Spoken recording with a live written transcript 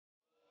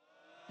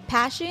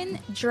Passion,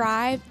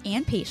 drive,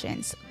 and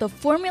patience, the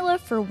formula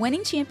for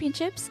winning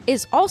championships,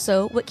 is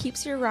also what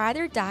keeps your ride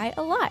or die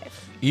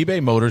alive.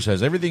 eBay Motors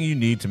has everything you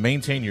need to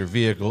maintain your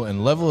vehicle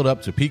and level it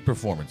up to peak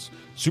performance.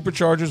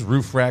 Superchargers,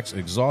 roof racks,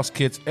 exhaust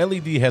kits,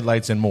 LED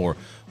headlights, and more.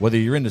 Whether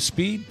you're into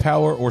speed,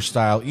 power, or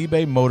style,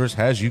 eBay Motors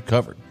has you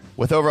covered.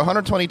 With over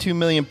 122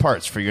 million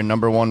parts for your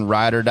number one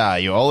ride or die,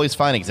 you'll always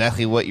find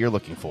exactly what you're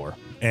looking for.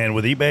 And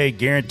with eBay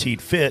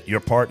Guaranteed Fit, your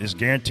part is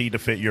guaranteed to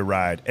fit your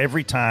ride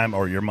every time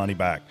or your money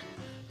back.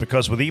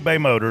 Because with eBay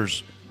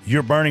Motors,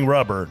 you're burning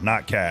rubber,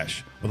 not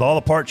cash. With all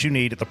the parts you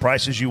need at the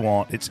prices you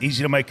want, it's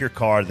easy to make your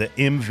car the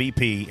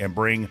MVP and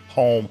bring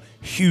home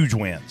huge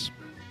wins.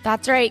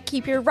 That's right.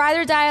 Keep your ride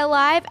or die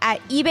alive at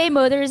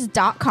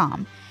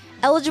ebaymotors.com.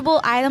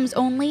 Eligible items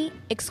only.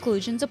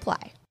 Exclusions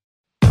apply.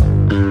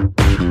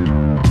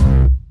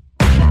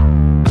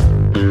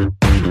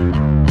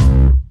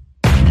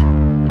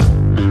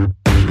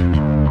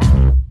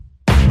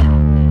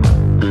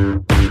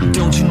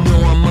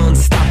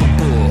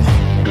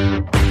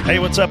 Hey,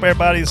 what's up,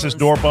 everybody? This is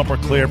Door Bumper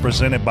Clear,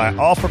 presented by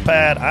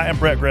OfferPad. I am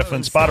Brett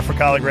Griffin, spotter for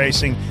Colleague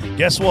Racing.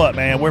 Guess what,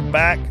 man? We're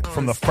back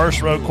from the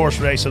first road course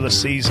race of the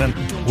season.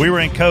 We were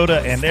in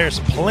COTA, and there's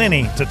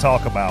plenty to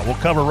talk about. We'll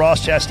cover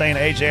Ross Chastain,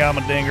 AJ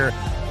Allmendinger,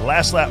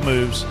 last lap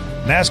moves,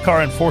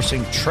 NASCAR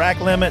enforcing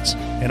track limits,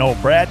 and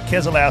old Brad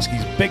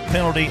Keselowski's big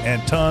penalty,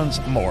 and tons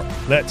more.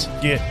 Let's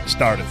get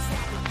started.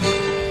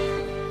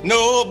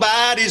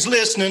 Nobody's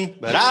listening,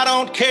 but I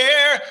don't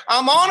care.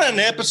 I'm on an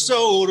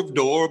episode of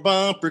Door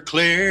Bumper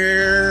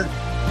Clear.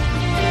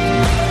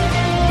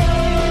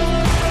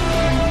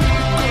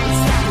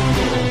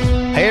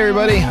 Hey,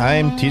 everybody.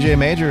 I'm TJ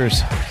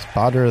Majors,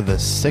 spotter of the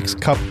 6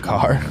 Cup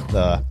car,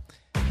 the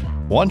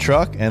 1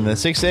 truck, and the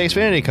 6A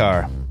Xfinity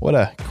car. What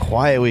a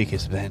quiet week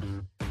it's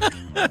been.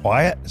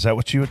 Quiet? Is that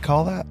what you would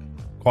call that?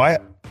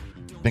 Quiet?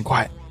 Been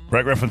quiet.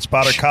 Brett Griffin,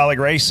 spotter, Colleague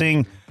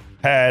Racing.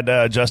 Had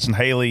Justin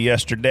Haley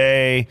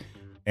yesterday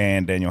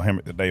and Daniel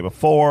Hemrick the day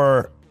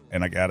before.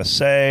 And I got to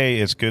say,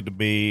 it's good to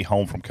be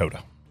home from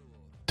COTA.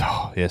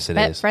 Oh, yes, it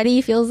Bet is.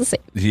 Freddie feels the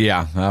same.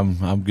 Yeah,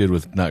 I'm good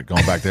with not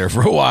going back there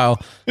for a while.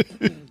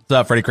 What's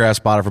up, Freddie Kraft,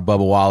 spotter for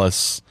Bubba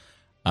Wallace,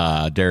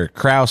 Derek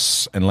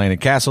Kraus, and Landon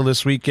Castle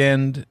this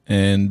weekend.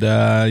 And,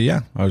 I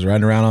was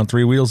riding around on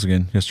 3 wheels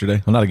again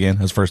yesterday. Well, not again.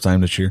 That's the first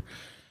time this year.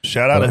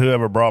 Shout out to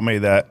whoever brought me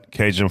that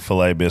Cajun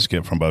filet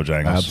biscuit from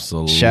Bojangles.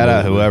 Absolutely. Shout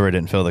out whoever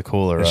didn't fill the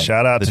cooler up.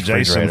 Shout out the to Jason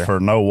refrigerator. for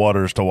no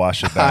waters to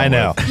wash it down. I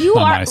know. with. You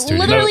are nice, dude.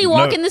 literally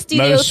walking the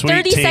studio, no sweet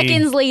 30 tea.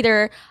 seconds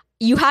later,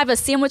 you have a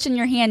sandwich in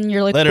your hand, and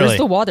you're like, Literally. where's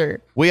the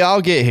water? We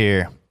all get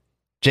here.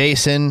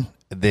 Jason,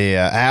 the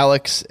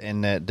Alex,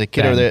 and the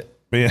kid over there.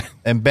 Yeah.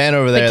 And Ben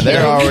over there, The they're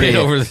kid. already Kid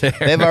over there.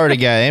 They've already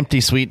got empty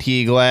sweet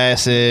tea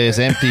glasses,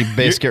 empty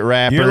biscuit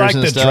wrappers, You're like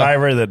and the stuff.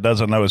 driver that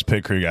doesn't know his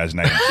pit crew guy's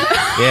name.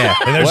 Yeah,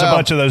 And there's Well, a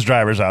bunch of those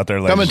drivers out there,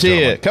 ladies coming and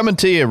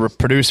to you, gentlemen.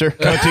 producer,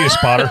 Coming to you,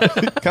 spotter.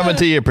 coming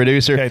to you,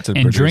 producer. Okay, to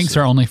And produce drinks it.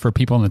 are only for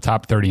people in the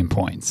top 30 in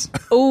points.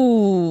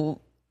 Ooh.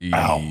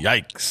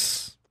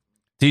 Yikes.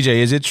 TJ,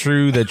 is it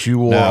true that you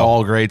wore No.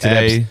 all gray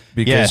today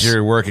because Yes.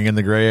 you're working in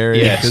the gray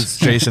area? Yes.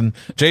 Because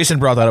Jason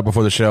brought that up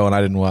before the show, and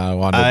I didn't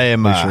want to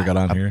make sure it got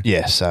on here.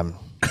 Yes, I'm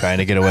trying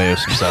to get away with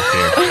some stuff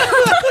here.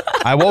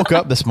 I woke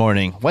up this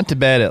morning, went to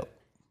bed at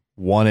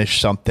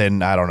 1-ish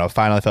something. I don't know.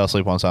 Finally fell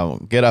asleep on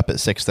something. Get up at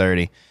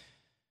 6:30,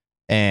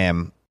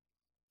 and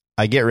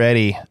I get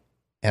ready,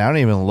 and I don't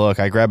even look.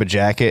 I grab a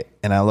jacket,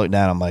 and I look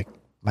down. I'm like,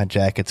 my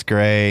jacket's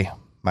gray,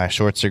 my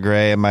shorts are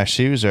gray, and my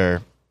shoes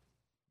are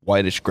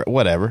whitish gray,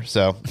 whatever.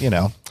 So,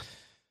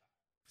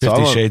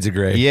 50 Shades of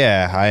Gray.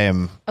 Yeah, I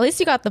am. At least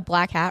you got the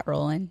black hat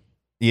rolling.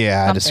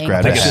 Yeah, I Something.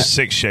 described I it. think it's just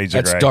 6 shades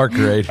That's of gray. dark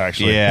gray.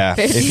 Actually. Yeah,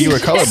 if you were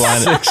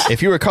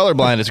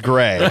colorblind, it's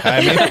gray.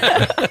 I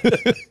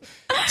mean,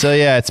 so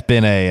yeah, it's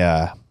been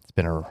a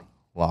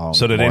long.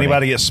 So did morning.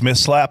 anybody get Smith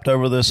slapped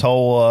over this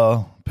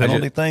whole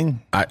penalty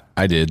thing?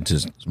 I did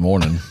just this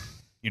morning.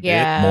 You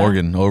Yeah.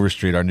 Morgan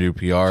Overstreet, our new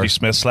PR. did? He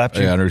Smith slapped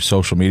you? Yeah, our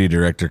social media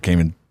director came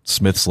and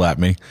Smith slapped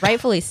me.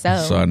 Rightfully so.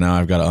 So now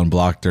I've got to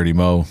unblock Dirty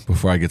Mo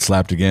before I get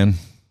slapped again.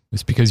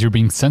 It's because you're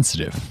being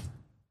sensitive.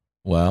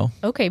 Well,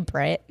 Okay,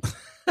 Brett.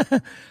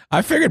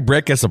 I figured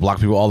Brett gets to block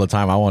people all the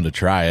time. I wanted to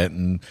try it,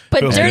 and But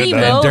Feels Dirty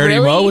good, though. Mo, Dirty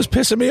really? Mo was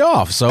pissing me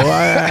off, so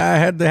I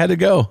had to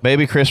go.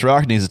 Maybe Chris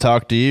Rock needs to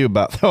talk to you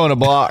about throwing a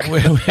block.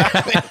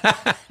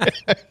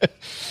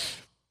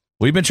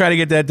 We've been trying to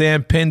get that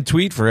damn pinned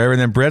tweet forever,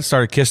 and then Brett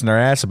started kissing our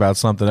ass about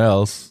something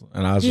else,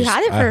 and I was You just,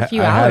 had it for a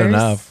few I had hours.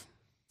 enough.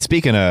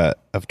 Speaking of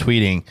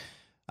tweeting,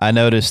 I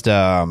noticed,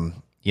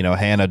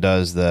 Hannah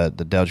does the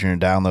Dell Jr.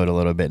 download a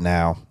little bit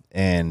now,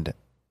 and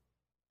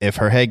if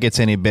her head gets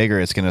any bigger,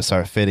 it's going to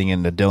start fitting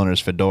into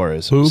Dillner's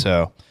fedoras. Who?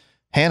 So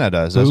Hannah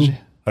does, doesn't she?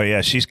 Oh, yeah,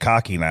 she's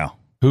cocky now.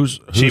 Who's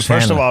First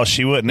Hannah? of all,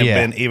 she wouldn't have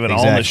Yeah, been even on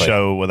the exactly.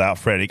 show without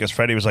Freddie, because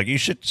Freddie was like, you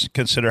should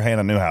consider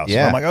Hannah Newhouse.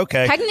 Yeah. I'm like,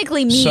 okay.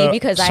 Technically me, So-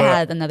 because I so-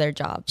 had another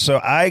job. So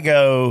I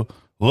go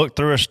look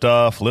through her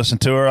stuff, listen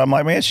to her. I'm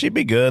like, man, she'd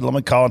be good. Let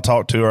me call and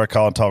talk to her. I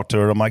call and talk to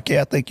her. I'm like,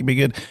 yeah, I think you'd be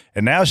good.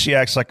 And now she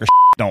acts like her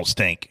don't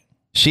stink.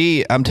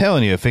 I'm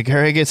telling you, if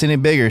her gets any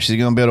bigger, she's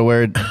going to be able to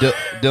wear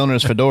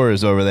Dillner's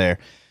fedoras over there.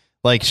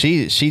 Like,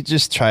 she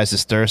just tries to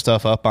stir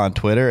stuff up on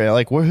Twitter. And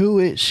like, who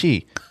is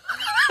she?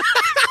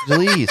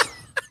 Please.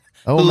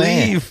 Oh,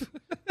 Believe. man.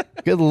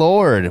 Good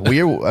Lord. We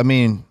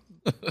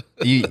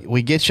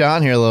get you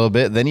on here a little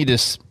bit, then you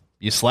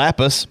slap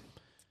us.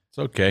 It's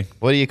okay.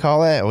 What do you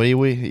call that?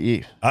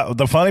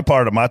 The funny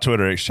part of my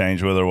Twitter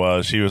exchange with her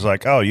was she was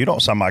like, "Oh, you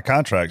don't sign my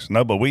contracts."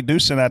 No, but we do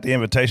send out the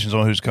invitations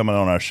on who's coming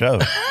on our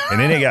show.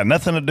 And it ain't got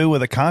nothing to do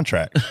with a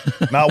contract.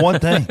 Not one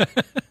thing.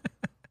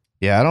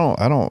 Yeah,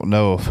 I don't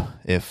know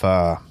if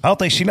I don't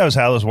think she knows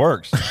how this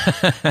works.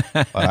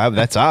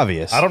 that's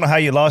obvious. I don't know how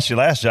you lost your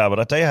last job, but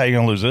I'll tell you how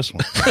you're going to lose this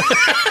one.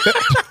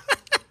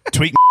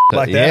 Tweet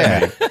like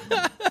that.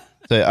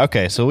 Yeah.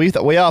 Okay, so we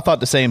all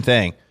thought the same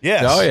thing.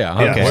 Yes. Oh,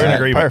 yeah. Okay, we're in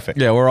agreement. Perfect.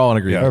 Yeah, we're all in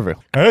agreement.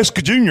 Perfect. Ask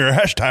a junior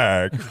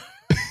hashtag.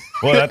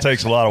 Well, that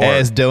takes a lot of work.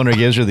 As Donor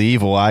gives her the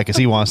evil eye because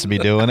he wants to be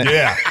doing it.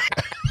 Yeah.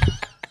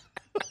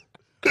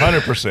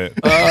 100%.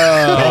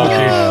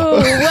 Oh,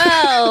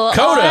 well.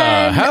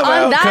 COTA. How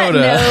about on that COTA?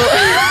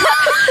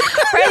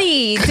 note,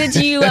 Freddie, did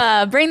you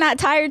bring that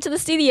tire to the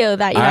studio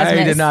that you guys I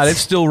missed? did not. It's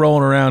still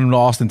rolling around in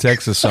Austin,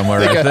 Texas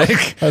somewhere, I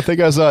think. I think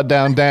I saw it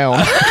down.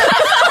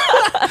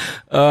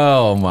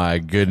 Oh, my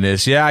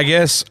goodness. Yeah, I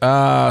guess.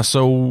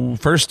 So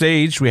first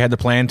stage, we had the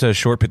plan to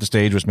short pit the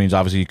stage, which means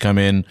obviously you come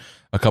in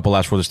a couple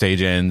laps before the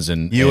stage ends.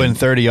 And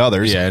 30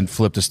 others. Yeah, and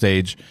flip the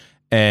stage.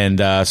 And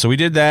so we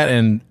did that,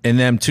 and in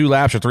them 2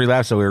 laps or 3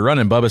 laps that we were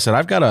running, Bubba said,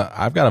 I've got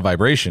a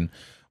vibration,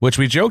 which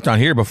we joked on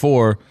here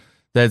before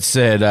that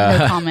said...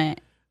 no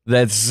comment.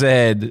 That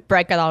said...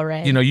 Brett got all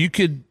red. You know, you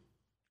couldn't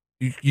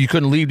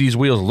leave these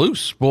wheels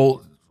loose.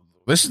 Well,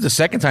 this is the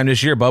second time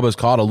this year Bubba's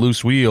caught a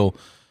loose wheel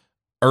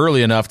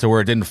early enough to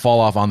where it didn't fall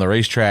off on the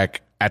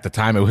racetrack at the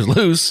time it was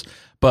loose.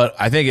 But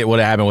I think what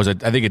happened was I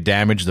think it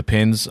damaged the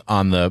pins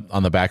on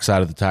the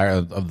backside of the tire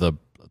of the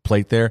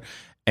plate there,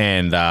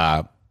 and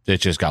it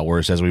just got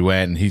worse as we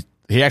went. And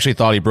he actually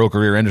thought he broke a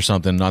rear end or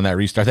something on that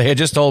restart. They had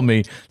just told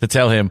me to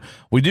tell him,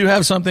 we do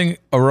have something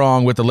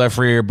wrong with the left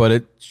rear, but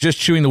it's just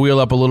chewing the wheel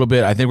up a little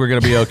bit. I think we're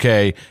going to be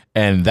okay.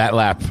 And that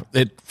lap,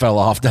 it fell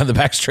off down the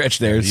back stretch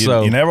there.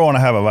 You never want to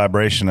have a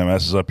vibration that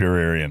messes up your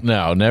rear end.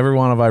 No, never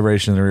want a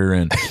vibration in the rear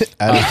end.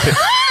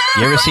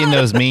 You ever seen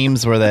those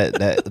memes where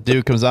that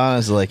dude comes on and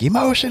is like,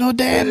 emotional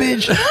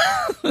damage?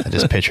 I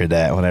just pictured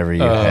that whenever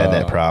you had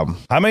that problem.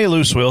 How many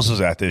loose wheels is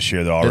that this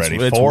year already?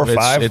 It's 4 or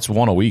 5? It's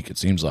 1 a week, it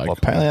seems like. Well,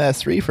 apparently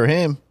that's 3 for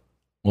him.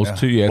 Well,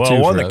 it's 2, yeah. Well, 2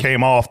 one for that us.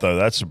 came off, though,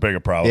 that's a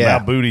bigger problem. Yeah.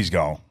 Now Booty's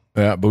gone.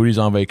 Yeah, Booty's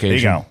on vacation.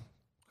 He gone.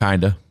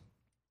 Kinda.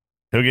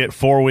 He'll get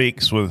 4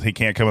 weeks with he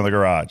can't come in the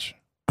garage.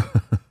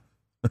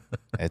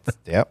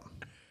 Yep.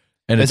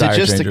 And a Is it tire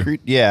just changer.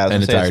 yeah, I was And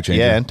gonna a say tire it's-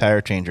 changer. Yeah, and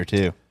tire changer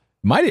too.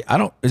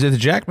 Is it the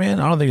jack man?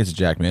 I don't think it's a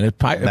jack man. It's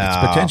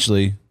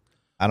potentially.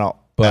 I don't.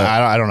 But-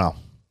 I don't know.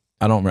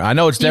 I don't remember. I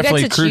know it's Do you get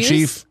definitely to crew choose?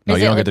 chief. No, Is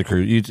you it don't like- get the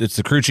crew. It's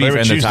the crew chief They would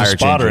and the choose tire the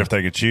spotter changer. if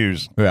they could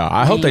choose. Yeah,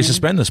 I hope they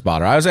suspend the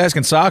spotter. I was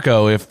asking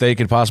Sacco if they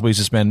could possibly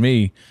suspend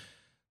me,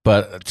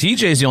 but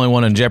TJ's the only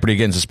one in jeopardy of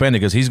getting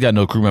suspended because he's got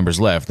no crew members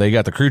left. They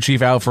got the crew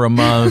chief out for a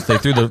month. They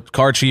threw the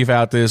car chief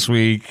out this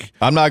week.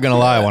 I'm not gonna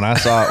lie. When I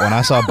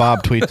saw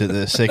Bob tweet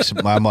the 6,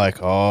 I'm like,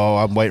 oh,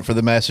 I'm waiting for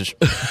the message.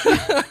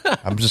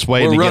 I'm just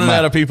waiting. We're to running get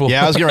out of people.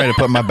 Yeah, I was getting ready to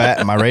put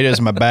my radios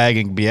in my bag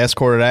and be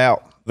escorted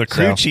out. The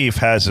crew chief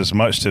has as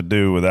much to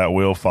do with that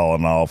wheel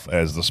falling off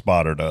as the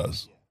spotter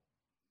does.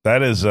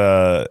 That is,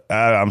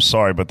 I'm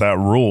sorry, but that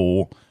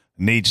rule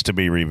needs to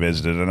be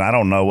revisited. And I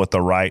don't know what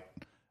the right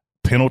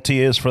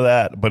penalty is for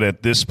that. But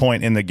at this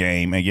point in the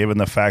game, and given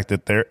the fact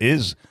that there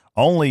is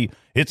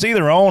it's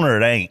either on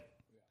or it ain't.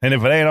 And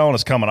if it ain't on,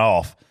 it's coming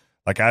off.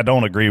 Like, I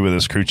don't agree with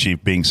this crew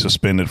chief being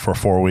suspended for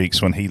 4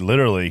 weeks when he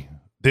literally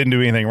didn't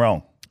do anything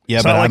wrong. Yeah,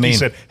 it's but not like I mean, he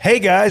said, hey,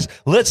 guys,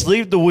 let's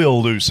leave the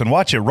wheel loose and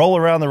watch it roll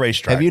around the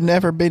racetrack. have you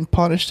never been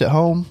punished at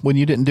home when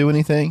you didn't do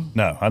anything?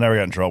 No, I never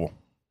got in trouble.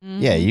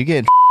 Yeah, you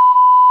get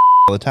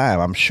all the time.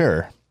 I'm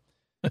sure.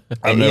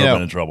 I've never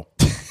been in trouble.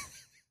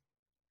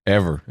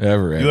 Ever.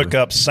 You look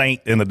up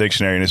saint in the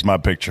dictionary and it's my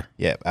picture.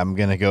 Yeah, I'm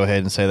gonna go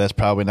ahead and say that's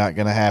probably not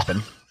gonna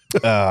happen.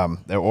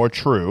 Or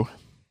true.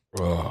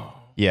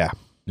 Yeah.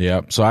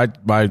 Yeah. So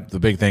the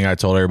big thing I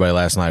told everybody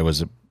last night was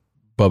that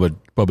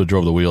Bubba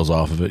drove the wheels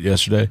off of it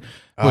yesterday.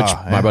 Which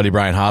my buddy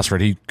Brian Hosford,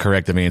 he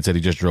corrected me and said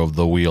he just drove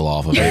the wheel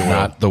off of it,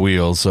 not the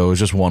wheels. So it was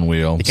just one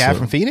wheel. The guy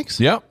from Phoenix?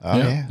 Yep. Oh,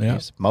 yeah.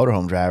 He's a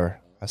motorhome driver.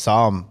 I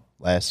saw him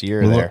last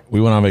year there.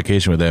 We went on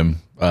vacation with them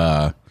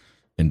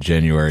in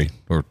January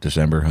or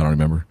December. I don't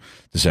remember.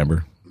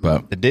 December.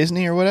 But The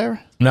Disney or whatever?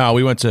 no,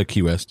 we went to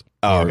Key West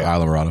or okay.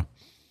 Isla Mirada.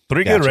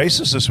 3 good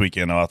races this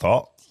weekend, though, I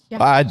thought.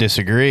 I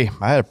disagree.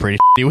 I had a pretty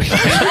weekend.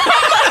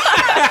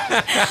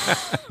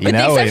 With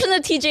the exception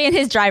of TJ and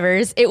his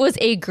drivers, it was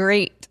a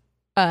great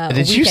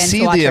did you weekend see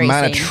to watch the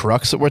amount of racing.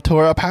 trucks that were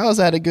tore up? How is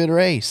that a good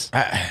race?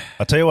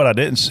 I'll tell you what I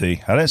didn't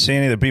see. I didn't see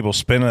any of the people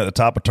spinning at the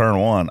top of turn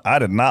 1. I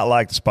did not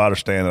like the spotter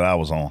stand that I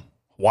was on.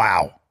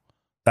 Wow.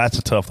 That's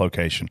a tough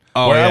location.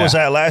 Where I was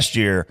at last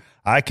year,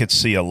 I could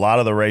see a lot.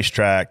 Of the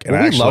racetrack. And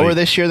Were we actually, lower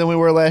this year than we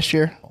were last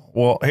year?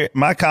 Well,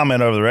 my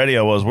comment over the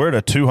radio was we're at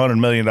a $200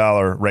 million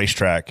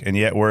racetrack, and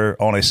yet we're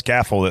on a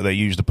scaffold that they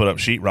use to put up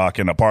sheetrock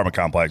in an apartment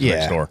complex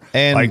next door.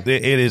 And like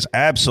it is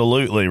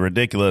absolutely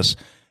ridiculous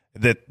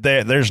that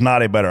there's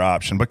not a better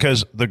option,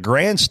 because the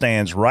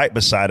grandstands right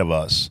beside of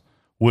us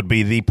would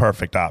be the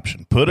perfect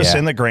option. Put us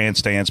in the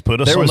grandstands,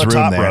 put us on the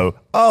top row.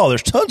 Oh,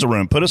 there's tons of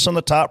room. Put us on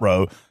the top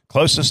row,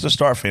 closest to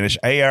start finish.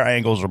 Our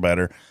angles are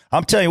better.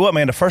 I'm telling you what,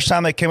 man, the first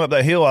time they came up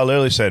that hill, I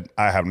literally said,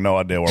 I have no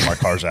idea where my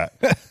car's at,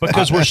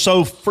 because we're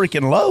so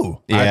freaking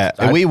low. Yeah,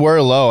 and we were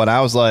low, and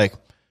I was like,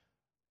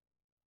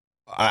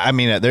 I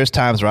mean, there's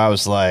times where I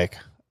was like,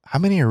 how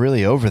many are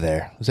really over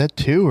there? Is that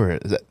 2 or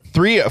is that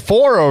 3 or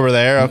 4 over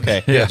there?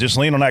 Okay. Yeah, just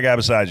lean on that guy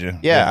beside you.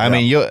 Yeah, I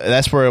mean,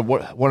 that's where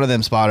one of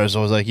them spotters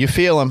was like, you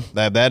feel him.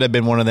 That had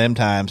been one of them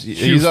times.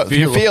 You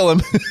feel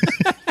him.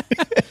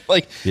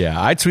 Like, yeah,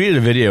 I tweeted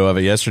a video of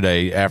it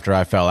yesterday after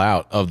I fell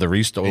out of the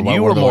restore. And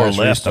you were more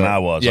left than I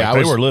was. Yeah,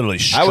 like, they were literally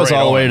straight I was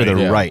all the way to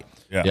the right.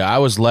 Yeah, I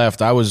was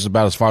left. I was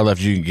about as far left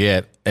as you can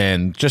get,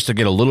 and just to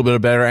get a little bit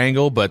of better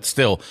angle. But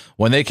still,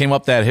 when they came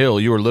up that hill,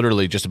 you were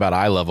literally just about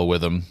eye level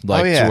with them,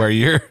 like to where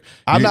you're.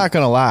 I'm not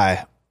gonna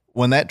lie.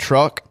 When that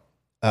truck,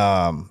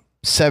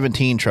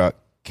 17 truck,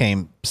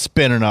 came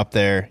spinning up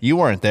there, you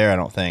weren't there, I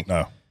don't think.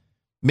 No.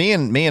 Me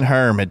and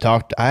Herm had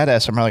talked. I had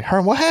asked him, like,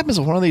 Herm, what happens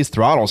if one of these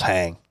throttles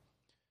hang?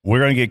 We're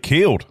gonna get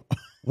killed.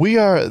 We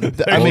are.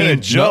 I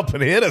mean, jump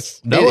and hit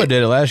us. Noah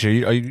did it last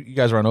year. You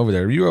guys weren't over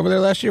there. Were you over there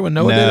last year when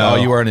Noah did it? Oh,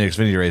 you were in the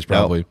Xfinity race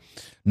probably.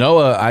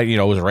 Noah,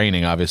 it was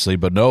raining obviously,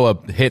 but Noah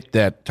hit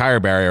that tire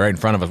barrier right in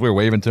front of us. We were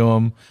waving to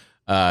him.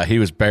 He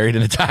was buried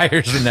in the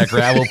tires in that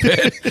gravel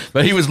pit,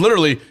 but he was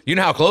literally. You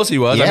know how close he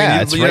was. Yeah, I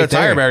mean, it's you had right a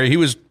tire there. barrier. He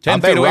was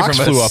 10 feet away from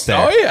us. Flew up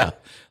there. Oh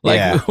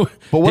yeah.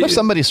 But what if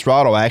somebody's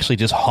throttle actually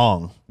just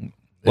hung?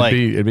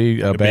 It'd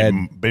be bad.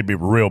 It'd be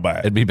real bad.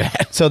 It'd be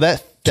bad. So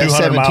that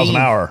 200 miles an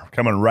hour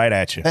coming right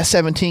at you. That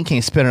 17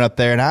 came spinning up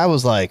there, and I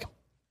was like,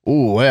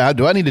 "Ooh,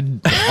 do I need to?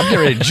 I'm getting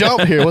ready to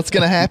jump here. What's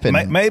going to happen?"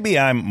 Maybe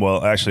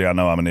actually, I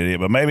know I'm an idiot,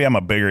 but maybe I'm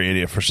a bigger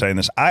idiot for saying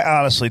this. I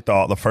honestly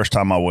thought the first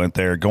time I went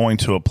there, going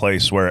to a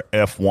place where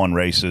F1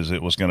 races,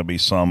 it was going to be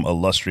some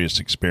illustrious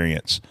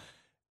experience,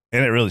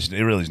 and it really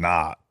is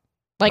not.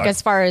 Like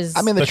as far as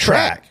the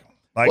track.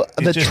 Like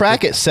the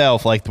track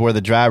itself, like where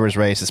the drivers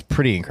race, is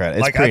pretty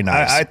incredible. It's pretty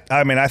nice.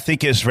 I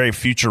think it's very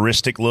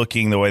futuristic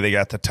looking, the way they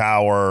got the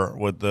tower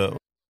with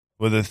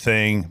the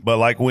thing. But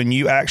like when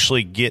you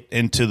actually get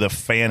into the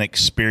fan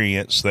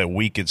experience that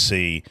we could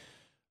see,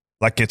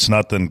 like it's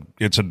nothing.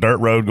 It's a dirt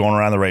road going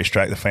around the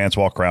racetrack. The fans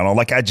walk around on.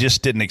 Like I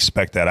just didn't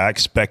expect that. I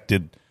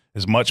expected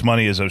as much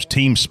money as those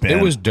teams spend.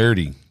 It was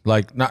dirty.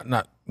 Like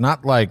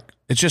not like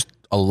it's just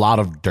a lot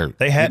of dirt.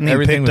 They hadn't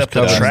even picked up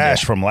the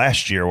trash from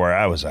last year where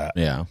I was at.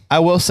 Yeah. I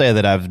will say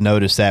that I've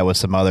noticed that with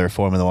some other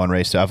Formula One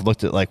races. I've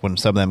looked at like when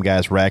some of them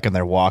guys wreck and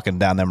they're walking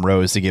down them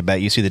roads to get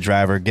back. You see the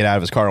driver get out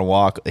of his car and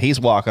walk. He's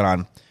walking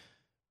on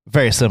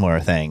very similar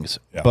things.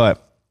 Yeah.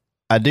 But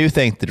I do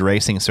think the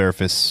racing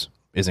surface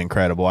is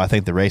incredible. I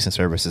think the racing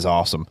surface is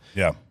awesome.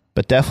 Yeah.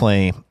 But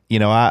definitely,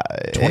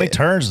 20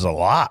 turns is a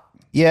lot.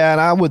 Yeah,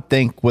 and I would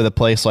think with a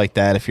place like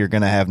that, if you're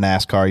going to have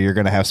NASCAR, you're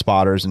going to have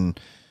spotters and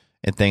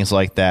things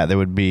like that. There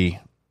would be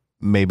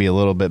maybe a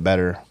little bit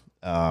better.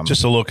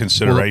 Just a little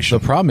consideration. Well,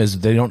 the problem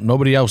is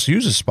nobody else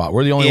uses spot.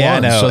 We're the only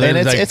ones. So and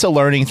it's a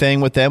learning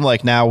thing with them.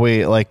 Like now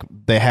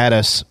they had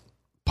us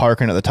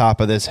parking at the top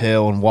of this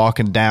hill and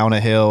walking down a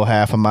hill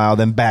half a mile,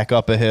 then back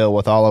up a hill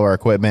with all of our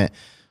equipment.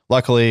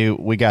 Luckily,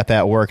 we got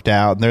that worked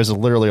out. And there's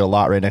literally a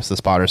lot right next to the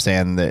spotter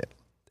stand that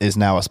is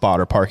now a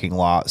spotter parking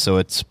lot. So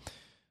it's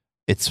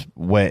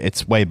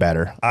way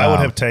better. I would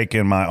have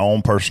taken my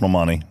own personal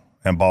money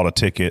and bought a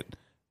ticket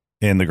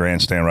in the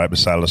grandstand right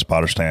beside the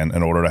spotter stand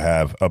in order to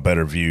have a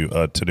better view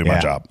to do my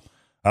job.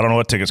 I don't know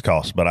what tickets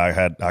cost, but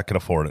I could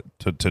afford it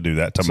to do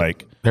that,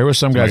 make. There were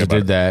some guys that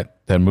did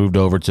that moved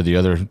over to the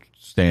other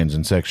stands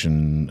in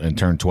section and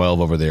turned 12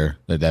 over there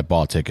that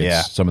bought tickets.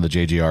 Yeah. Some of the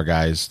JGR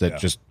guys that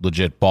just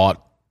legit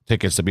bought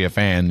tickets to be a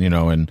fan,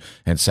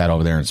 and sat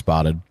over there and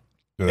spotted.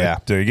 Do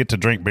you get to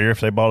drink beer if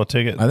they bought a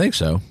ticket? I think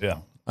so. Yeah.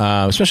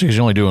 Especially because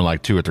you're only doing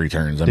like 2 or 3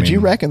 turns. Did you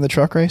wreck in the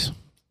truck race?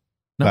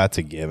 No. That's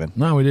a given.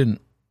 No, we didn't.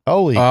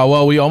 Holy.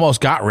 Well, we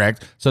almost got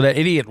wrecked. So that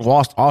idiot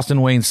lost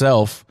Austin Wayne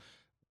Self.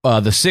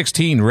 The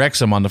 16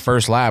 wrecks him on the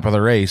first lap of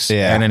the race.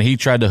 Yeah. And then he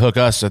tried to hook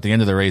us at the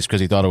end of the race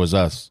because he thought it was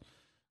us.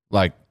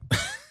 Like,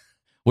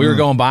 we were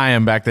going by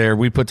him back there.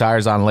 We put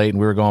tires on late and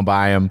we were going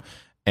by him.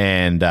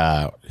 And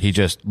he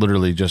just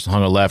literally just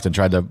hung a left and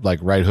tried to like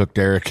right hook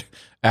Derek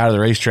out of the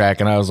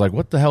racetrack. And I was like,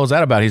 what the hell is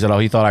that about? He said,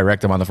 he thought I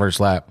wrecked him on the first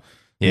lap.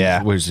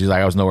 Yeah. Which he's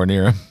like, I was nowhere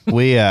near him.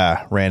 We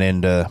ran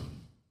into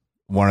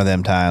one of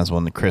them times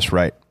when Chris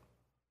Wright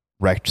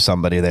wrecked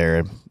somebody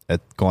there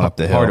at going up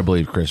the hill. Hard to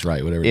believe Chris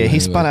Wright, whatever. Yeah, he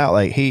spun out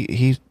like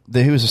he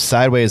was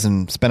sideways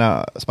and spun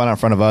out in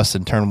front of us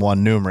and turned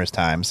one numerous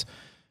times.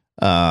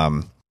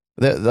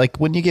 Like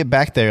when you get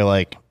back there,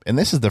 like, and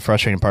this is the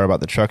frustrating part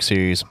about the truck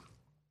series,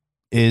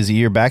 is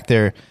you're back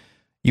there,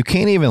 you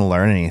can't even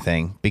learn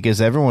anything because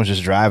everyone's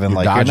just driving.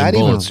 Like, you're not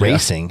even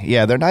racing.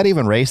 Yeah, they're not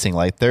even racing.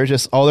 Like, they're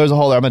just, oh, there's a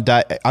hole there. I'm going to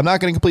die. I'm not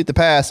going to complete the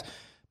pass,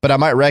 but I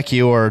might wreck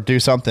you or do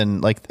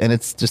something. Like, and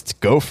it's just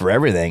go for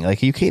everything.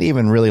 Like, you can't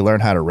even really learn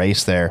how to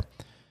race there,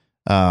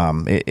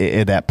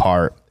 that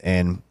part.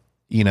 And,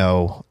 you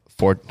know,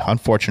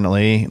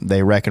 unfortunately,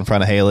 they wreck in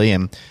front of Haley,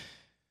 and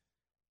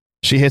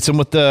she hits him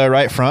with the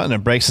right front, and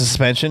it breaks the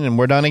suspension, and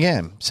we're done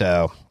again.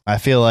 So I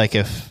feel like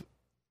if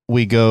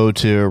we go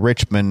to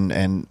Richmond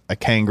and a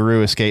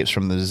kangaroo escapes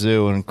from the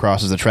zoo and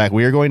crosses the track,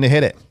 we are going to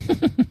hit it.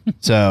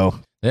 So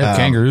they have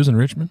kangaroos in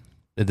Richmond?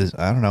 It is,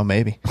 I don't know,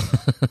 maybe.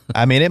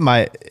 I mean, it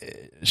might.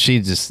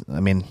 Just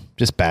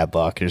bad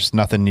luck. There's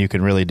nothing you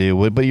can really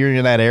do. But you're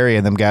in that area,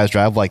 and them guys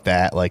drive like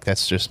that. Like,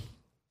 that's just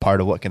part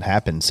of what can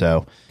happen.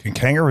 So, can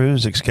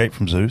kangaroos escape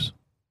from zoos?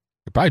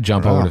 They probably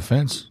jump over the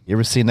fence. You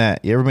ever seen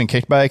that? You ever been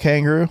kicked by a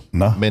kangaroo?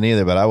 No, me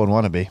neither. But I would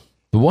want to be.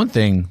 The one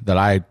thing that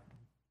I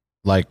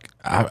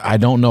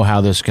don't know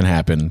how this can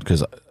happen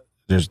because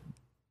there's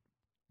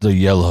the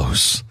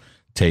yellows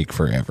take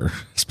forever,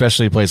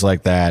 especially a place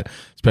like that,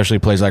 especially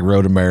a place like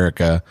Road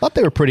America. I thought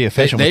they were pretty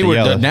efficient. The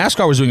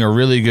NASCAR was doing a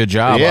really good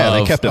job. Yeah,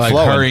 they kept it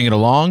flowing, hurrying it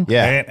along.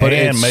 Yeah,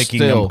 and making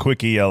them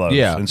quickie yellows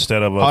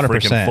instead of a 100%.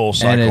 Freaking full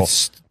cycle.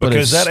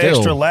 Because that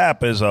extra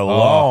lap is a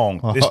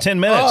long. It's 10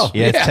 minutes.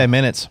 Yeah, it's 10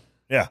 minutes.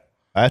 Yeah.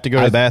 I have to go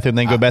to the bathroom,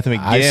 then go to the bathroom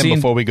again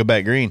before we go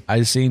back green.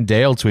 I seen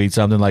Dale tweet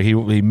something like he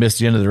missed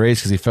the end of the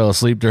race because he fell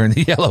asleep during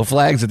the yellow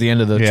flags at the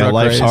end of the truck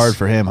life's race. Hard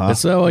for him, huh? But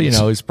so, you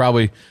know, he was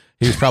probably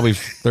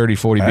 30,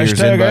 40 beers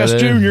in by then.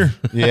 Junior.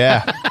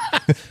 Yeah.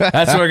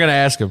 That's what we're going to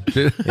ask him.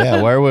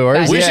 Yeah, where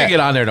is we should get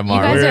on there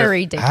tomorrow. You guys are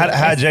ridiculous.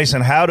 Hi,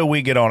 Jason. How do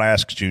we get on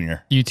Ask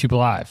Junior? YouTube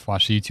Live.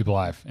 Watch the YouTube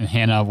Live. And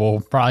Hannah will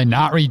probably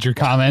not read your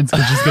comments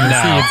because she's going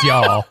to see it's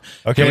y'all.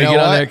 Okay, can we get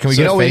on there? Can we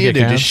get a fake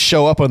account? Just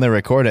show up on the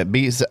record.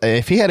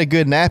 If he had a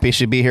good nap, he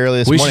should be here early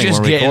this morning. We should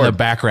just get in the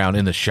background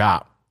in the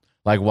shop.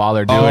 Like while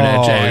they're doing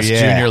Ask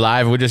Junior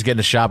Live, we just get in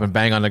the shop and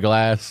bang on the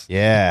glass.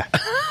 Yeah.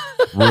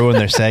 Ruin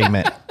their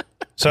segment.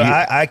 So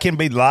I can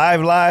be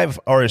live,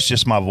 or it's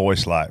just my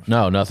voice live?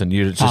 No, nothing.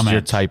 You're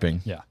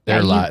typing. Yeah.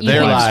 They're live.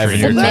 They're live.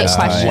 And you're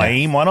typing.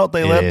 Lame. Why don't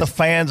they let the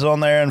fans on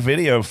there in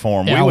video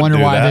form? Yeah, I wonder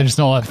why they just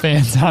don't let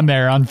fans on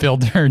there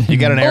unfiltered. You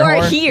got an air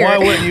horn? Here. Why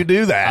wouldn't you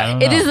do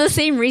that? It is the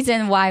same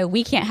reason why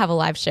we can't have a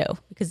live show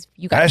because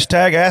you guys.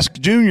 Hashtag Ask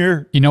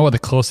Junior. You know what the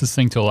closest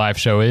thing to a live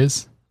show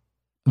is?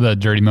 The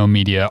Dirty Mo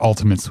Media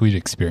Ultimate Suite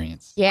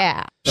Experience.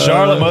 Yeah.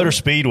 Charlotte Motor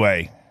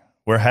Speedway.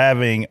 We're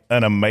having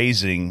an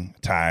amazing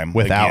time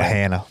without again.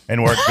 Hannah,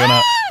 and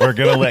we're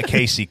gonna let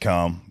Casey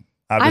come.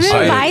 I'm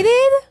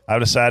invited.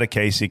 I've decided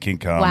Casey can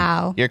come.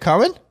 Wow, you're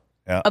coming?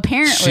 Yeah.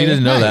 Apparently, she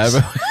didn't know that.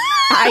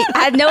 I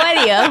had no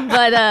idea,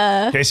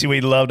 but Casey,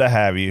 we'd love to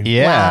have you.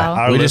 Yeah,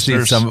 wow. We just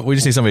need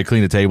somebody to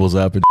clean the tables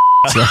up and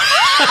so. On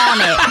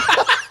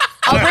it.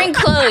 I'll bring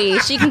Chloe.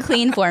 She can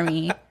clean for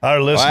me.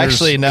 Our listeners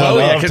actually, no.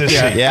 love to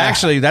see.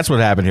 Actually, that's what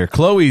happened here.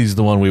 Chloe's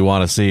the one we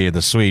want to see in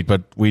the suite,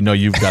 but we know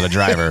you've got a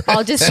driver.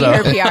 I'll just be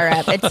her PR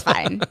rep. It's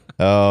fine.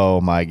 Oh,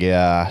 my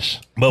gosh.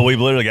 But we've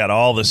literally got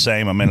all the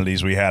same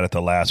amenities we had at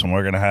the last one.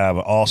 We're going to have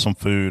awesome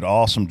food,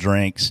 awesome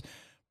drinks,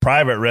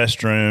 private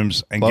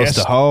restrooms, and close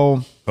to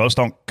home. Close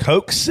on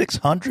Coke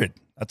 600.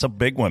 That's a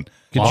big one.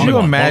 Could you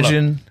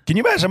imagine? Can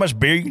you imagine how much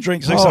beer you can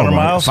drink 600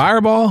 miles?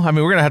 Fireball? I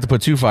mean, we're going to have to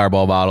put 2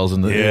 Fireball bottles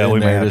in the we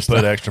may have to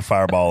put extra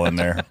Fireball in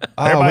there.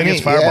 Everybody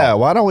gets Fireball. Yeah,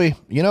 why don't we?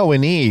 You know, we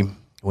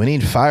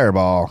need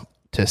Fireball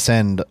to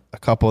send a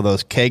couple of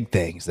those keg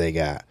things they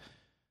got.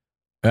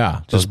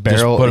 Yeah, just put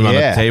them on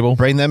the table.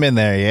 Bring them in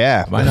there,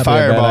 yeah. Might not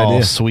Fireball be a bad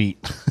idea.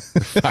 Sweet.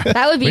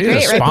 That would be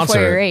great right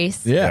before your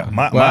race. Yeah.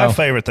 My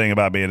favorite thing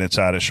about being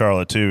inside of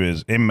Charlotte, too,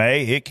 is in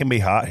May, it can be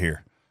hot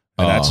here.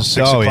 And that's a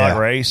 6 o'clock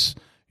race.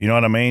 You know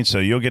what I mean? So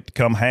you'll get to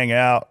come hang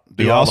out,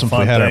 do all the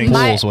fun things.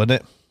 Pools,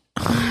 wouldn't it?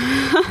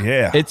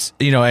 Yeah. It's,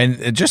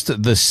 and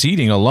just the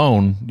seating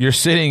alone, you're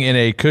sitting in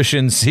a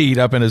cushioned seat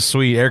up in a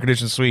suite,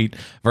 air-conditioned suite,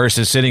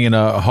 versus sitting in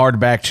a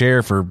hardback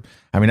chair for,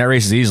 that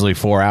race is easily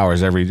 4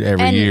 hours every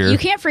year. You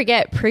can't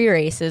forget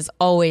pre-race is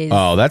always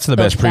that's the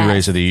best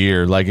pre-race of the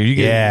year. Like, if you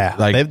get,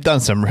 they've done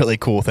some really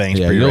cool things.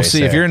 Yeah, you'll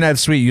see, if you're in that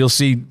suite, you'll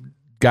see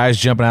guys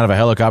jumping out of a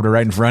helicopter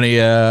right in front of you,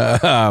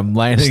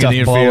 landing stuff in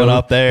the blowing infield.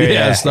 up there.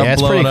 Yeah, stuff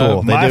it's blowing pretty cool.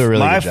 up. They do a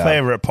really good job. My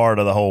favorite part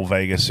of the whole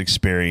Vegas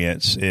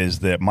experience is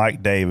that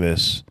Mike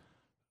Davis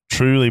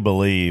truly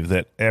believed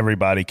that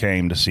everybody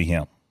came to see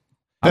him.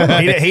 He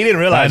didn't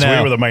realize we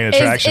were the main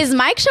attraction. Is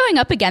Mike showing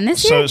up again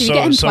this year? Did you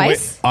get him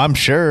twice? I'm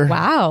sure.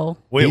 Wow.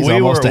 We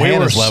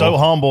were so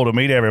humble to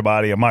meet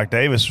everybody, and Mike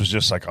Davis was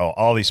just like, "Oh,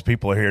 all these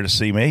people are here to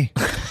see me."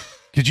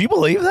 Could you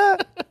believe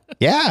that?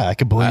 Yeah, I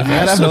could believe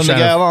that. I've known the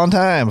guy a long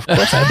time. Of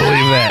course I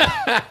believe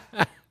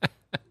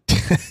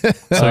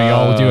that. So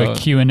y'all will do a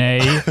Q&A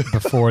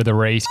before the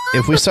race.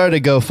 If we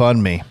started a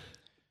GoFundMe,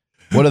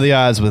 what are the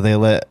odds would they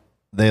let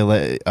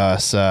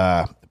us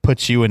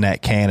put you in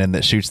that cannon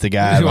that shoots the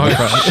guy?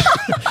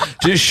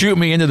 Just shoot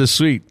me into the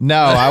suite. No,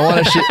 I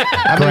want to shoot.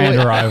 Grand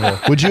arrival.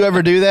 Would you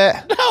ever do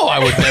that? No, I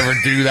would never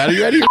do that. Are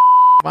you ready?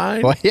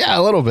 Mine? Well, yeah,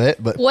 a little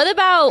bit, but What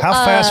about How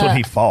fast would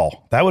he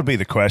fall? That would be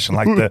the question.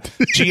 Like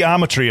the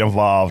geometry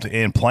involved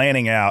in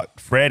planning out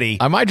Freddie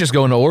I might just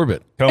go into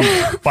orbit. come fire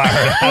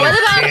it out What of a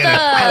about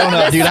cannon. don't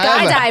know, the dude. I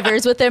have a-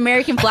 skydivers with the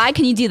American flag?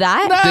 Can you do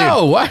that?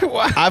 No, why?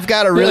 I've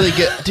got a really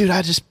good dude.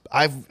 I just No,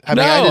 I I just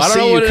don't know see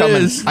what you it coming.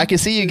 is. I can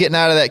see you getting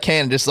out of that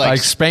cannon, just Like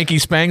Spanky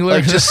Spangler?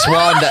 like just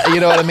swan dive. You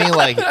know what I mean?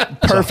 Like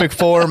perfect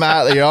form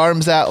out, your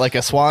arms out like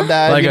a swan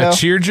dive. like you a know?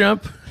 cheer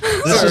jump?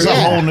 This is a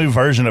whole new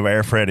version of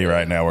Air Freddy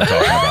right now we're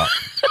talking about.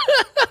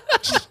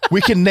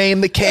 We can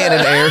name the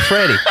cannon Air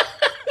Freddy.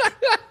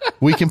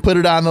 We can put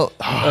it on the.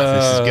 Oh,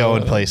 this is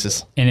going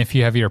places. And if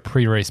you have your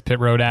pre-race pit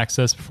road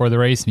access before the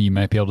race, you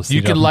might be able to see. You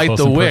it can up light close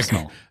the and wick.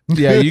 personal.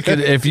 Yeah, you could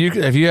if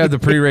you have the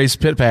pre-race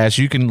pit pass,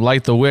 you can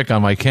light the wick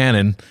on my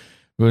cannon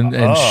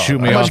and shoot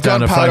me How off much down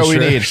the gunpowder front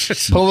we need?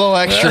 stretch. Put a little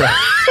extra.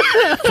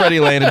 Freddie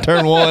Lane in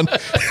turn 1.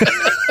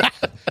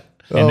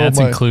 And that's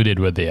my- included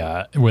with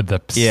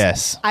the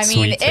Yes. I mean,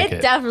 sweet it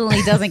ticket.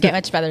 definitely doesn't get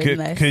much better than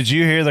this. Could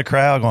you hear the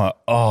crowd going,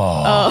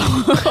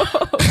 oh.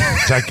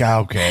 It's like,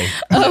 okay.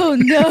 Oh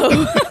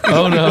no!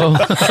 Oh no!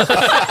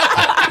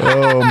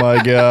 Oh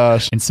my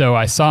gosh. And so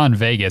I saw in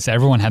Vegas,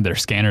 everyone had their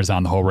scanners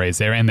on the whole race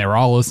there, and they were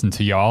all listening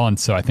to y'all. And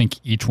so I think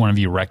each one of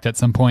you wrecked at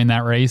some point in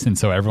that race, and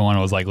so everyone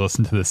was like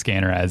listening to the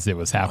scanner as it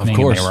was happening, and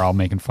course. they were all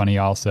making fun of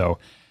y'all. So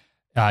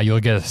you'll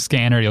get a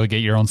scanner, you'll get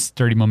your own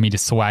Sturdy Momita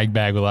swag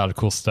bag with a lot of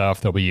cool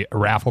stuff. There'll be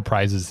raffle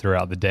prizes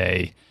throughout the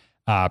day,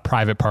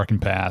 private parking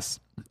pass.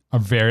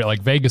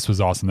 Vegas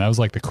was awesome. That was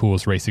like the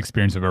coolest race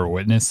experience I've ever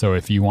witnessed. So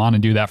if you want to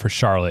do that for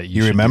Charlotte,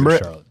 you should remember do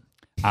it? Charlotte.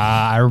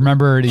 I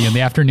remember the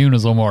afternoon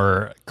was a little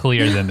more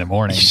clear than the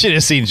morning. You should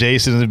have seen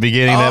Jason in the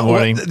beginning that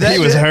morning. He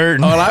was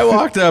hurting. When I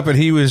walked up and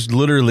he was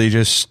literally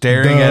just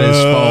staring at his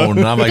phone,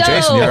 and I'm like,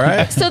 Jason, you all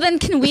right? So then,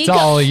 can we? It's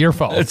all your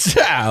fault.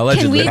 Yeah,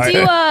 Can we allegedly.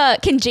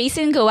 do Can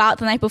Jason go out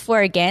the night before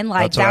again,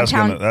 like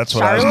downtown? That's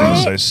what I was going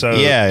to say. So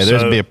Yeah,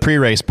 there's be a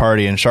pre-race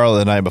party in Charlotte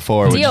the night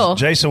before. Deal.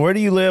 Jason, where do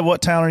you live?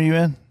 What town are you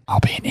in? I'll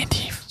be in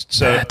Indy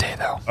that day,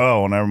 though. Oh,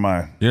 well, never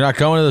mind. You're not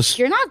going to this?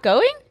 You're not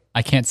going?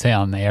 I can't say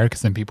on the air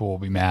because then people will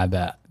be mad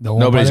that they'll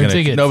Nobody's buy their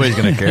gonna. tickets. Nobody's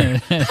gonna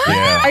care.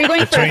 Yeah. Are you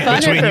going for between fun or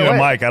between for you and work?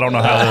 Mike, I don't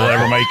know how they'll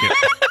ever make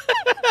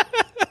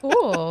it.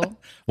 Cool.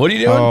 What are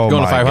you doing? Oh,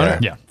 Going to my 500?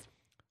 God.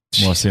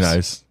 Yeah. Must be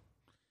nice.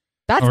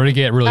 That's Or to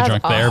get really That's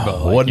drunk there,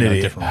 but like, What an you know,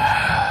 idiot. different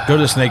ones. Go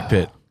to the snake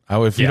pit.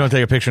 If you Yeah. don't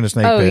take a picture in the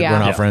snake Oh, pit, yeah. we're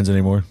not Yeah. friends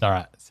anymore. All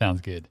right.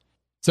 Sounds good.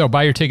 So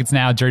buy your tickets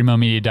now at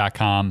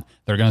dirtymomedia.com.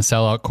 They're going to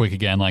sell out quick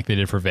again like they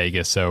did for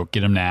Vegas. So get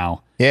them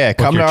now. Yeah, Book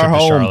come to your our trip to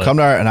home. Charlotte. Come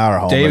to our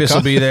home. Davis But will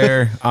come- be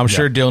there. I'm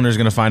sure Dillner's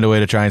going to find a way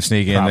to try and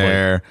sneak in Probably.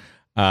 there.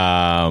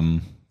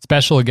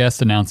 Special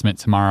guest announcement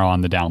tomorrow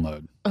on the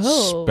download.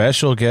 oh.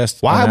 Special guest.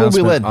 Why would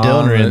we let announcement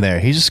Dillner on in the- there?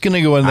 He's just going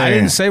to go in there. I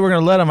didn't say we're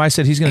going to let him. I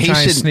said he's going to he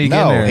try and should sneak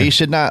no. in there. He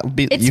should not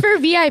be. It's for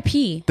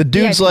VIP. The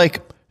dude's VIP.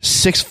 like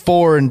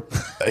 6'4", and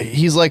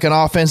he's like an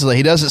offensive.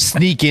 He doesn't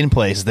sneak in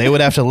places. They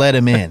would have to let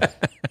him in.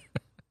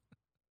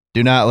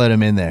 Do not let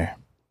him in there.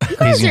 You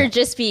guys He's- are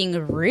just being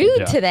rude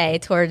Yeah. today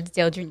towards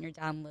Dale Jr.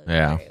 download.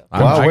 Yeah.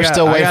 Well, we're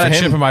still I waiting got for a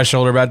chip him. in my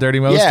shoulder about Dirty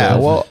Mo. Yeah,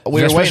 still. well,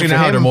 we were especially waiting for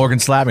now him. that Morgan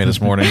slapped me this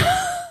morning.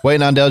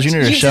 Waiting on Dale Jr.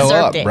 to You show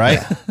up, deserved it. right?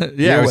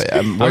 Yeah, I was, Where's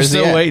I'm he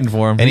still at? waiting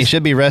for him. And he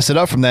should be rested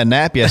up from that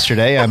nap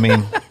yesterday. I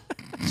mean, All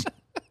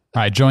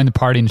right. Join the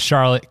party in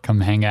Charlotte.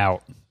 Come hang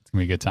out. It's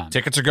going to be a good time.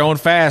 Tickets are going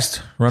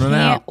fast, running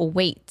out. Can't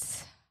wait.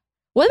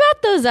 What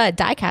about those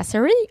die-casts?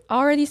 Are they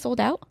already sold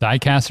out?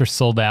 Diecasts are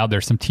sold out.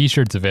 There's some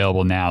t-shirts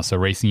available now. So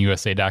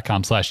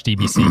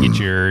racingusa.com/DBC. Get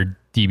your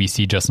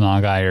DBC Justin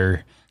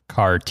Allgaier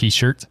car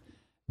t-shirt.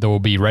 That will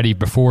be ready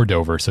before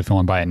Dover. So if you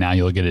want to buy it now,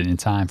 you'll get it in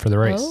time for the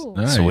race. Oh.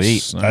 Nice, Sweet.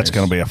 nice. That's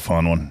going to be a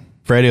fun one.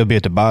 Freddie will be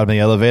at the bottom of the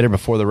elevator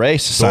before the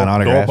race to sign Door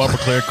autographs. bumper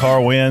clear,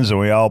 car wins, and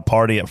we all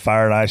party at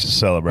Fire and Ice to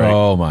celebrate.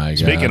 Oh my god!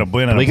 Speaking of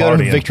winning, Do we and go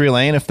to partying, Victory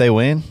Lane if they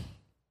win?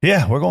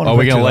 yeah, we're going. To Are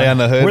we Victory going to lay Lane. on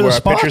the hood We're where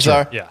the our pictures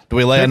sponsor. are? Yeah. Do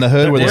we lay on the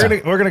hood? Where We're the-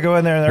 going to go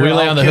in there. And they're we gonna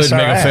lay all on the hood kiss and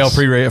make our a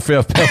fail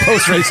ass.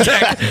 post race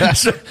check.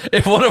 So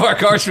if one of our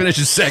cars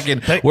finishes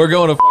second, we're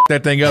going to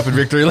that thing up in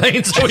victory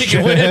lane so we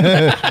can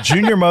win.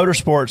 Junior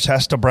Motorsports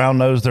has to brown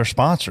nose their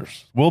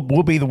sponsors. We're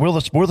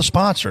the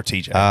sponsor,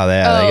 TJ. Oh,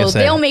 yeah. I Oh, guess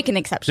they'll make an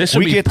exception. This would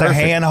we be get perfect.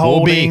 the hand We'll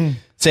holding. be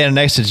standing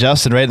next to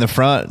Justin right in the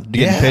front,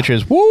 getting Yeah.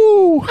 pictures.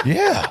 Woo!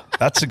 Yeah,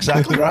 that's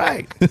exactly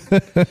right.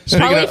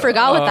 Probably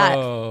forgot what that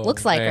Oh,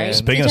 looks like, man. right?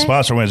 Speaking of TJ?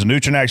 sponsor wins,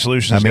 Nutrinac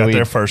Solutions I mean, got we-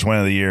 their first win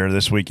of the year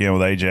this weekend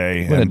with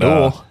AJ. Win a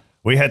duel.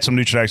 We had some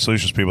Nutrinac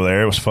Solutions people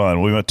there. It was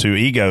fun. We went to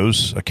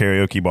Egos, a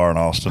karaoke bar in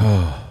Austin.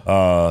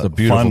 It's a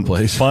beautiful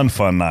place.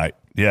 Fun night.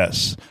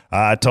 Yes.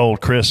 I told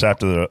Chris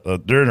after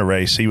during the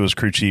race, he was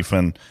crew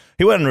chiefing.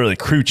 He wasn't really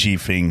crew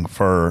chiefing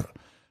for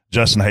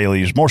Justin Haley.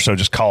 He was more so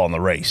just calling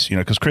the race,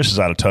 because Chris is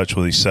out of touch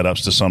with these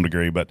setups to some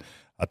degree. But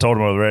I told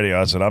him on the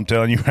radio, I said, I'm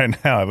telling you right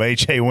now, if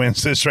AJ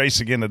wins this race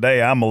again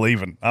today, I'm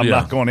leaving. I'm Yeah.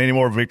 not going to any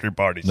more victory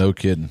parties. No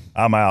kidding.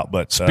 I'm out.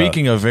 But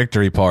Speaking of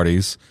victory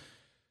parties,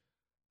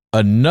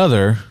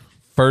 another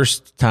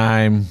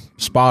first-time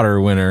spotter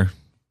winner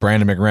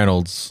Brandon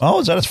McReynolds.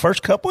 Oh, is that his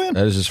first Cup win?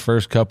 That is his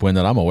first Cup win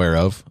that I'm aware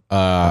of. He's in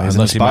Unless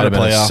the he might have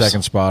been spotter a playoffs.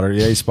 second spotter.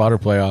 Yeah, he's spotter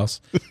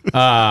playoffs.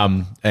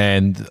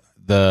 And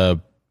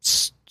the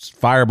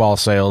Fireball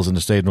sales in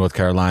the state of North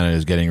Carolina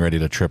is getting ready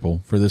to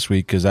triple for this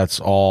week because that's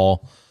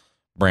all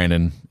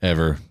Brandon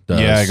ever does.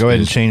 Yeah, go ahead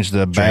and is change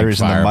the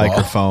batteries in the Fireball.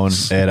 microphone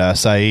at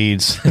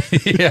Saeed's.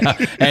 Yeah,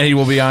 and he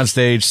will be on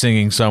stage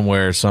singing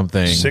somewhere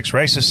something. 6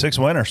 races, 6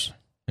 winners.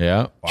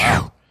 Yeah.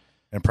 Wow.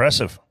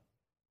 Impressive.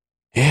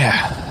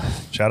 Yeah.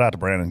 Shout out to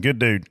Brandon. Good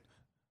dude.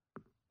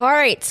 All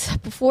right,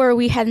 before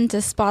we head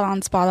into Spot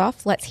On, Spot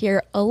Off, let's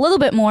hear a little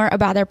bit more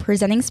about our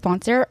presenting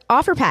sponsor,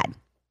 OfferPad.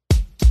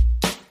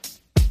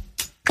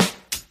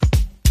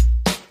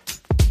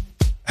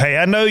 Hey,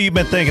 I know you've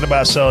been thinking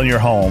about selling your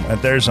home, and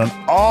there's an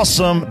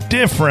awesome,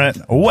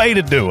 different way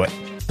to do it.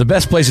 The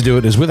best place to do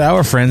it is with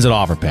our friends at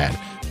OfferPad.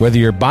 Whether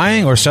you're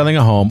buying or selling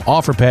a home,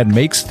 OfferPad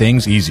makes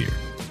things easier.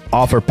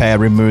 OfferPad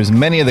removes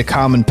many of the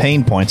common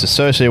pain points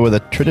associated with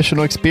a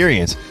traditional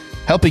experience,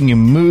 helping you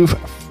move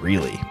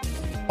freely.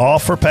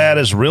 OfferPad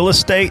is real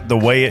estate the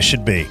way it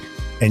should be,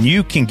 and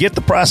you can get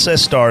the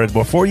process started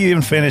before you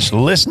even finish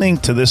listening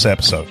to this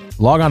episode.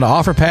 Log on to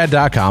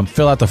OfferPad.com,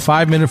 fill out the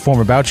 5-minute form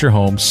about your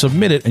home,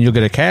 submit it, and you'll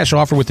get a cash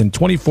offer within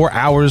 24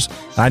 hours.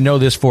 I know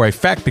this for a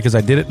fact because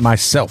I did it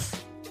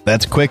myself.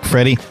 That's quick,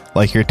 Freddie,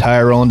 like your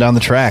tire rolling down the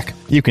track.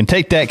 You can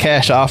take that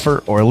cash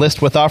offer or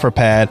list with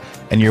OfferPad,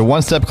 and you're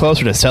one step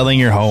closer to selling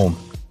your home.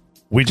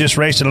 We just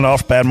raced in an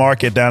off-pad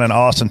market down in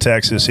Austin,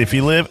 Texas. If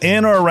you live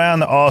in or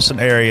around the Austin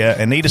area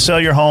and need to sell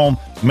your home,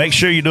 make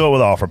sure you do it with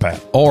OfferPad.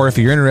 Or if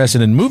you're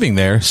interested in moving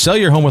there, sell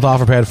your home with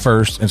OfferPad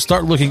first and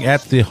start looking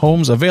at the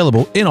homes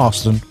available in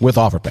Austin with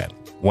OfferPad.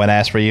 When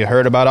asked where you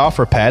heard about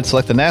OfferPad,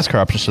 select the NASCAR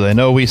option so they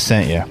know we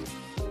sent you.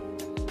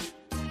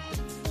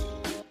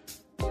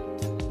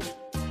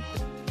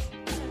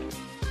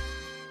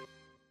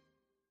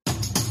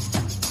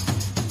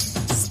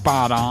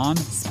 Spot on,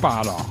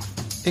 spot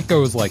off. It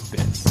goes like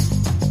this.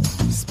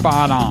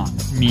 Spot on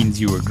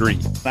means you agree.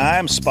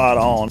 I'm spot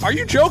on. Are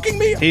you joking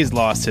me? He's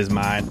lost his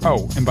mind.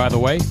 Oh, and by the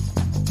way,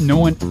 no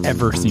one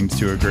ever seems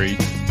to agree.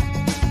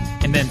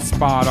 And then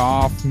spot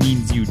off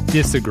means you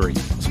disagree.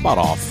 Spot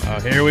off.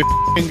 Oh, here we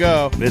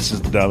go. This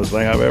is the dumbest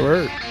thing I've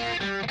ever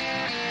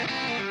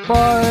heard.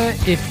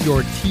 But if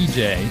you're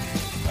TJ,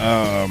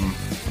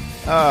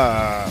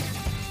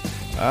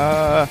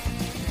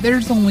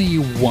 there's only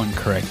one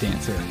correct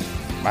answer.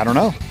 I don't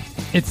know.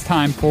 It's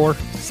time for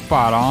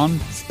Spot On,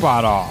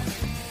 Spot Off.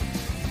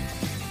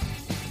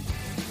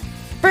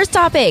 First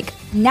topic,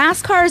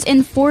 NASCAR's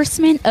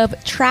enforcement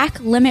of track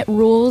limit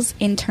rules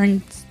in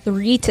turns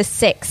 3 to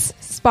 6.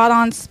 Spot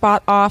on,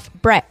 spot off,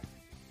 Brett.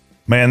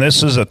 Man,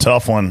 this is a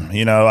tough one.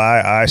 You know,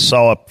 I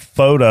saw a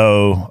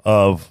photo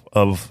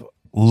of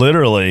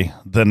literally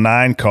the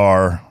 9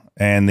 car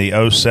and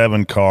the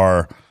 07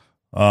 car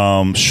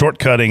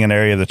shortcutting an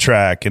area of the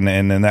track. And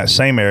in that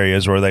same area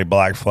is where they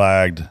black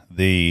flagged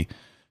the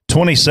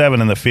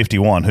 27 and the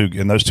 51,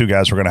 and those two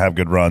guys were going to have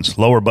good runs,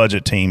 lower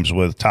budget teams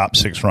with top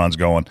 6 runs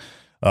going.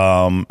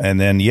 And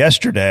then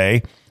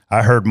yesterday,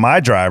 I heard my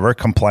driver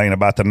complain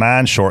about the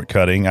 9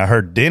 shortcutting. I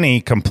heard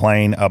Denny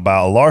complain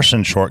about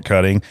Larson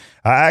shortcutting.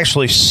 I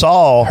actually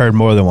saw Heard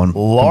more than one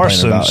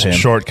Larson's complaint about him.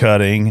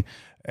 shortcutting,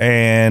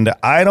 and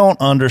I don't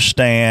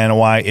understand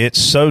why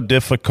it's so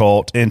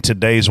difficult in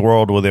today's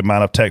world with the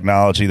amount of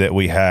technology that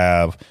we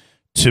have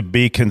to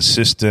be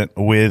consistent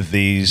with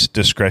these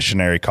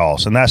discretionary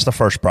calls. And that's the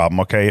first problem,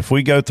 okay? If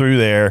we go through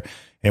there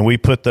and we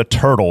put the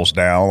turtles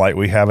down like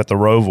we have at the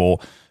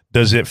Roval,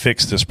 does it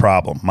fix this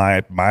problem?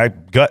 My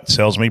gut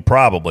tells me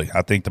probably.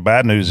 I think the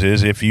bad news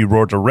is if you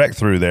were to wreck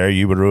through there,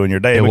 you would ruin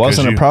your day. It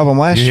wasn't a problem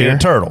last you hit year. a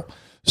turtle.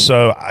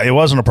 So it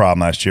wasn't a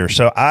problem last year.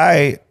 So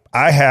I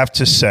have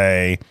to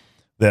say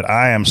that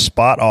I am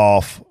spot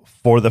off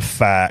for the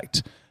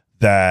fact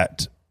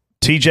that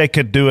TJ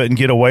could do it and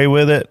get away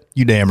with it.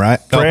 You damn right.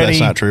 Oh, Freddie that's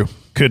not true.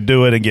 could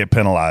do it and get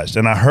penalized.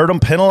 And I heard them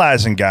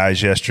penalizing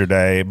guys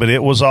yesterday, but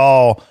it was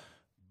all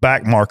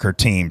back marker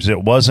teams.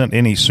 It wasn't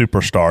any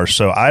superstars.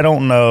 So I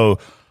don't know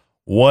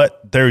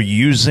what they're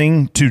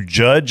using to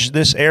judge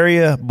this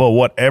area, but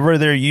whatever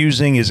they're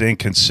using is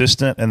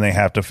inconsistent and they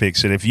have to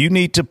fix it. If you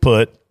need to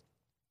put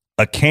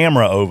a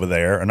camera over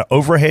there, an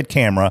overhead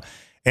camera,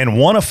 and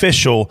one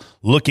official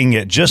looking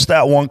at just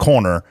that one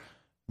corner,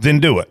 then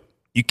do it.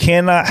 You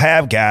cannot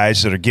have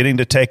guys that are getting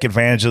to take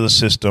advantage of the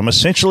system,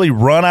 essentially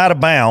run out of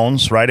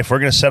bounds, right? If we're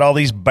going to set all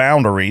these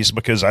boundaries,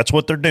 because that's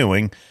what they're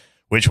doing,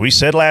 which we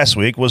said last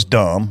week was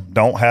dumb.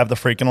 Don't have the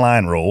freaking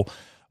line rule.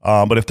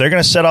 But if they're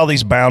going to set all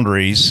these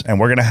boundaries and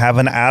we're going to have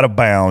an out of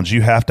bounds,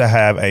 you have to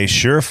have a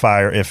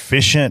surefire,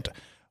 efficient,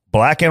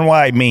 black and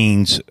white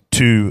means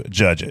to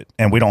judge it.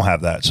 And we don't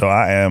have that. So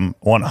I am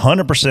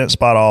 100%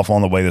 spot off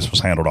on the way this was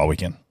handled all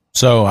weekend.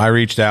 So I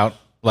reached out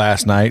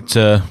last night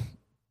to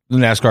the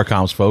NASCAR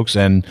comms folks,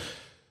 and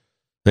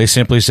they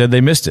simply said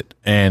they missed it.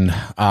 And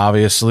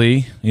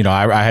obviously, you know,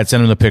 I had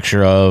sent them the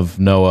picture of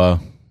Noah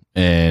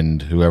and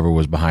whoever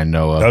was behind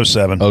Noah.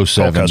 07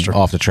 07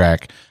 off the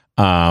track.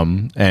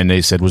 And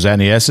they said, was that in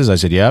the S's? I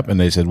said, yep. And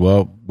they said,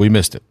 well, we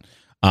missed it.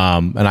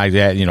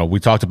 And we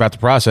talked about the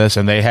process,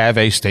 and they have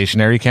a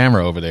stationary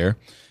camera over there,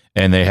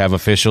 and they have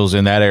officials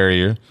in that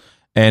area.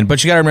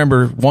 But you got to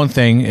remember one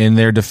thing in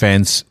their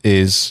defense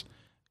is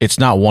it's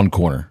not one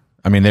corner.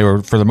 I mean, they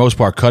were for the most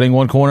part cutting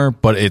one corner,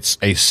 but it's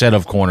a set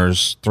of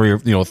corners,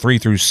 3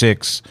 through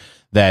 6.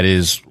 That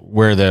is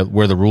where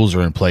the rules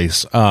are in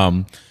place.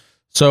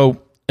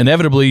 So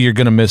inevitably you're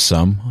going to miss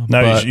some.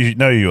 No,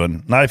 you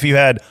wouldn't. Not if you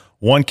had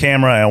one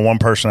camera and one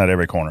person at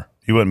every corner.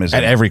 You wouldn't miss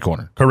at it. Every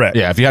corner. Correct.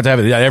 Yeah, if you have to have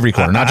it at every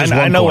corner, not just one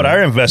corner. I know what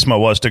our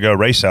investment was to go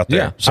race out there.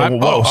 Yeah. So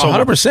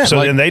 100%. So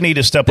then they need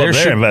to step up their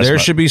investment. There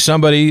should be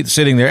somebody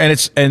sitting there,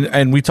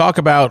 and we talk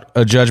about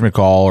a judgment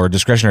call or a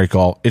discretionary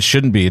call. It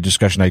shouldn't be a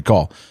discretionary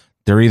call.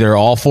 They're either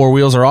all 4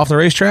 wheels are off the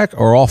racetrack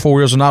or all 4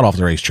 wheels are not off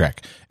the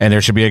racetrack. And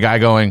there should be a guy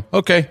going,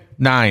 okay,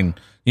 9.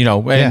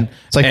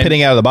 It's like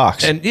pitting out of the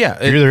box. And you're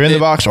either in the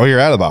box or you're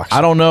out of the box.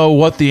 I don't know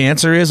what the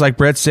answer is. Like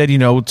Brett said,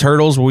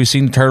 turtles, we've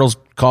seen turtles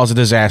cause a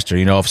disaster.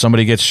 If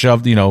somebody gets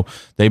shoved,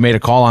 they made a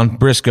call on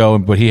Briscoe,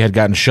 but he had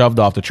gotten shoved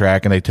off the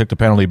track and they took the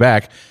penalty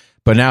back.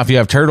 But now if you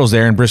have turtles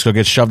there and Briscoe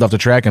gets shoved off the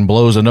track and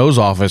blows a nose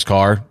off his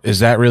car, is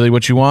that really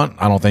what you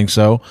want? I don't think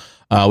so.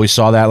 We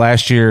saw that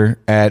last year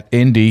at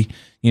Indy,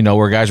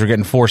 where guys were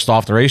getting forced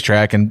off the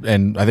racetrack and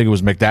I think it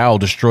was McDowell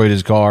destroyed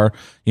his car,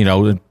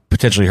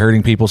 potentially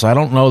hurting people. So I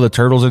don't know the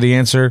turtles are the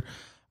answer.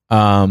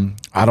 I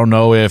don't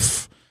know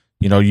if,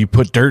 you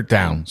put dirt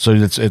down. So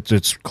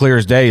it's clear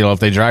as day. If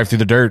they drive through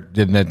the dirt,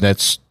 then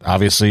that's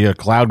obviously a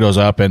cloud goes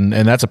up and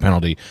that's a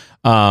penalty.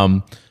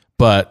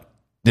 But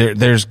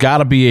there's got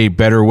to be a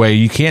better way.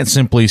 You can't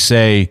simply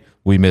say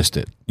we missed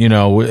it.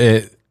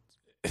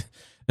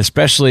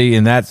 Especially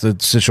in that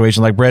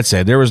situation, like Brett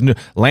said,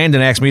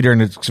 Landon asked me during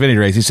the Xfinity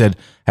race. He said,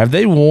 "Have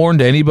they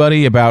warned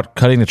anybody about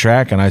cutting the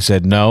track?" And I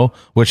said, "No,"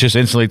 which just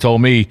instantly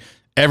told me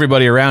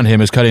everybody around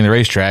him is cutting the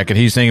racetrack, and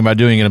he's thinking about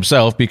doing it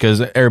himself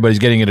because everybody's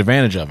getting an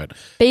advantage of it.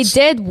 They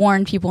did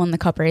warn people in the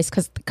Cup race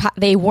because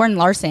they warned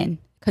Larson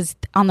because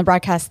on the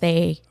broadcast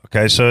they.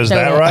 Okay, so is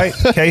that right,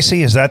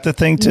 Casey? Is that the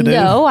thing to do?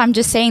 No, I'm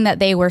just saying that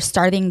they were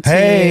starting to.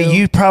 Hey,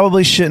 you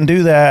probably shouldn't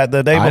do that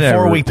the day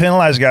before we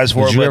penalize guys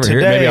for it. But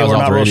today, we're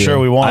not real sure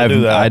we want to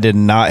do that. I did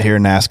not hear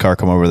NASCAR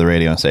come over the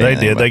radio and say they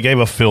did. They gave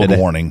a field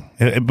warning,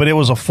 but it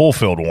was a full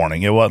field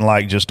warning. It wasn't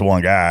like just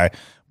one guy.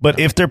 But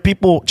if there are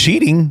people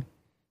cheating,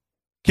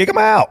 kick them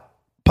out,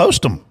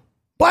 post them,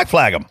 black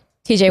flag them.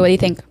 TJ, what do you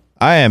think?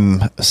 I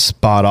am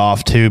spot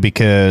off too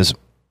because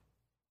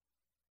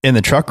in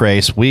the truck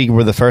race, we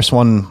were the first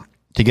one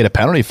to get a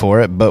penalty for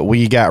it, but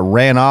we got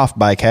ran off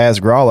by Kaz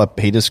Gralla.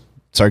 He just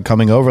started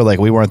coming over like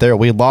we weren't there.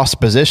 We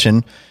lost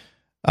position,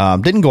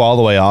 didn't go all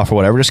the way off or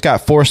whatever, just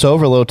got forced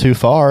over a little too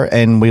far,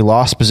 and we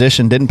lost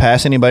position, didn't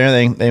pass anybody or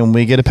anything, and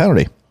we get a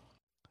penalty.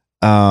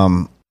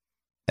 And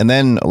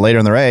then later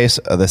in the race,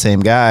 the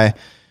same guy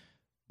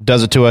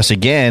does it to us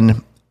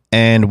again,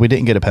 and we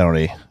didn't get a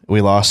penalty.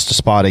 We lost a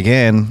spot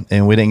again,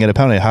 and we didn't get a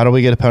penalty. How do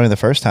we get a penalty the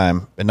first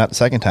time and not the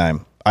second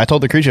time? I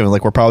told the crew chief,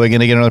 we're probably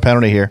going to get another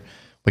penalty here.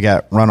 We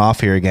got run off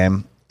here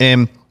again.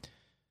 And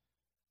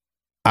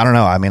I don't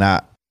know. I mean,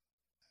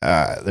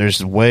 there's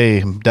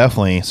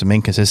definitely some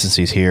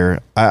inconsistencies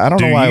here. I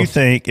don't know why. Do you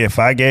think if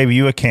I gave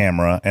you a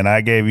camera and I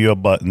gave you a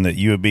button that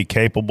you would be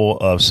capable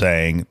of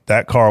saying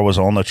that car was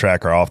on the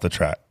track or off the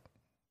track?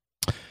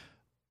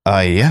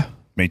 Yeah.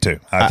 Me too.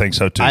 I think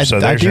so too.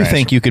 I do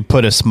think you could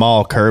put a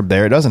small curb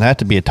there. It doesn't have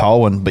to be a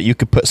tall one, but you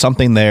could put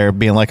something there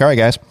being like, all right,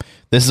 guys,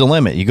 this is a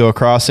limit. You go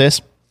across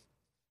this,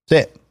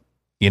 that's it.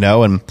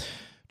 And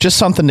just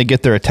something to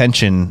get their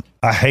attention.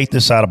 I hate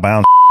this out of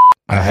bounds.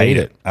 I hate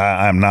it.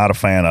 I'm not a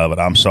fan of it.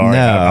 I'm sorry.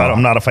 No.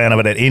 I'm not a fan of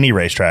it at any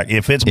racetrack.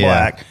 If it's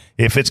black,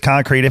 if it's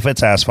concrete, if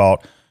it's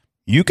asphalt,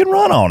 you can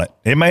run on it.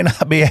 It may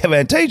not be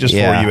advantageous for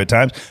you at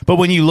times. But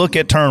when you look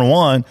at turn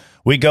 1,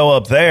 we go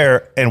up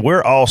there and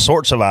we're all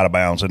sorts of out of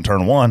bounds in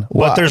turn 1,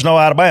 but there's no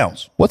out of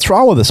bounds. What's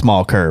wrong with a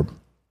small curb?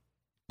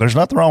 There's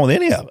nothing wrong with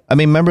any of it. I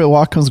mean, remember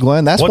Watkins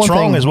Glen? That's what's one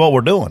wrong thing. Is what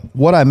we're doing.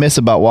 What I miss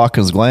about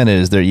Watkins Glen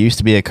is there used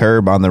to be a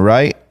curb on the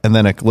right and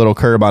then a little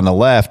curb on the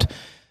left,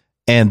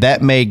 and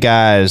that made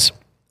guys.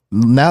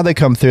 Now they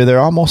come through.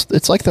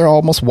 It's like they're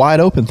almost wide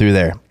open through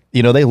there.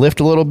 They lift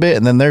a little bit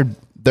and then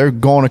they're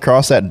going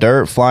across that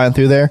dirt, flying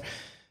through there.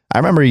 I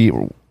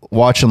remember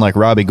watching like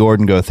Robbie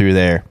Gordon go through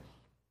there,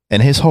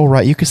 and his whole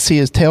right, you could see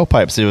his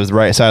tailpipes. It was the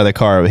right side of the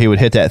car. He would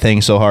hit that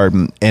thing so hard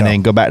and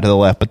then go back to the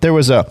left. But there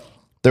was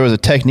a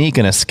technique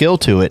and a skill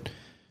to it,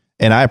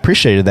 and I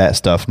appreciated that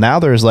stuff. Now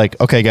there's like,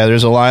 okay, guys,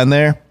 there's a line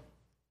there.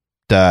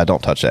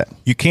 Don't touch that.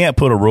 You can't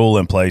put a rule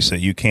in place that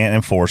you can't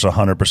enforce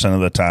 100%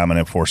 of the time and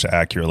enforce it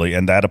accurately,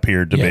 and that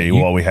appeared to be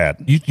what we had.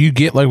 You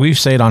get, like we've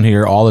said on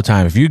here all the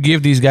time, if you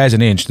give these guys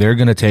an inch, they're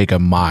going to take a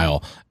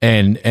mile.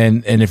 And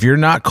if you're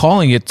not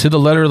calling it to the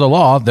letter of the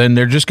law, then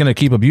they're just going to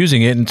keep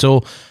abusing it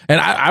until. And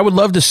I would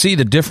love to see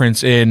the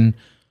difference in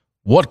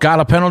what got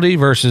a penalty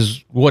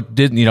versus what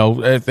didn't.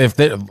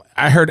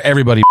 I heard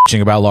everybody bitching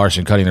about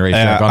Larson cutting the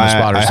racetrack on the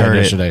spotter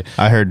yesterday.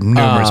 I heard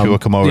numerous people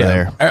come over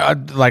there.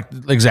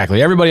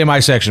 Exactly. Everybody in my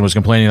section was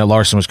complaining that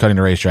Larson was cutting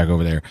the racetrack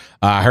over there.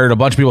 I heard a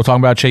bunch of people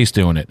talking about Chase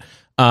doing it.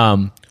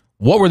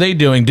 what were they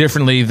doing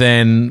differently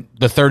than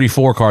the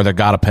 34 car that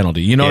got a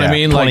penalty? You know what I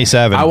mean?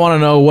 27. I want to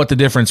know what the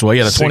difference was.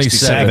 Yeah, the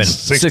 27.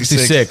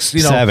 66.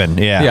 You know, 7,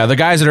 yeah. Yeah, the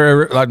guys that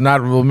are like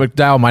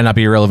McDowell might not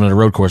be irrelevant at a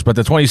road course, but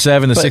the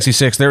 27, the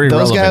 66, they're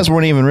irrelevant. Those guys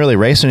weren't even really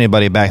racing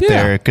anybody back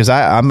there because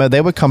they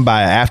would come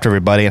by after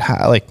everybody and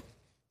I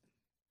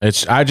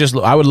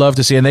would love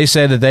to see, and they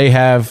said that they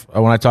have,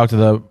 when I talked to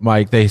the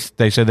Mike, they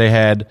said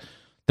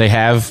they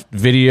have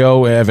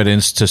video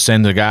evidence to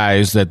send the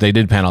guys that they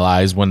did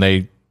penalize when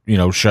they,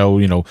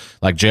 show,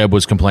 like Jeb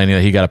was complaining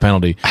that he got a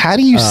penalty. How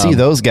do you see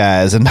those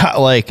guys and not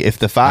like if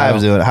the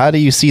five's doing it? How do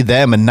you see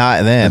them and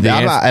not them?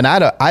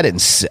 I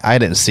didn't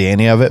see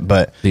any of it,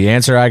 but the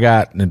answer I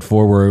got in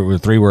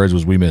 3 words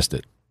was we missed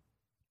it.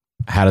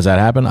 How does that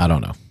happen? I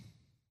don't know.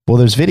 Well,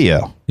 there's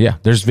video. Yeah,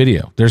 there's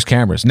video. There's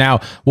cameras.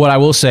 Now, what I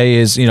will say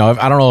is, I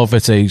don't know if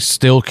it's a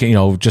still,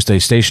 just a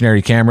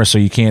stationary camera, so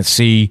you can't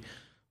see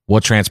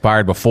what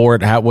transpired before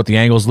it, what the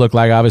angles look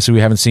like. Obviously,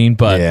 we haven't seen,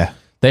 but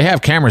they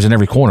have cameras in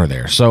every corner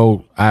there.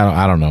 So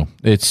I don't know.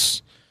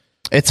 It's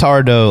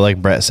hard though,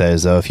 like Brett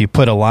says, though. If you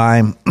put a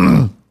line,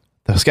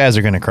 those guys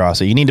are going to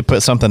cross it. You need to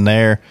put something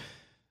there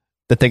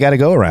that they got to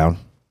go around.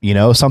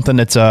 Something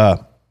that's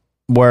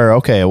where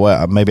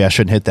maybe I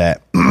shouldn't hit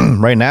that.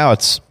 Right now,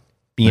 it's.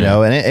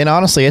 And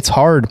honestly, it's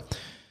hard.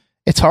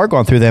 It's hard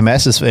going through them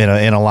messes in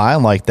a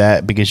line like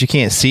that because you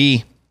can't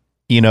see,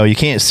 you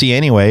can't see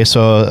anyway.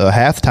 So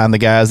half the time, the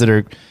guys that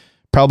are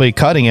probably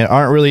cutting it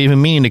aren't really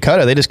even meaning to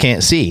cut it. They just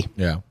can't see.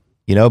 Yeah.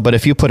 But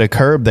if you put a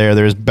curb there,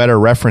 there's better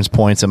reference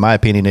points, in my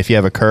opinion. If you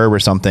have a curb or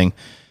something,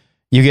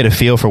 you get a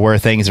feel for where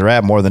things are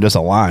at more than just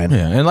a line.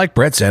 Yeah. And like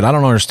Brett said, I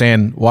don't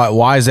understand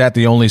why is that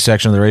the only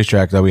section of the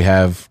racetrack that we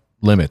have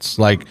limits?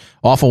 Like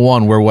off of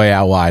 1, we're way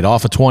out wide.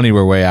 Off of 20,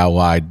 we're way out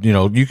wide.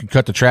 You can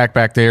cut the track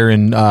back there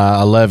in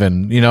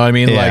 11. You know what I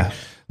mean? Yeah.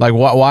 Like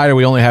why do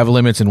we only have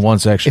limits in one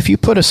section? If you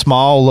put a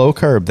small low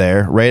curb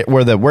there, right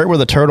where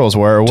the turtles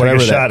were, or whatever.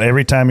 Take a shot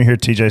every time you hear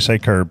TJ say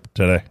curb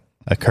today.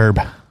 A curb.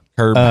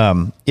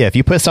 Curb. If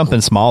you put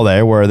something small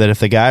there, where that if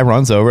the guy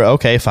runs over,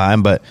 okay,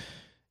 fine, but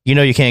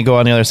you can't go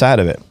on the other side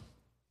of it.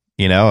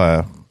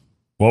 What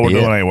we're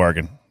doing ain't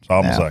working. That's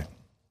all I'm gonna say.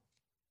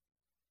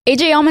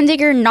 AJ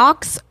Allmendinger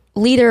knocks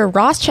leader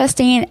Ross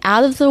Chastain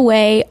out of the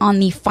way on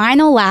the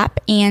final lap,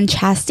 and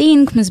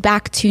Chastain comes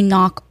back to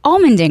knock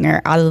Allmendinger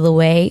out of the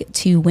way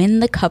to win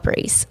the Cup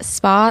race.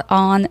 Spot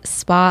on,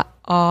 spot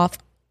off,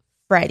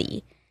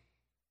 Freddie.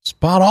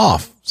 Spot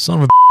off.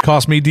 Son of a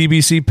cost me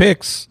DBC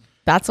picks.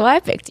 That's why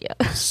I picked you.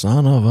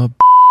 Son of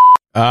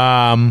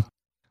a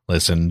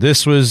listen,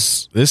 this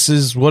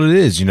is what it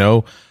is,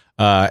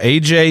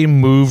 AJ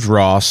moved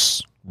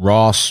Ross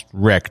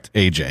wrecked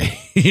AJ.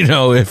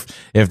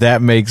 If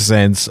that makes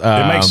sense.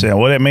 It makes sense.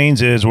 What it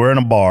means is we're in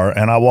a bar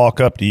and I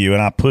walk up to you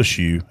and I push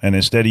you, and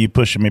instead of you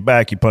pushing me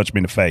back, you punch me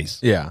in the face.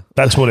 Yeah.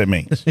 That's what it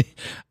means.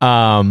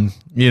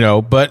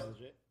 But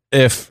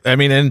and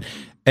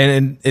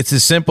it's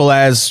as simple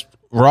as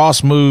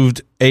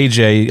AJ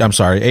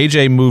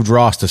moved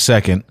Ross to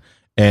second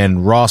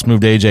and Ross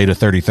moved AJ to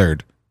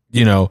 33rd.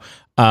 He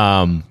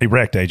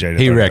wrecked AJ to 33rd.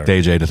 He wrecked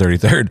AJ to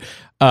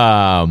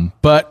 33rd.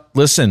 But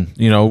listen,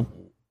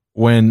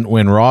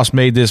 when Ross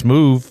made this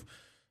move,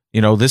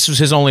 this was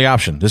his only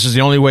option. This is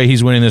the only way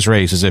he's winning this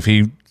race, is if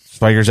he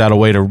figures out a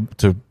way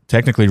to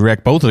technically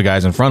wreck both of the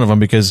guys in front of him,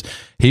 because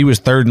he was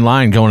third in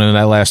line going into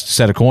that last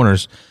set of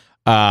corners.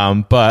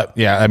 But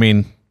yeah,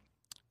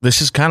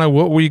 this is kind of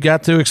what we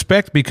got to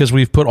expect because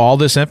we've put all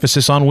this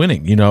emphasis on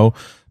winning.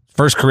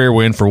 First career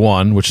win for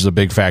one, which is a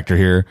big factor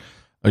here.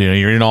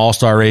 You're in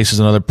all-star race is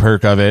another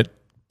perk of it.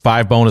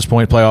 5 bonus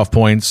point playoff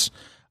points.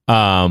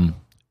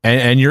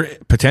 And you're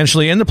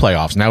potentially in the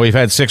playoffs. Now we've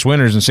had 6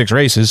 winners in 6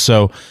 races,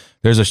 so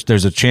there's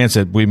a chance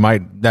that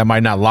that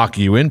might not lock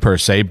you in per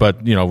se, but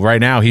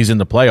right now he's in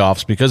the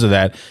playoffs because of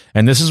that.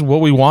 And this is what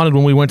we wanted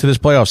when we went to this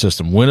playoff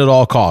system. Win at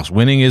all costs.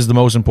 Winning is the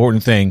most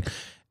important thing.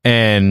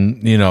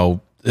 And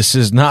this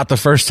is not the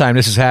first time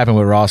this has happened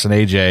with Ross and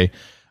AJ.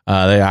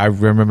 I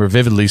remember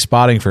vividly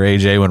spotting for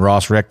AJ when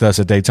Ross wrecked us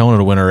at Daytona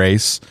to win a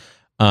race.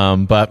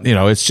 But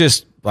it's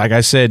just like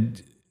I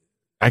said,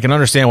 I can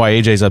understand why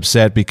AJ's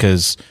upset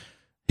because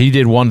he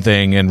did one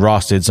thing and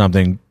Ross did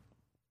something,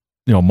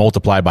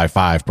 multiplied by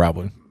 5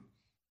 probably.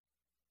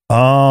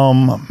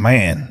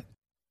 Man,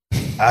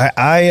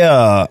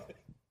 I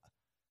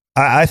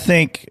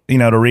think,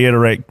 to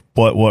reiterate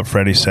what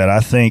Freddie said, I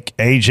think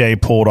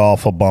AJ pulled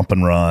off a bump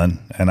and run,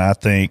 and I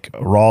think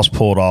Ross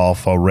pulled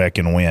off a wreck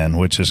and win,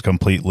 which is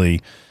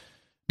completely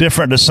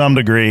different to some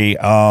degree.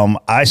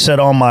 I said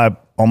on my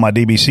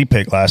DBC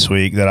pick last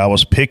week that I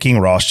was picking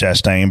Ross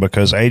Chastain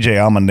because AJ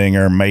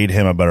Allmendinger made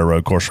him a better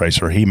road course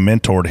racer. He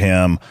mentored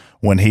him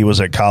when he was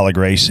at Colleague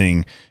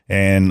Racing,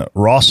 and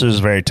Ross is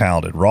very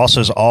talented. Ross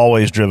has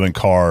always driven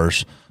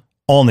cars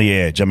on the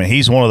edge.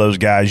 He's one of those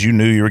guys you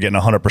knew you were getting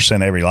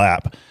 100% every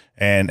lap.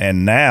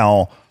 And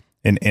now,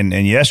 in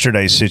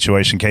yesterday's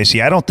situation,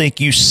 Casey, I don't think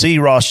you see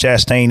Ross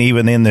Chastain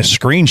even in this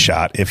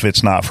screenshot if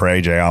it's not for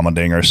AJ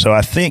Allmendinger. So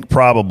I think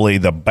probably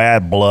the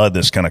bad blood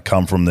that's going to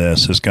come from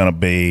this is going to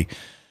be,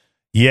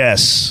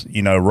 yes,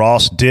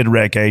 Ross did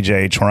wreck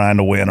AJ trying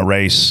to win a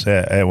race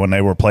when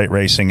they were plate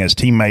racing as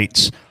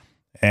teammates.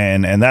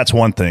 And that's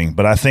one thing.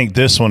 But I think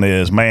this one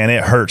is, man,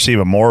 it hurts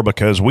even more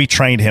because we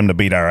trained him to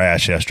beat our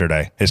ass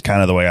yesterday is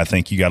kind of the way I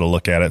think you got to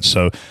look at it.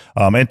 So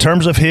in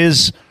terms of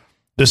his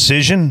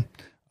decision,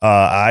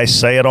 I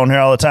say it on here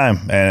all the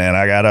time, and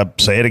I got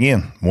to say it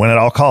again, win at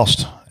all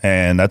cost.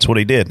 And that's what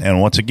he did.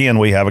 And once again,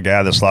 we have a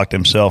guy that's locked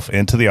himself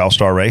into the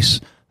All-Star race.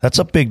 That's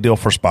a big deal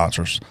for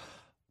sponsors,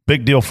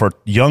 big deal for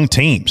young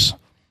teams.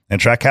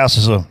 And Trackhouse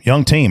is a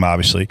young team,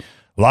 obviously.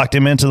 Locked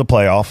him into the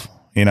playoff.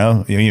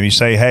 You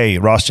say, hey,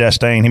 Ross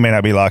Chastain, he may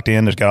not be locked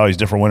in. There's got all these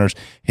different winners.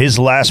 His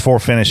last 4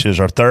 finishes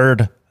are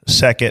third,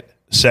 second,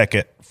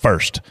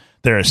 first.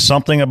 There is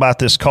something about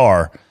this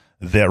car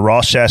that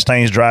Ross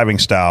Chastain's driving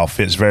style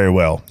fits very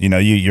well.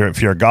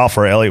 If you're a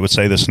golfer, Elliot would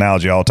say this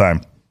analogy all the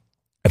time.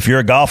 If you're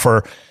a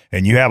golfer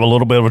and you have a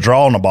little bit of a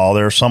draw on the ball,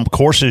 there are some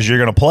courses you're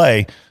going to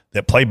play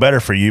that play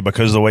better for you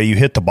because of the way you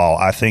hit the ball.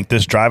 I think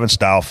this driving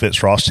style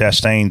fits Ross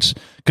Chastain's.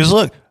 Because,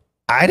 look,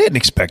 I didn't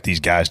expect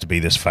these guys to be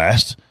this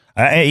fast.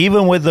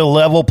 Even with the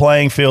level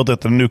playing field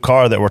at the new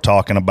car that we're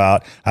talking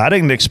about, I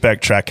didn't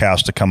expect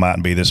Trackhouse to come out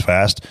and be this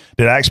fast.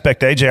 Did I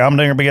expect AJ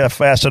Allmendinger to be that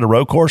fast at a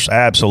road course?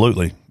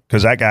 Absolutely,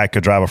 because that guy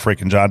could drive a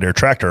freaking John Deere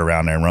tractor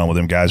around there and run with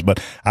them guys.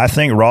 But I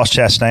think Ross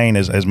Chastain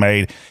has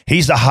made –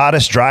 he's the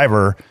hottest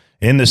driver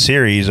in the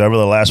series over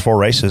the last 4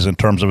 races in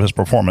terms of his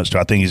performance. Do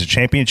I think he's a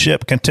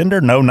championship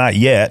contender? No, not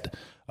yet.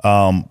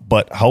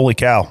 But holy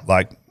cow,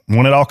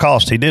 win at all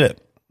costs, he did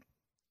it.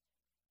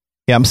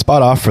 Yeah, I'm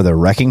spot off for the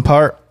wrecking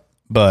part.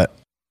 But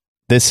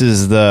this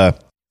is who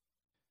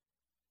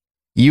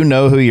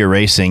you're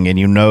racing and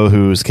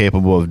who's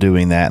capable of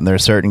doing that. And there are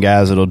certain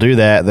guys that'll do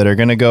that are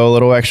going to go a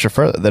little extra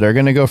further, that are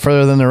going to go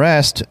further than the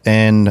rest.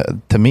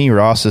 And to me,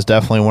 Ross is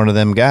definitely one of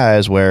them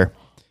guys where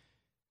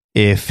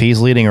if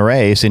he's leading a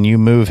race and you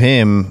move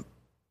him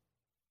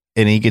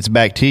and he gets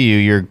back to you,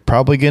 you're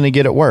probably going to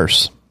get it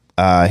worse.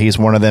 He's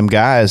one of them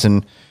guys,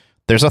 and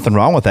there's nothing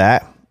wrong with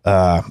that.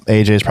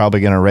 AJ is probably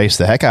going to race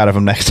the heck out of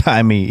him next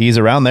time he's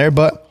around there,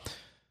 but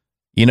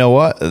you know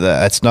what?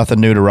 That's nothing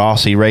new to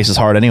Ross. He races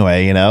hard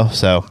anyway,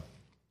 So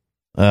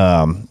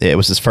it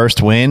was his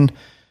first win.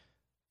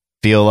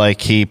 Feel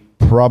like it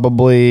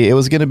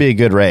was going to be a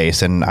good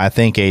race, and I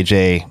think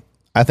AJ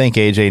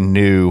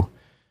knew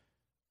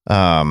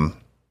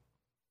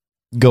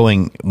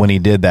going when he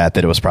did that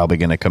it was probably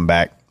going to come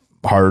back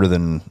harder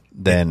than.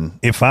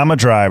 If I'm a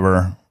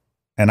driver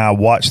and I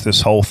watch this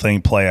whole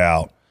thing play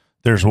out,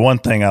 there's one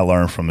thing I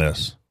learned from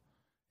this,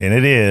 and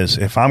it is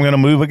if I'm going to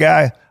move a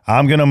guy,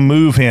 I'm going to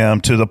move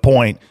him to the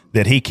point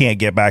that he can't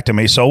get back to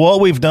me. So what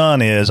we've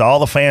done is all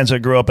the fans that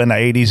grew up in the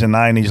 80s and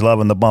 90s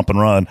loving the bump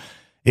and run,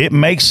 it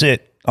makes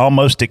it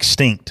almost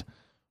extinct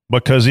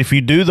because if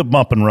you do the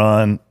bump and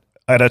run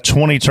at a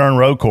 20-turn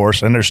road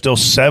course and there's still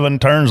 7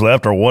 turns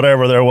left or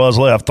whatever there was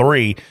left,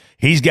 3,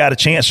 he's got a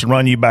chance to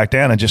run you back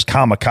down and just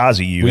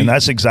kamikaze you, and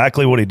that's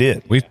exactly what he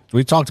did.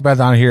 We talked about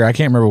that on here. I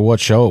can't remember what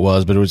show it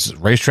was, but it was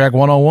Racetrack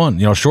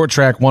 101. Short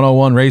Track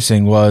 101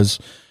 racing was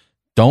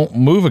don't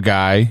move a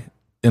guy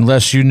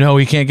unless you know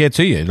he can't get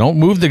to you. Don't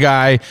move the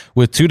guy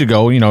with 2 to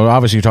go.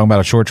 Obviously you're talking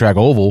about a short track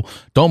oval.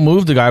 Don't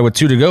move the guy with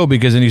 2 to go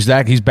because then he's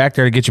back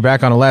there to get you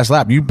back on the last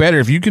lap. You better,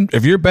 if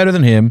you're better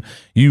than him,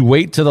 you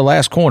wait to the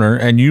last corner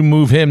and you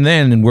move him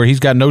then where he's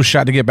got no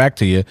shot to get back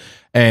to you.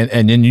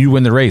 And then you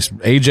win the race.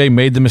 AJ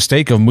made the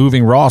mistake of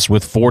moving Ross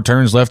with 4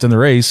 turns left in the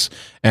race,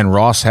 and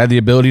Ross had the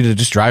ability to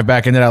just drive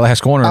back into that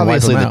last corner.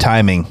 Obviously and the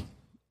timing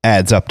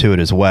adds up to it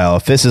as well.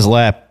 If this is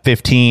lap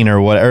 15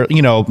 or whatever,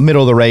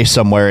 middle of the race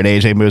somewhere and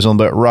AJ moves on,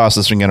 but Ross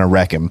is going to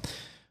wreck him.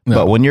 No.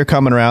 But when you're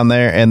coming around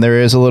there and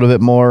there is a little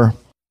bit more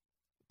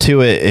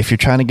to it, if you're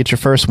trying to get your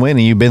first win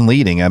and you've been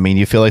leading,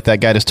 you feel like that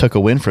guy just took a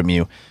win from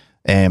you.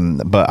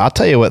 But I'll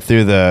tell you what,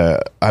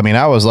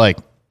 I was like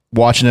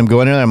watching him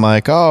go in there, I'm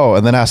like, oh,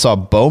 and then I saw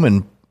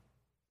Bowman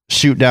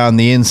shoot down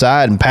the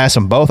inside and pass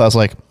them both. I was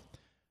like,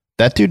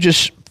 that dude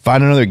just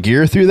find another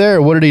gear through there,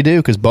 or what did he do?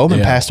 Because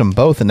Bowman passed them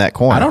both in that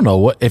corner. I don't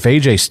know if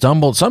AJ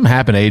stumbled. Something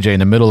happened to AJ in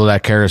the middle of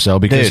that carousel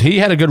because he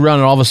had a good run,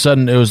 and all of a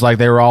sudden it was like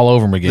they were all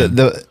over him again.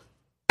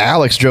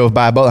 Alex drove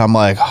by both. I'm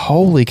like,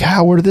 holy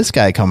cow, where did this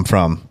guy come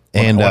from?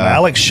 And when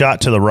Alex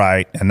shot to the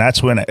right, and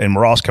that's when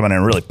Ross coming in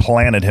and really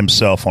planted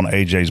himself on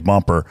AJ's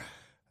bumper,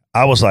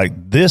 I was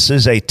like, this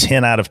is a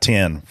 10 out of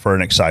 10 for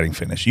an exciting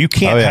finish. You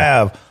can't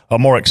have a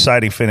more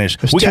exciting finish.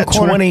 We got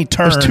 20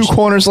 turns. There's 2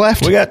 corners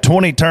left. We got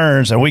 20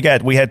 turns, and we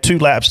had 2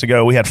 laps to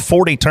go. We had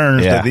 40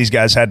 turns that these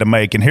guys had to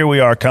make, and here we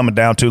are coming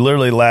down to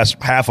literally the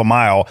last half a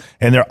mile,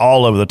 and they're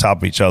all over the top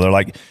of each other.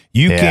 Like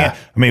you can't.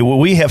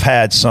 We have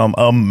had some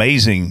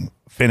amazing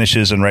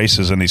finishes and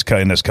races in this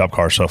Cup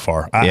car so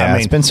far.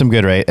 It's been some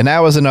good race, and that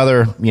was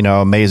another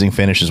amazing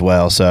finish as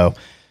well. So.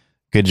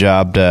 Good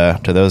job to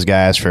those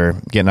guys for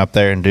getting up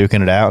there and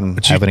duking it out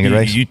and having a good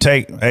race. You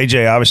take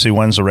AJ obviously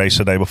wins the race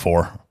the day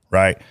before,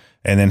 right?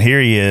 And then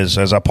here he is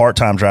as a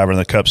part-time driver in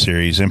the Cup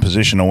Series in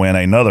position to win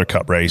another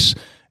Cup race.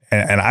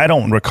 And I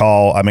don't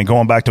recall,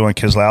 going back to when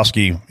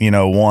Keselowski,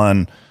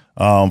 won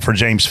for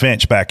James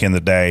Finch back in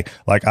the day.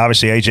 Like,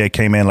 obviously, AJ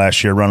came in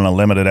last year running a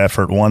limited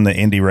effort, won the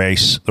Indy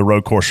race, the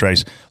road course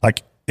race.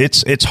 Like,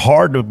 it's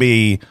hard to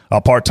be a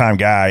part-time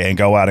guy and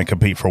go out and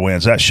compete for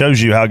wins. That shows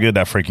you how good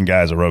that freaking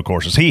guy is at road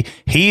courses.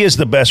 He is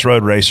the best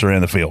road racer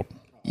in the field.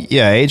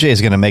 Yeah, AJ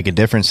is going to make a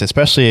difference,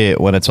 especially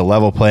when it's a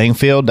level playing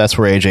field. That's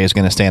where AJ is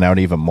going to stand out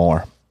even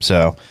more.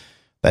 So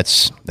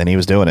then he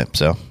was doing it.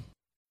 So.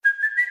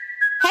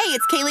 Hey,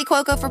 it's Kaylee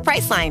Cuoco for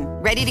Priceline.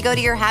 Ready to go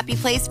to your happy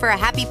place for a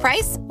happy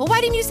price? Well,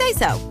 why didn't you say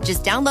so?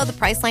 Just download the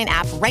Priceline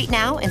app right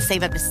now and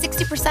save up to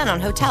 60%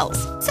 on hotels.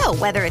 So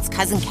whether it's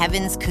Cousin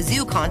Kevin's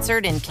Kazoo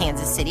Concert in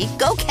Kansas City,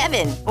 go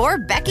Kevin, or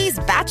Becky's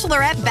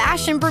Bachelorette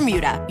Bash in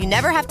Bermuda, you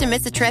never have to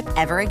miss a trip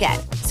ever again.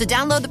 So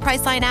download the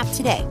Priceline app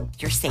today.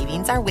 Your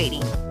savings are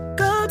waiting.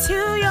 Go to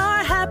your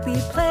happy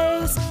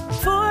place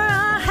for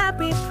a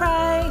happy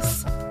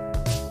price.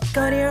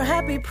 Go to your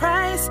happy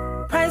price,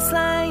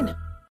 Priceline.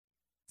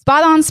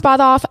 Spot on,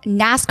 spot off.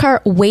 NASCAR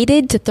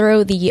waited to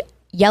throw the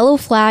yellow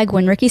flag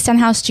when Ricky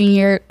Stenhouse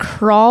Jr.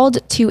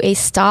 crawled to a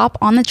stop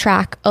on the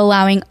track,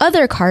 allowing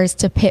other cars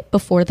to pit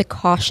before the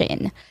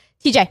caution.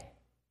 TJ.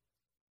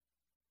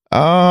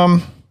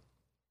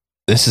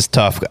 This is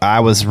tough. I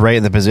was right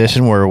in the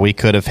position where we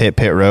could have hit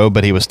pit road,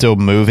 but he was still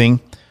moving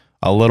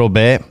a little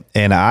bit.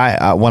 And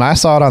when I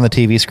saw it on the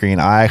TV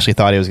screen, I actually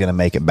thought he was going to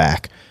make it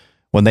back.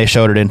 When they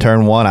showed it in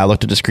turn one, I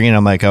looked at the screen and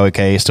I'm like, oh,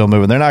 okay, he's still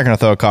moving. They're not going to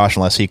throw a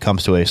caution unless he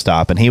comes to a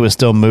stop. And he was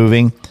still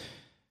moving.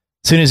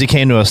 As soon as he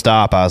came to a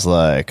stop, I was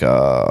like,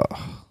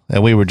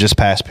 and we were just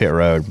past pit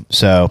road.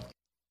 So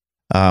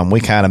we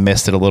kind of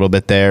missed it a little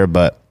bit there.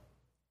 But,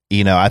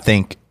 you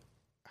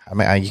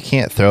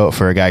can't throw it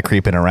for a guy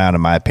creeping around,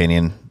 in my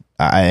opinion.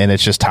 And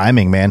it's just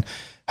timing, man.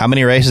 How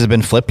many races have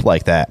been flipped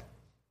like that?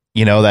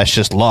 That's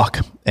just luck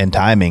and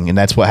timing. And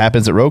that's what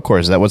happens at road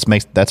courses.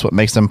 That's what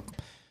makes them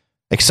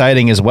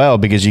exciting as well,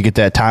 because you get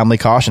that timely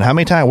caution. How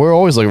many times we're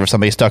always looking for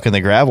somebody stuck in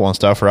the gravel and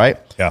stuff, right?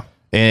 Yeah.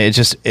 And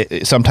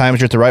sometimes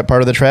you're at the right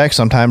part of the track,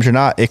 sometimes you're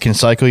not. It can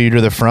cycle you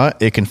to the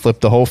front. It can flip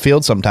the whole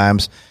field.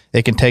 Sometimes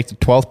it can take the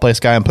 12th place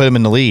guy and put him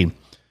in the lead.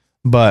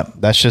 But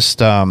that's just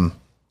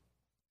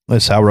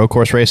that's how road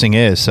course racing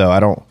is. So I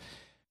don't.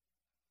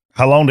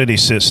 How long did he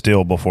sit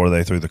still before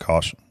they threw the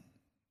caution?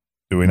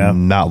 Do we know?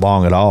 Not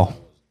long at all.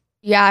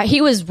 Yeah,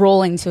 he was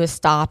rolling to a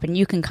stop, and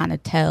you can kind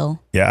of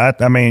tell. Yeah,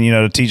 I mean,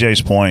 to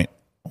TJ's point,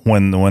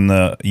 when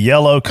the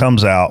yellow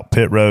comes out,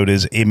 pit road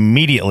is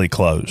immediately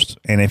closed.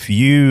 And if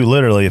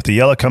the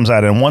yellow comes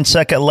out and 1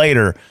 second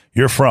later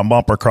your front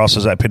bumper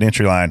crosses that pit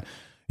entry line,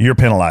 you're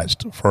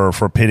penalized for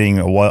pitting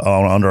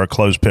under a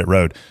closed pit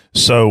road.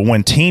 So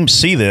when teams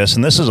see this,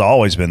 and this has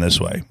always been this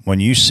way, when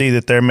you see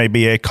that there may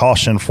be a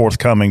caution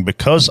forthcoming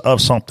because of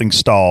something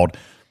stalled,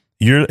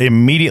 you're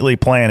immediately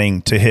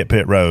planning to hit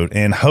pit road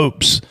in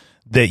hopes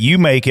that you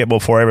make it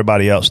before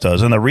everybody else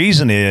does. And the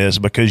reason is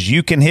because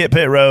you can hit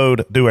pit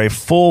road, do a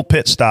full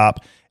pit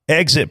stop,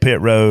 exit pit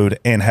road,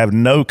 and have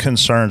no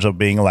concerns of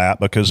being lapped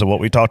because of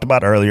what we talked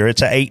about earlier.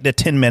 It's an 8 to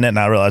 10 minute, and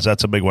I realize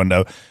that's a big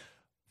window,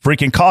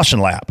 freaking caution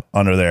lap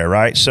under there,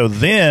 right? So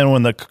then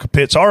when the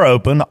pits are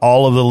open,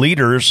 all of the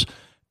leaders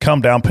come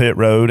down pit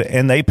road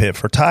and they pit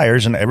for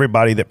tires, and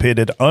everybody that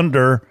pitted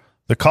under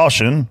the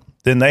caution,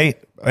 then they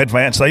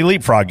advance, they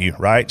leapfrog you,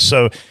 right?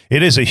 So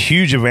it is a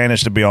huge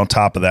advantage to be on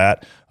top of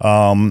that.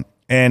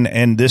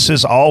 And this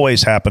has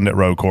always happened at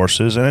road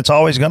courses, and it's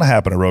always going to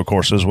happen at road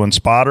courses when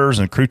spotters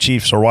and crew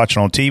chiefs are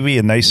watching on TV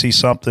and they see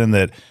something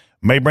that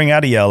may bring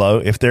out a yellow.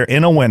 If they're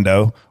in a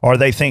window or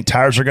they think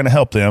tires are going to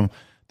help them,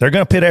 they're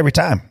going to pit every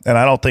time. And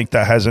I don't think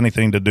that has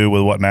anything to do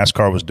with what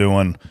NASCAR was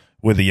doing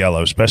with the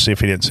yellow, especially if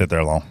he didn't sit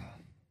there long.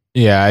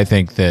 Yeah, I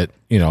think that,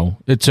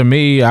 to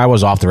me, I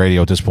was off the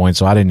radio at this point,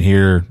 so I didn't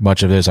hear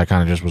much of this. I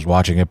kind of just was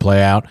watching it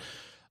play out.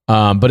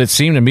 But it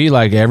seemed to me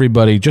like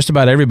just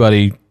about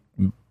everybody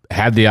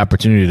had the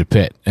opportunity to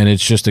pit, and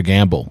it's just a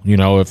gamble.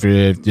 If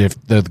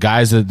the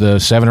guys, the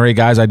 7 or 8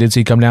 guys I did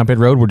see come down pit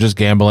road were just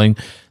gambling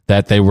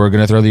that they were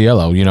going to throw the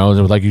yellow.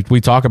 Like we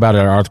talk about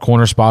it, our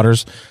corner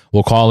spotters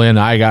will call in.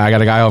 I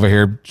got a guy over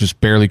here just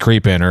barely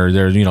creeping, or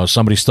there's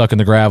somebody stuck in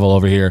the gravel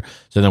over here.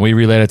 So then we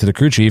relay it to the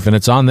crew chief, and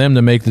it's on them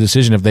to make the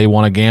decision if they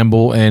want to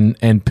gamble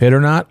and pit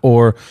or not,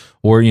 or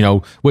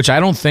which I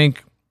don't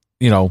think,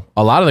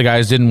 a lot of the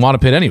guys didn't want to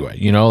pit anyway.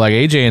 Like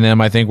AJ and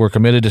them, I think were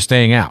committed to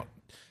staying out.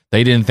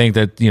 They didn't think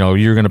that,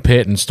 you're going to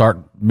pit and start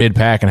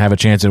mid-pack and have a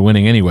chance at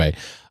winning anyway.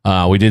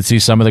 We did see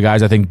some of the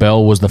guys. I think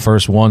Bell was the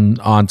first one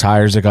on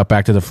tires that got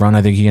back to the front.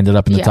 I think he ended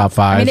up in the top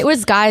 5. I mean, it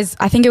was guys,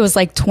 I think it was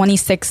like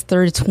 26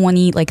 through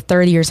 20, like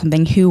 30 or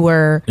something, who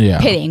were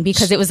pitting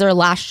because it was their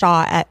last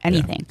shot at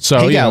anything. Yeah.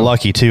 So he got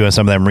lucky too on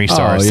some of them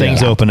restarts.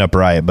 Things opened up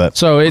right, but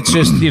so it's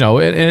just,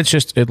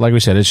 like we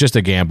said, it's just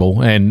a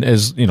gamble. And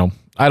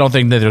I don't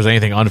think that there's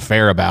anything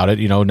unfair about it.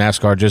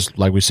 NASCAR just,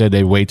 like we said,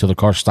 they wait till the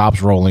car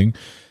stops rolling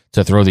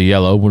to throw the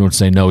yellow. We would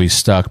say, no, he's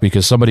stuck,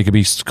 because somebody could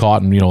be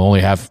caught and,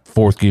 only have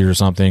 4th gear or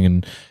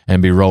something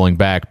and be rolling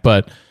back.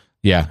 But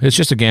yeah, it's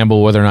just a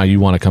gamble whether or not you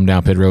want to come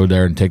down pit road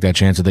there and take that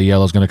chance that the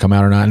yellow's going to come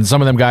out or not. And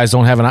some of them guys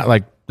don't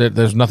have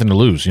there's nothing to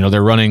lose.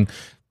 They're running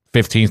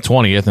 15th,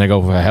 20th, and they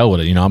go, for hell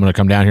with it. I'm going to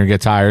come down here and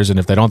get tires, and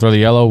if they don't throw the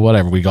yellow,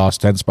 whatever, we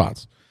lost 10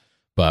 spots.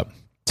 But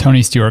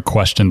Tony Stewart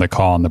questioned the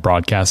call on the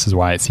broadcast is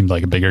why it seemed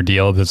like a bigger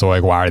deal. It's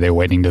like, why are they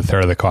waiting to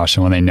throw the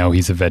caution when they know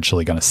he's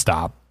eventually going to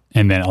stop?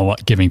 And then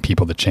giving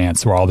people the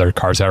chance where all their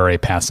cars are already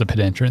past the pit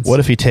entrance. What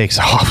if he takes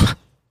off?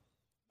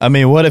 I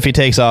mean, what if he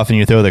takes off and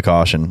you throw the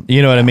caution?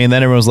 You know what I mean?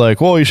 Then everyone's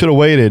like, well, you should have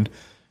waited.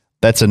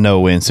 That's a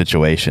no-win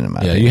situation in my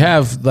opinion. You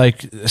have,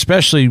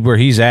 especially where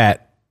he's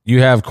at,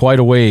 you have quite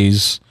a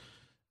ways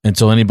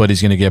until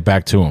anybody's going to get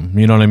back to him.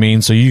 You know what I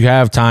mean? So you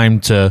have time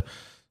to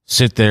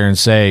sit there and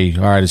say,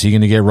 all right, is he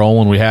going to get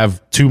rolling? We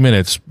have 2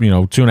 minutes,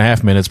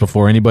 2.5 minutes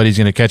before anybody's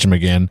going to catch him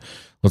again.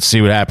 Let's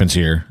see what happens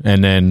here.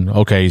 And then,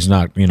 okay, he's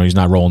not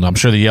rolling. I'm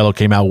sure the yellow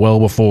came out well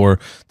before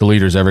the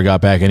leaders ever got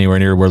back anywhere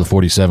near where the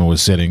 47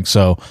 was sitting.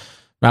 So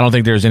I don't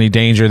think there's any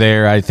danger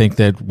there. I think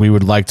that we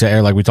would like to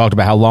err, like we talked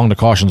about how long the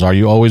cautions are.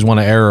 You always want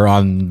to err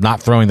on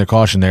not throwing the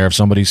caution there if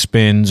somebody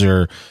spins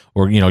or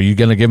you're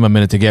going to give them a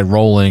minute to get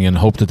rolling and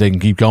hope that they can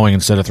keep going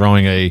instead of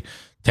throwing a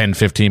 10,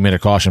 15-minute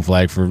caution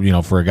flag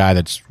for a guy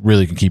that's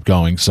really can keep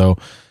going. So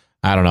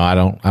I don't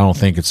know. I don't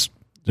think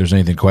there's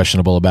anything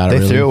questionable about it. They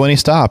really. threw it when he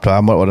stopped.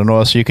 I don't know what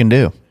else you can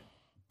do.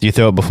 Do you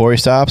throw it before he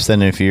stops?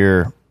 Then if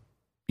you're,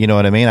 you know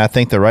what I mean? I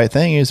think the right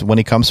thing is when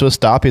he comes to a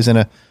stop, he's in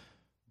a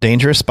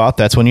dangerous spot.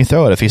 That's when you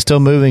throw it. If he's still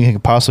moving, he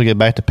could possibly get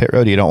back to pit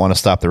road. You don't want to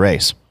stop the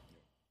race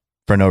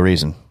for no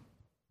reason.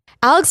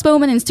 Alex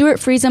Bowman and Stuart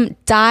Friesen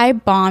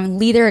dive bomb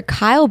leader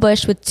Kyle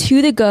Busch with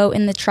 2 to go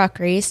in the truck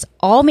race,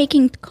 all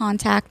making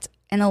contact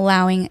and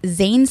allowing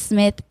Zane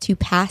Smith to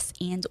pass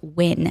and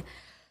win.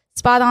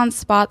 Spot on,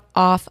 spot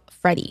off,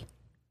 Freddie.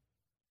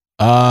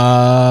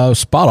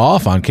 Spot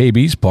off on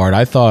KB's part.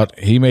 I thought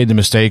he made the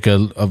mistake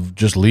of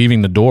just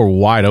leaving the door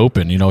wide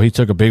open. He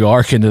took a big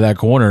arc into that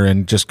corner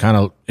and just kind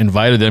of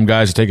invited them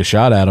guys to take a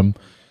shot at him.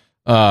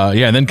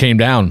 And then came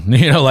down,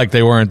 like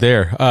they weren't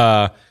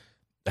there.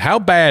 How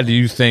bad do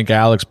you think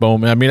Alex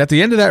Bowman? I mean, at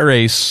the end of that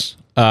race,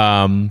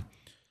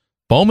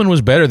 Bowman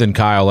was better than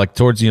Kyle. Like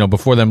towards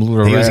before them,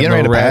 he was getting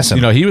ready to pass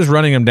him. He was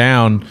running him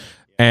down.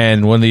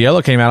 And when the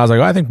yellow came out, I was like,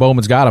 I think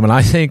Bowman's got him. And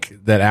I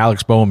think that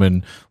Alex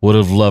Bowman would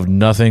have loved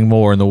nothing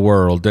more in the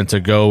world than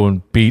to go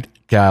and beat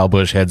Kyle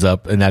Busch heads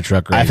up in that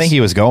truck race. I think he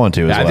was going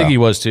to as well. I think he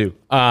was too.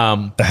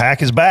 The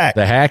hack is back.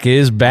 The hack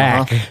is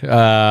back.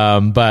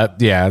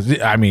 But yeah,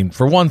 I mean,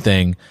 for one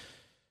thing,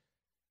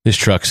 this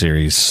truck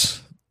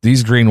series,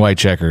 these green-white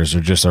checkers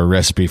are just a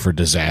recipe for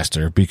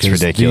disaster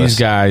because these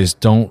guys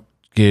don't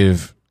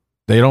give,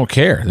 they don't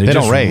care. They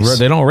don't race.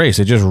 They don't race.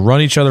 They just run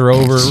each other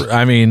over.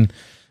 I mean,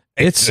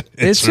 it's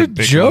a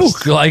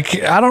joke.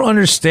 Like, I don't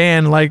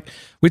understand. Like,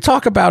 we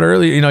talk about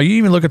earlier, you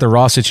even look at the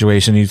Ross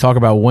situation, you talk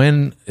about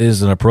when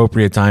is an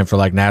appropriate time for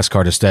like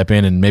NASCAR to step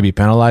in and maybe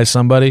penalize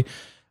somebody.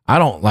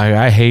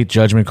 I hate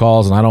judgment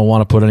calls and I don't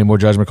want to put any more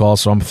judgment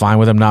calls, so I'm fine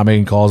with them not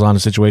making calls on a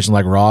situation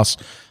like Ross.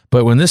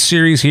 But when this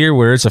series here,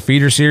 where it's a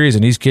feeder series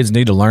and these kids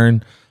need to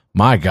learn,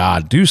 my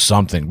God, do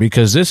something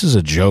because this is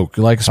a joke.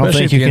 Like, especially I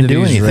don't think you can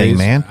do anything, races,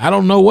 man. I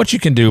don't know what you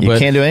can do, you but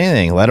can't do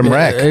anything. Let them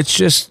wreck. It's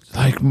just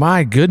like,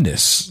 my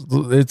goodness,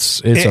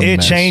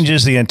 it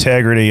changes the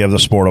integrity of the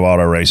sport of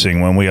auto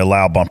racing when we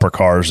allow bumper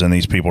cars and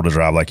these people to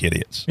drive like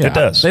idiots. Yeah, it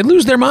does. They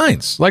lose their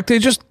minds. Like, they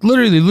just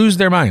literally lose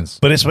their minds.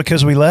 But it's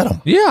because we let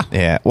them. Yeah,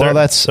 yeah. Well,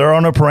 they're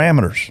on their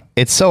parameters.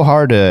 It's so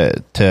hard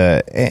to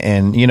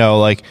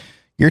like.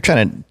 You're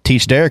trying to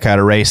teach Derek how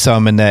to race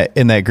some in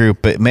that group,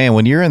 but man,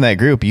 when you're in that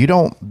group, you're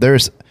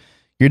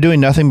doing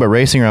nothing but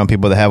racing around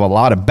people that have a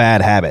lot of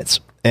bad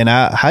habits. And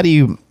how do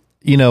you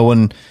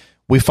when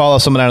we follow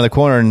someone out of the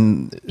corner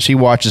and she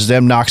watches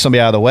them knock somebody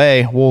out of the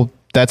way? Well,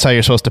 that's how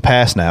you're supposed to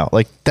pass now.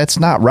 Like, that's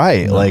not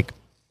right. No. Like,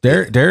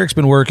 Derek's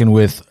been working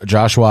with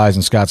Josh Wise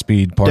and Scott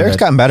Speed, Derek's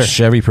gotten better.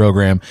 Chevy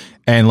program,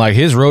 and like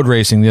his road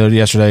racing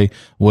yesterday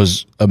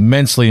was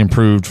immensely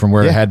improved from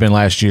where it had been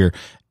last year.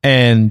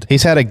 And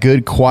he's had a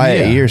good,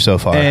 quiet year so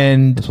far.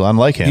 And that's why I'm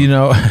like him.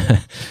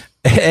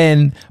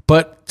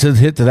 But to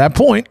hit to that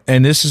point,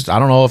 and this is, I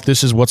don't know if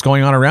this is what's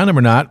going on around him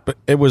or not, but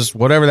it was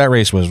whatever that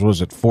race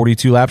was it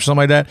 42 laps or something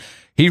like that?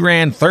 He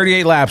ran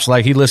 38 laps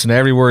like he listened to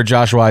every word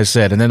Josh Wise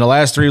said. And then the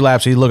last 3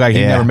 laps, he looked like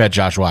he never met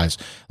Josh Wise.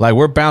 Like,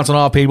 we're bouncing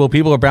off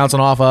people are bouncing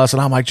off us.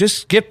 And I'm like,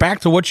 just get back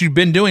to what you've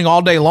been doing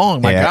all day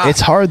long. My God. It's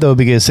hard, though,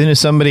 because as soon as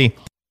somebody,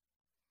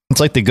 it's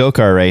like the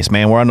go-kart race,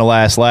 man. We're on the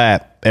last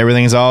lap.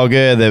 Everything's all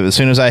good. As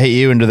soon as I hit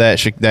you into that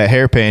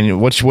hairpin,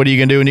 what are you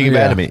going to do when you get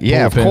mad at me?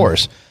 Yeah, of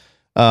course.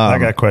 I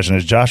got a question.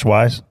 Is Josh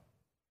wise?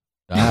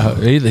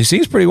 He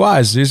seems pretty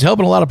wise. He's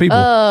helping a lot of people.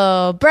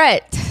 Oh,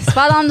 Brett,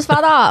 spot on,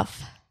 spot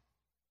off.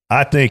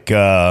 I think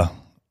it's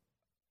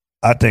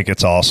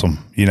awesome.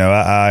 We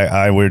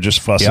were just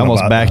fussing. He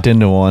almost backed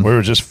into one. We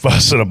were just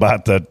fussing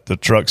about the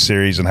truck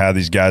series and how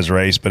these guys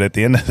race. But at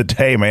the end of the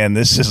day, man,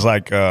 this is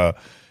like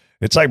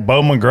it's like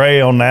Bowman Gray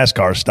on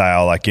NASCAR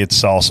style. Like,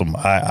 it's awesome.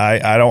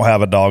 I don't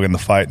have a dog in the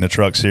fight in the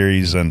truck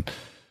series, and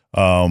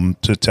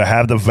to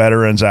have the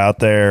veterans out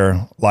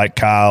there like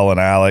Kyle and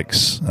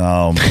Alex,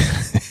 and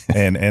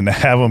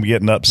have them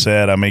getting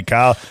upset. I mean,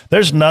 Kyle,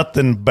 there's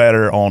nothing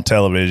better on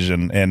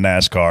television in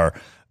NASCAR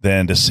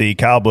than to see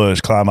Kyle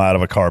Busch climb out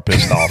of a car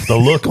pissed off. The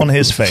look on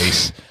his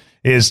face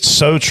is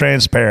so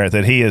transparent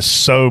that he is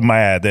so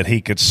mad that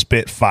he could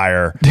spit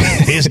fire.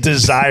 His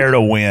desire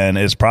to win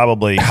is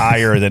probably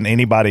higher than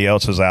anybody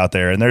else's out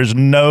there, and there's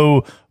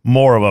no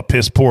more of a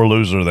piss poor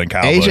loser than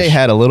Kyle Busch. AJ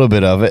had a little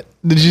bit of it.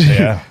 Did you?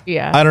 Yeah.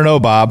 Yeah. I don't know,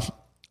 Bob.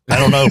 I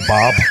don't know,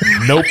 Bob.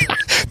 Nope.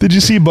 Did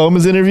you see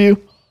Bowman's interview?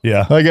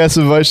 Yeah. I guess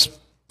if I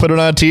put it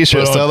on a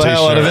t-shirt, sell the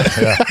hell out of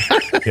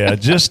it. Yeah.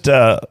 Just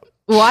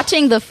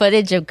Watching the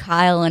footage of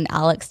Kyle and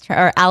Alex,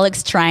 or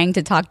Alex trying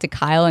to talk to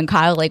Kyle, and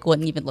Kyle like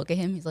wouldn't even look at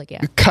him. He's like,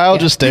 "Yeah." Kyle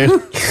just stared.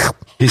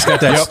 He's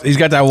got that. He's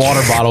got that water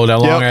bottle with that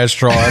long ass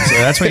straw.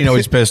 That's when you know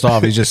he's pissed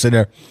off. He's just sitting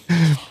there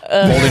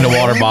holding the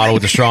water bottle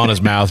with the straw in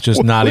his mouth,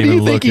 just not What even do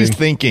you think looking. he's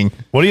thinking?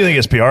 what do you think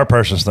his PR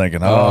person's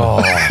thinking?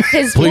 Oh,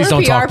 His Please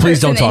poor don't talk. PR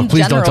Please don't person talk. in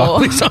Please don't talk. general.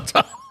 Please don't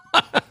talk.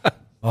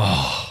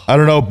 I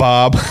don't know,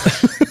 Bob.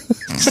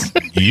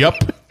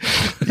 Yep.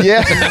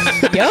 Yeah.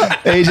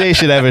 Yep. AJ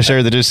should have a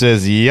shirt that just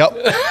says "Yep,"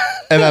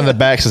 and on the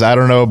back says "I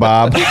don't know,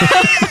 Bob."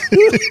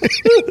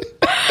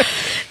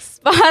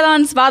 Spot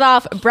on, spot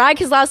off. Brad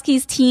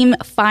Keselowski's team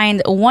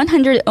fined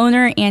 100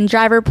 owner and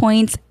driver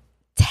points,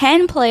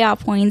 10 playoff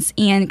points,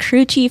 and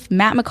crew chief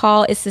Matt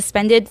McCall is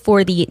suspended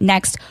for the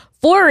next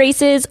 4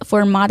 races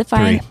for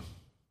modifying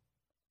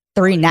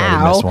 3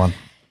 now. Missed one.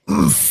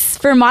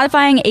 For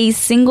modifying a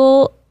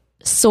single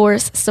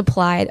source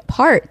supplied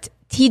part.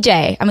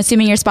 TJ, I'm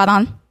assuming you're spot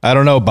on. I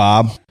don't know,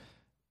 Bob.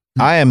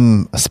 I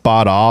am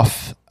spot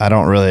off. I'm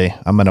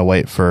going to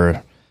wait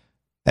for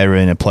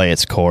everything to play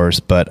its course,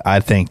 but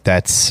I think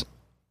that's,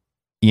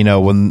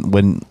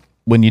 when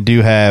you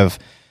do have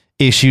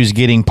issues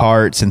getting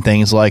parts and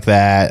things like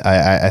that,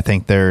 I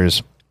think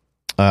there's,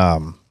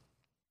 I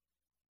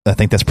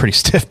think that's a pretty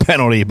stiff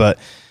penalty, but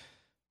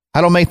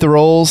I don't make the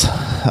rules.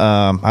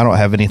 I don't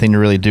have anything to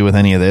really do with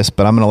any of this,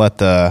 but I'm going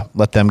to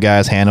let them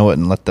guys handle it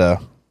and let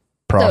the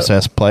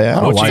process play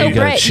out. Why So you gotta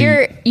Brett,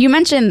 cheat? you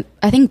mentioned,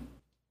 I think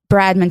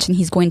Brad mentioned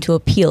he's going to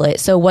appeal it.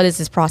 So what does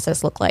this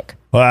process look like?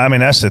 well, I mean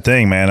that's the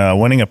thing, man.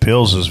 Winning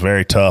appeals is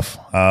very tough.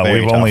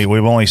 Very tough.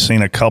 We've only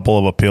seen a couple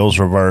of appeals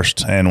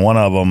reversed, and one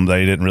of them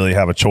they didn't really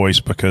have a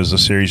choice because the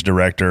series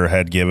director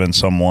had given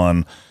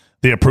someone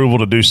the approval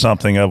to do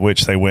something of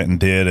which they went and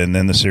did, and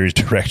then the series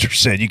director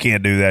said you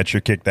can't do that,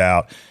 you're kicked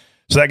out.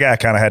 So that guy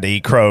kind of had to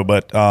eat crow,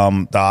 but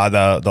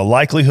the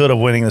likelihood of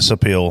winning this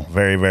appeal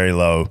very, very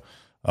low.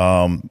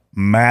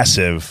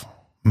 Massive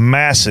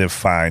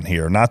fine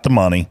here. Not the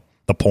money,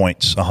 the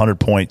points. 100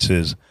 points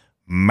is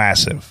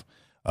massive,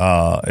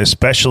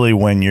 especially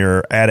when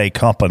you're at a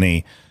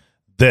company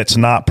that's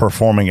not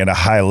performing at a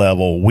high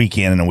level week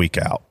in and week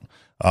out.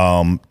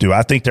 Do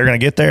I think they're going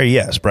to get there?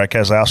 Yes. Brett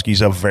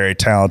Keselowski's a very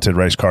talented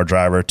race car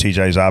driver.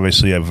 TJ's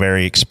obviously a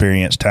very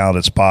experienced,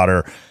 talented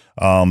spotter.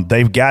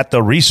 They've got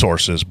the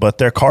resources, but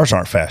their cars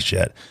aren't fast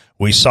yet.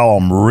 We saw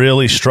them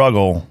really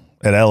struggle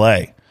at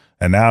L.A.,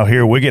 and now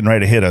here we're getting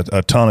ready to hit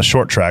a ton of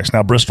short tracks.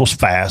 Now Bristol's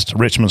fast.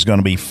 Richmond's going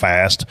to be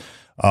fast.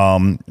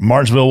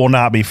 Martinsville will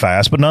not be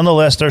fast, but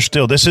nonetheless, they're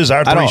still. This is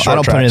our 3 short tracks. I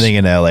don't put anything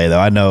in LA though.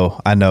 I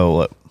know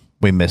what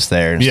we missed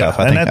there and stuff.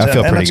 I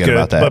feel pretty good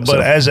about that.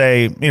 But as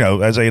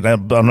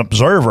an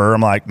observer,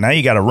 I'm like, now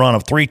you got a run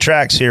of 3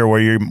 tracks here where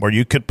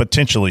you could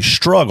potentially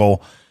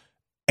struggle,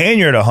 and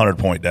you're at a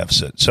 100-point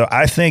deficit. So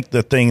I think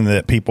the thing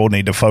that people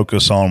need to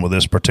focus on with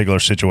this particular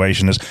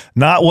situation is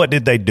not what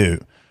did they do.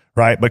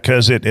 Right,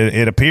 because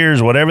it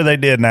appears whatever they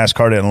did,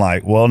 NASCAR didn't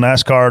like. Well,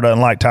 NASCAR doesn't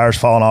like tires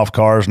falling off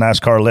cars.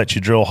 NASCAR lets you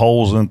drill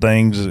holes in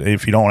things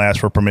if you don't ask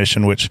for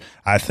permission, which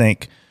I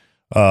think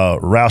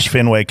Roush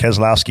Fenway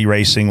Keselowski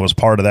Racing was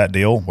part of that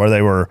deal, where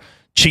they were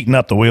cheating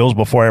up the wheels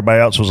before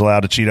everybody else was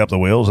allowed to cheat up the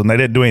wheels, and they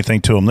didn't do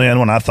anything to them then.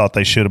 When I thought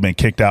they should have been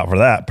kicked out for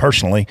that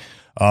personally,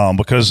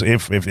 because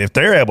if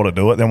they're able to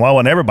do it, then why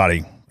wasn't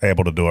everybody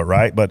able to do it?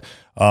 Right, but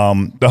the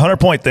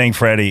 100-point thing,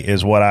 Freddie,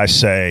 is what I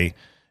say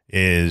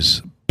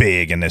is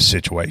big in this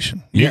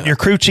situation. Yeah. Your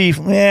crew chief,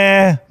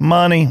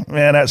 money,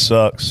 that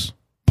sucks.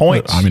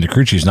 Points. I mean, the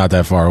crew chief's not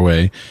that far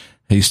away.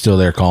 He's still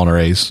there calling a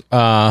race.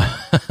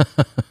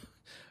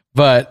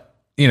 But,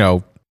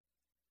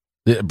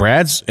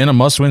 Brad's in a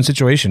must-win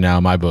situation now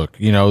in my book.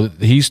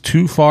 He's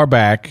too far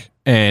back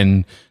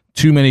and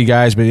too many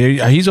guys, but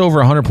he's over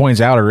 100 points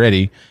out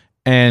already,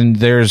 and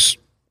there's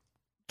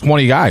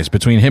 20 guys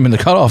between him and the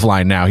cutoff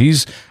line now.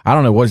 He's, I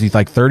don't know, what is he,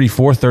 like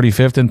 34th,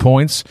 35th in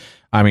points?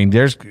 I mean,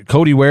 there's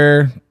Cody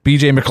Ware,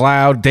 BJ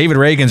McLeod, David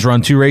Reagan's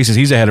run 2 races.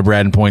 He's ahead of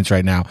Brad in points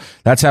right now.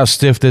 That's how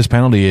stiff this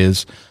penalty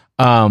is.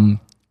 There's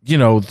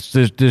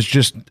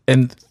just,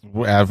 and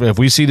if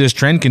we see this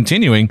trend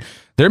continuing,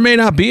 there may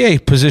not be a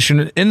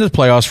position in the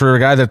playoffs for a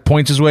guy that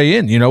points his way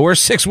in. We're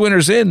 6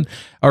 winners in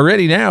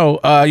already now.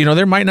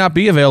 There might not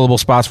be available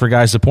spots for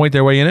guys to point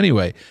their way in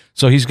anyway.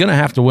 So he's going to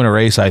have to win a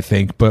race, I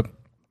think. But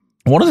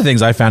one of the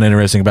things I found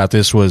interesting about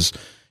this was,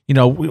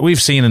 we've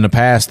seen in the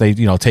past, they,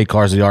 take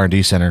cars to the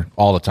R&D center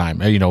all the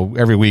time.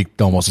 Every week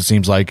almost, it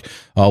seems like,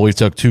 we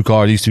took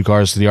these 2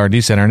 cars to the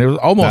R&D center, and it was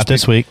almost not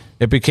this week.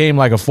 It became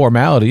like a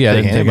formality. Yeah,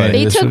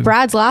 They took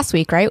Brad's last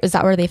week, right? Was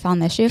that where they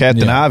found the issue?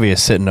 Captain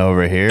Obvious sitting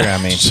over here.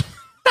 I mean,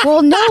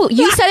 Well, no,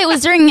 you said it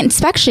was during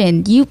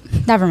inspection.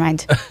 Never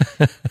mind.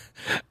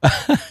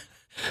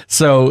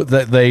 So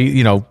that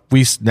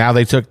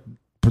they took.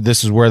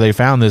 This is where they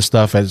found this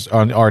stuff as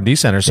on R&D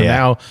center. So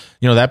now,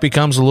 that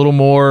becomes a little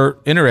more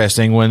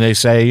interesting when they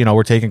say,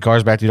 we're taking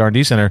cars back to the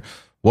R&D center.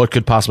 What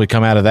could possibly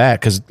come out of that?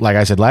 Because, like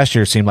I said, last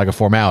year it seemed like a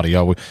formality.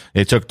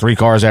 They took 3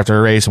 cars after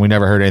a race, and we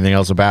never heard anything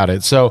else about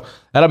it. So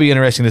that'll be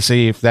interesting to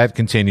see if that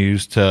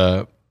continues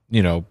to,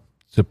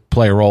 to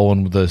play a role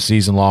in the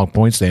season-long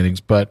point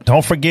standings. But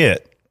don't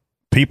forget,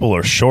 people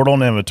are short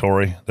on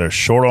inventory, they're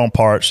short on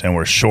parts, and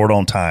we're short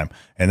on time.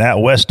 And that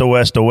west to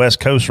west to west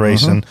coast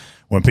racing,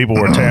 when people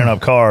were tearing up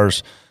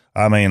cars,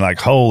 I mean, like,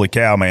 holy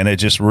cow, man, it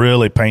just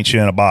really paints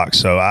you in a box.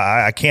 So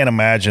I can't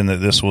imagine that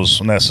this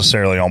was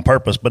necessarily on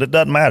purpose, but it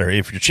doesn't matter.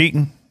 If you're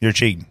cheating, you're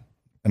cheating.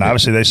 And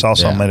obviously they saw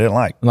something they didn't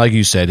like. Like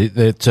you said,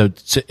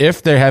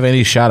 if they have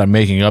any shot of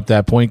making up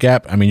that point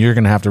gap, I mean, you're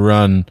going to have to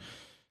run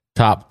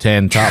top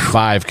 10, top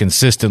 5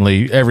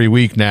 consistently every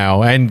week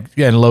now and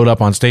load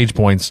up on stage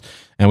points.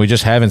 And we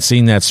just haven't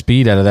seen that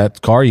speed out of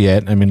that car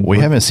yet. I mean, we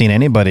haven't seen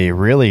anybody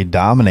really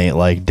dominate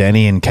like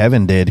Denny and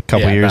Kevin did a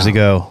couple years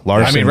ago.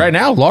 Larson. I mean, right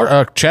now,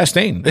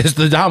 Chastain is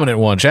the dominant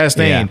one.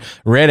 Chastain,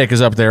 Reddick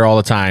is up there all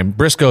the time.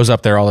 Briscoe's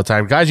up there all the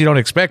time. Guys you don't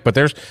expect, but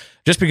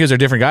just because they're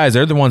different guys,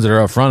 they're the ones that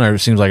are up front. It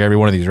seems like every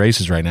one of these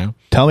races right now.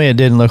 Tell me it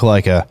didn't look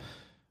like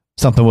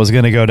something was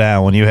going to go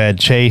down when you had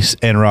Chase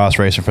and Ross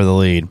racing for the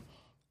lead.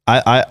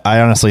 I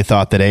honestly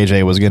thought that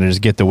AJ was going to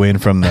just get the win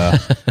from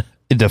the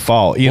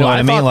default. You know what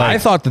I mean? I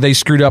thought that they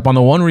screwed up on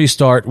the one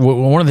restart.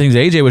 One of the things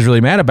AJ was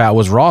really mad about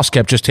was Ross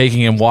kept just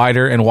taking him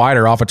wider and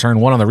wider off of turn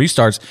 1 on the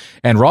restarts,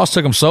 and Ross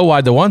took him so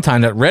wide the one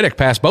time that Reddick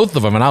passed both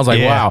of them, and I was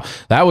like, wow,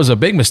 that was a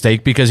big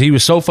mistake because he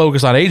was so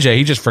focused on AJ,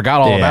 he just forgot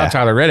all about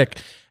Tyler Reddick,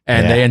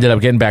 and they ended up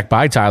getting back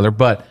by Tyler.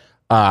 But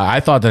I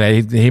thought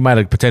that he might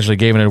have potentially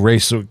given a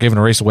race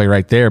away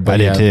right there.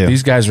 But I did too.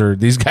 These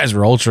guys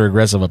were ultra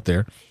aggressive up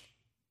there.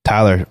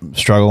 Tyler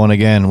struggling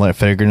again,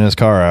 figuring his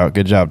car out.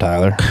 Good job,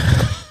 Tyler.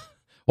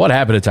 What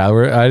happened to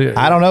Tyler?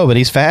 I don't know, but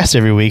he's fast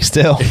every week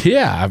still.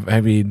 Yeah, I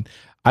mean,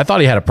 I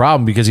thought he had a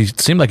problem because he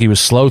seemed like he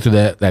was slow through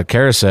that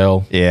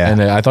carousel. Yeah,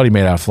 and I thought he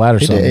made it out flat or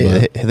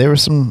something. There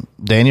was some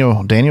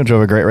Daniel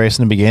drove a great race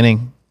in the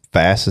beginning,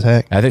 fast as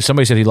heck. I think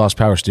somebody said he lost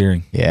power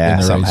steering. Yeah,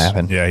 something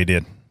happened. Yeah, he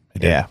did.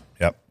 Yeah.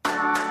 Yep.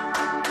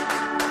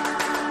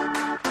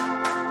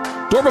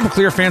 Door Bumper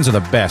Clear fans are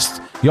the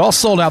best. Y'all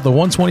sold out the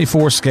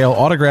 124 scale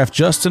autographed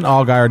Justin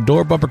Allgaier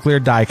Door Bumper Clear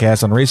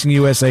diecast on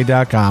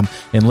RacingUSA.com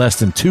in less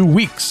than 2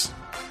 weeks.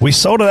 We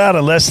sold it out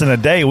in less than a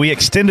day. We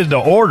extended the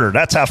order.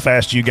 That's how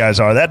fast you guys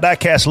are. That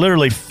diecast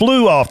literally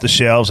flew off the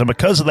shelves, and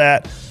because of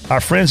that,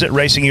 our friends at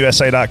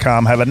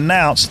RacingUSA.com have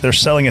announced they're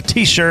selling a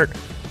T-shirt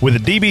with a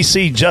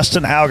DBC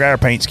Justin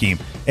Allgaier paint scheme,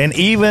 and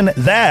even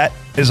that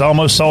is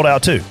almost sold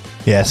out too.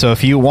 Yeah, so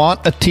if you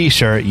want a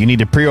T-shirt, you need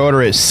to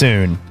pre-order it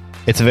soon.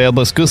 It's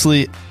available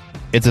exclusively.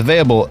 It's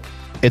available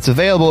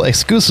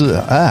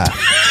exclusively.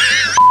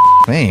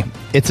 Man,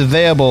 it's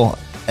available.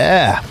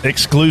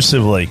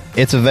 Exclusively.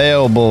 It's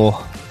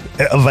available.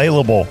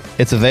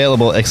 It's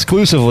available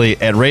exclusively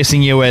at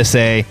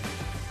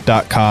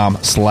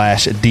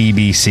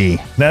racingusa.com/DBC.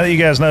 Now that you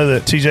guys know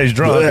that TJ's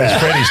drunk, it's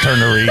Freddie's turn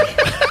to read.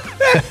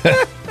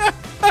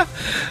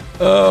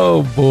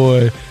 Oh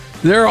boy.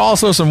 There are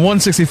also some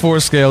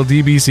 164 scale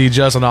DBC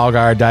Justin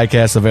Allgaier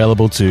diecasts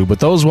available too, but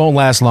those won't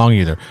last long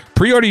either.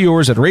 Pre-order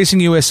yours at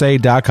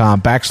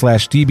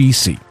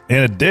racingusa.com/DBC. In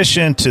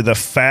addition to the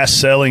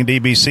fast-selling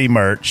DBC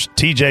merch,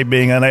 TJ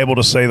being unable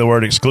to say the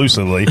word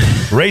exclusively,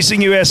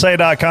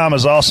 RacingUSA.com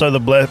is also the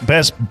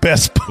best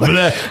place.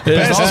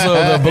 It's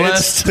also the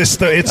blessed.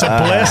 It's a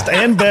blessed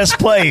and best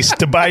place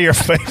to buy your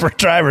favorite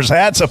drivers'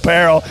 hats,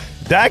 apparel,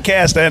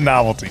 diecast, and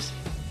novelties.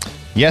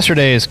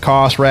 Yesterday's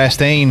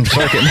Chastain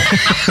circuit.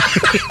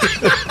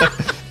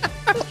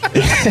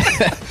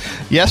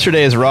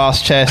 Yesterday's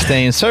Ross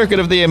Chastain Circuit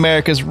of the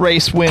Americas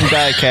Race Win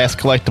Diecast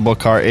collectible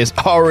car is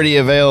already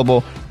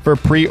available for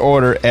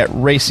pre-order at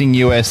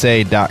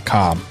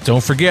RacingUSA.com.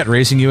 Don't forget,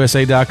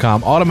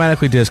 RacingUSA.com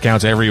automatically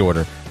discounts every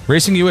order.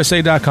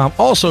 RacingUSA.com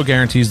also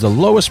guarantees the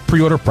lowest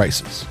pre-order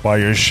prices. While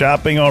you're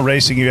shopping on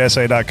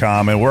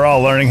RacingUSA.com, and we're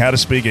all learning how to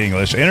speak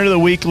English, enter the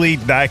weekly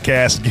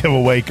diecast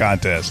giveaway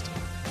contest.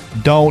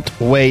 Don't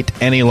wait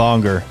any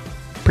longer.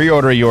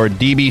 Pre-order your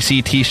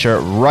DBC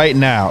t-shirt right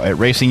now at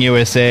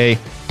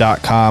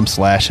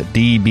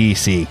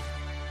racingusa.com/DBC.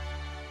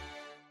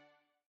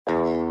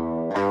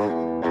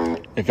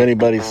 If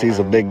anybody sees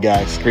a big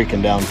guy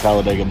streaking down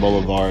Talladega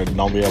Boulevard,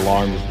 don't be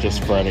alarmed, it's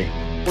just Freddie.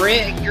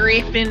 Brett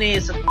Griffin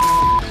is a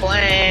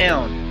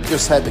clown.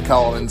 Just had to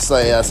call and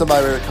say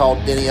somebody better call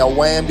Denny a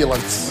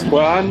wambulance.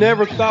 Well, I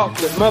never thought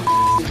that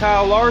motherfucking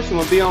Kyle Larson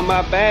would be on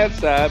my bad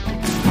side.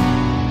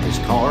 His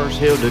car's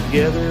held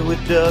together with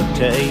duct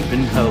tape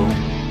and hope.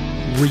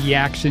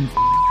 Reaction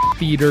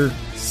Theater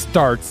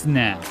starts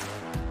now.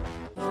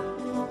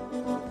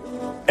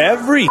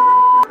 Every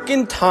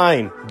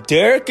time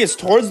Derek is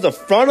towards the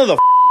front of the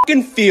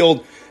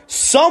field,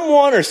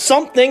 someone or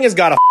something has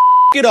got to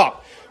it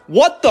up.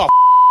 What the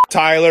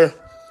Tyler?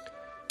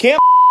 Can't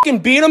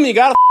beat him, you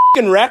got to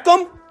f***ing wreck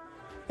them?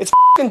 It's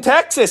f***ing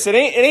Texas. It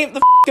ain't the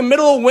f***ing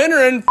middle of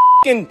winter in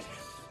f***ing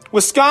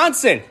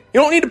Wisconsin. You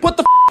don't need to put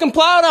the f***ing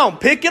plow down.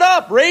 Pick it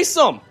up. Race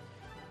them.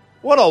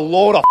 What a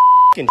load of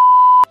f***ing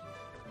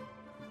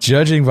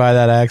Judging by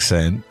that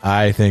accent,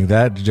 I think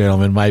that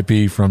gentleman might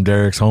be from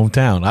Derek's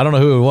hometown. I don't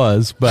know who it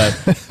was, but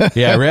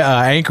yeah,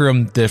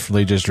 Ankrum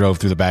definitely just drove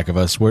through the back of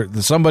us. Where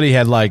somebody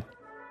had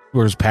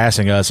was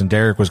passing us, and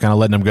Derek was kind of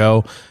letting him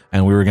go,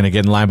 and we were going to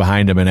get in line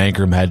behind him, and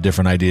Ankrum had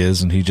different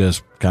ideas, and he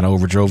just kind of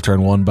overdrove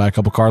turn one by a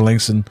couple car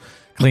lengths and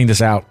cleaned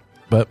us out.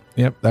 But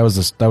yep, that was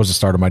the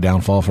start of my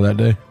downfall for that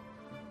day.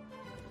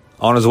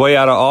 On his way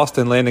out of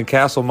Austin, Landon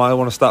Castle might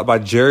want to stop by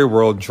Jerry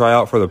World and try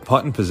out for the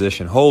punting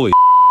position. Holy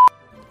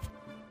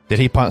Did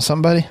he punt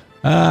somebody?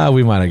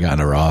 We might have gotten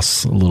to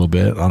Ross a little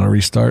bit on a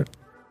restart.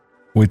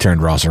 We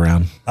turned Ross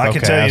around. I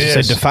can tell you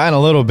this. Define a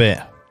little bit.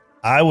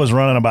 I was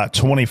running about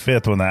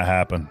 25th when that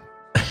happened.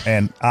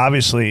 And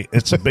obviously,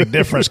 it's a big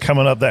difference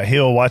coming up that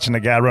hill watching the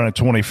guy running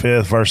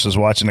 25th versus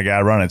watching the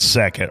guy running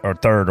second or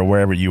third or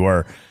wherever you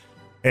were.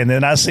 And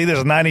then I see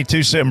this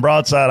 92 sitting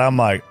broadside. I'm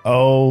like,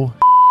 oh,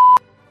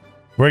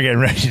 we're getting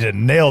ready to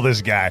nail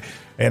this guy.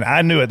 And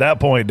I knew at that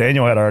point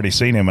Daniel had already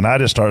seen him, and I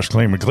just started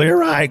screaming, clear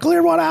right,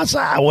 clear one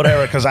outside,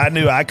 whatever, because I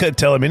knew I couldn't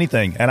tell him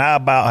anything. And I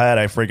about had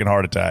a freaking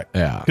heart attack.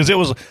 Yeah. Because it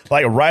was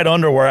like right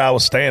under where I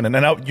was standing.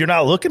 And you're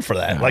not looking for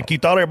that. No. Like you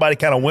thought everybody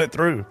kind of went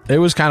through. It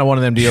was kind of one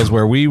of them deals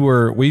where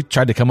we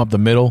tried to come up the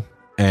middle,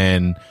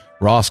 and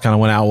Ross kind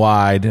of went out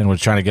wide and was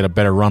trying to get a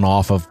better run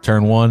off of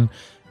turn one.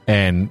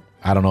 And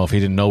I don't know if he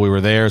didn't know we were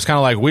there. It's kind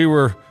of like we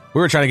were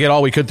trying to get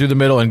all we could through the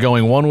middle and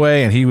going one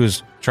way, and he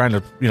was trying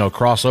to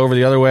cross over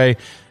the other way.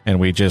 And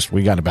we got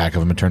in the back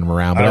of him and turned him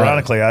around. But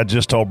ironically, I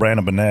just told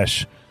Brandon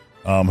Benesh,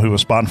 who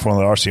was spotting for one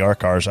of the RCR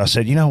cars, I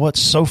said, you know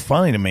what's so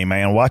funny to me,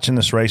 man, watching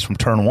this race from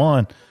turn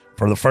one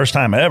for the first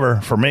time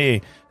ever for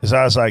me, is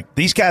I was like,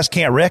 these guys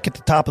can't wreck at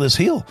the top of this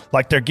hill.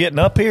 Like they're getting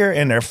up here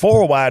and they're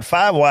 4 wide,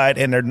 5 wide,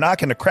 and they're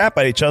knocking the crap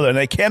at each other, and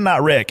they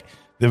cannot wreck.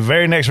 The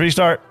very next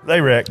restart,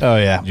 they wrecked. Oh,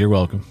 yeah. You're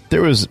welcome.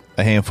 There was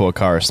a handful of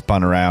cars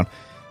spun around.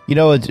 You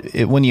know,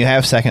 when you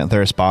have second and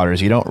third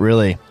spotters, I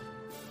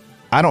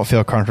don't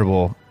feel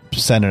comfortable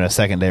sending a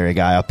secondary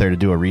guy up there to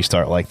do a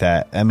restart like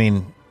that. I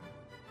mean,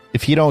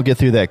 if you don't get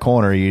through that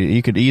corner,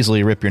 you could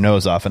easily rip your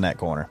nose off in that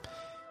corner.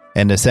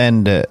 And to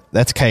send,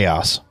 that's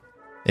chaos.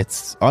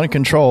 It's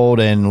uncontrolled,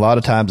 and a lot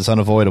of times it's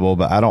unavoidable,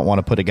 but I don't want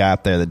to put a guy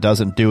up there that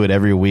doesn't do it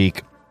every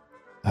week.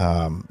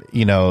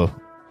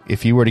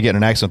 If you were to get in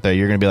an accident there,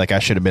 you're going to be like, I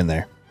should have been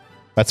there.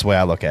 That's the way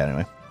I look at it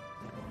anyway.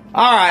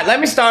 All right,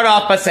 let me start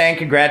off by saying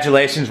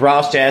congratulations,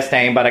 Ross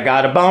Chastain, but I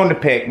got a bone to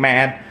pick,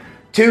 man.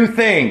 2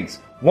 things.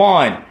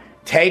 1,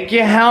 take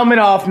your helmet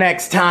off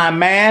next time,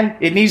 man.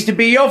 It needs to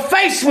be your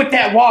face with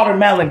that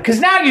watermelon, because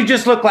now you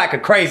just look like a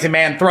crazy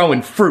man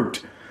throwing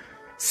fruit.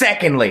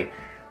 Secondly,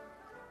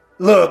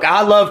 look,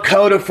 I love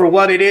COTA for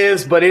what it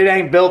is, but it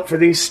ain't built for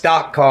these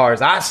stock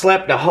cars. I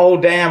slept the whole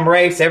damn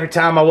race. Every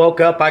time I woke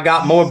up, I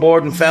got more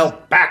bored and fell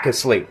back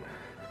asleep.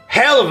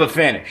 Hell of a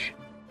finish.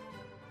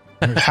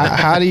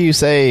 How do you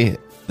say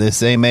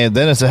this ain't made?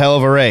 Then it's a hell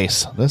of a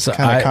race. That's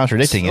kind of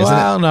contradicting, isn't it?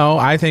 Well, no,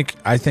 I think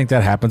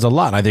that happens a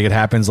lot. I think it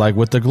happens like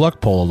with the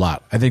Gluck pole a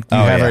lot. I think you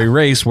have a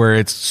race where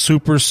it's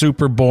super,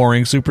 super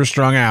boring, super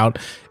strung out,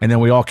 and then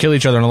we all kill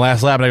each other in the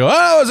last lap, and I go,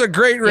 "Oh, it was a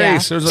great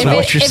race." Yeah. So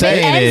what you're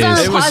saying is, on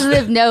a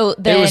positive note,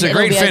 then it was a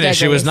great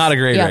finish. It was not a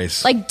great Yeah.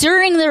 race. Like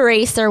during the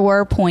race, there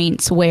were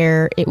points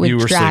where it would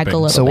drag a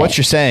little bit. So what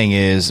you're saying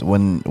is,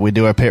 when we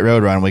do our pit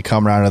road run, we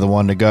come around to the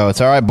one to go.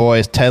 It's all right,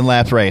 boys. 10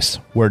 laps race.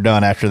 We're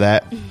done after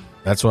that.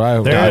 That's what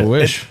I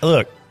wish.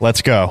 Look,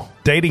 let's go.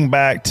 Dating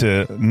back to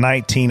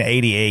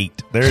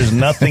 1988, there's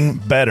nothing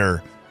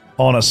better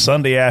on a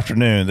Sunday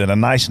afternoon than a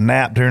nice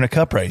nap during a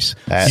cup race.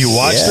 You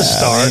watch the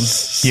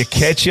start, you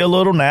catch you a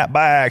little nap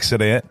by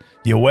accident,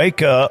 you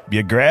wake up,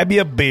 you grab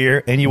you a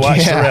beer, and you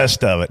watch the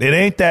rest of it. It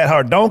ain't that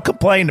hard. Don't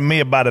complain to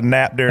me about a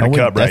nap during a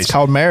cup race. That's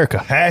called America.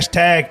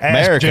 Hashtag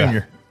Ask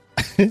Junior.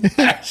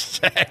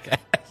 Hashtag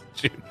Ask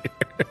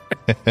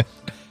Junior.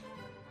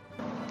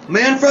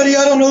 Man, Freddie,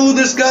 I don't know who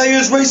this guy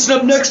is racing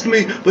up next to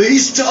me, but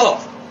he's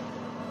tough.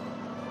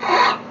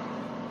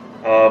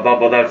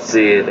 Bubba,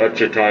 that's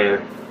your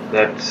tire.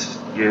 That's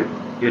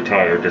your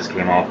tire just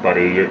came off,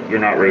 buddy. You're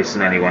not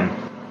racing anyone.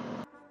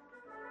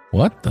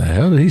 What the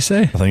hell did he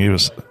say? I think he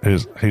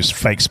was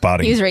fake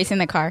spotting. He was racing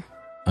the car.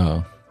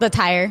 Oh, the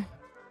tire.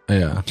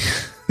 Yeah.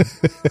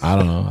 I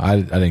don't know. I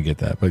didn't get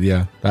that, but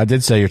yeah, I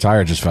did say your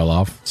tire just fell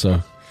off.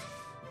 So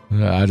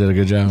yeah, I did a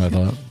good job, I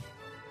thought.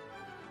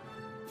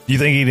 You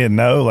think he didn't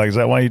know? Like, is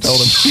that why you told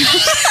him?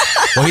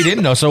 Well, he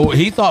didn't know. So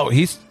he thought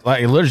he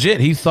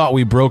thought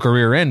we broke a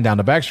rear end down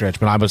the backstretch.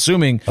 But I'm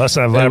assuming that's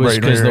not it was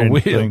because the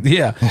wheel. thing.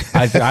 Yeah,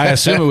 I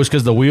assume it was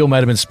because the wheel might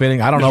have been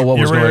spinning. I don't know what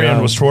was going on. Your rear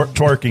end was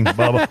twerking,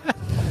 Bubba.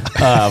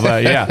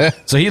 But yeah,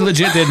 so he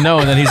legit didn't know,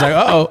 and then he's like,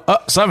 "Oh,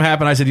 something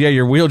happened." I said, "Yeah,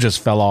 your wheel just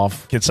fell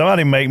off." Can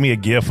somebody make me a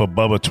GIF of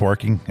Bubba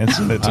twerking and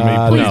send it to me?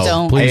 Please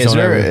don't. Please hey,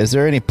 don't. Is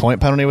there any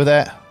point penalty with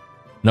that?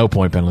 No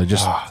point penalty,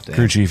 just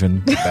crew chief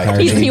and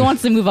He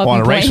wants to move up.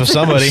 Want to race with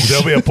somebody?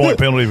 There'll be a point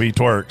penalty if he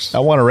twerks. I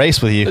want to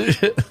race with you.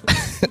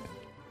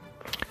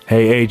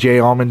 Hey, AJ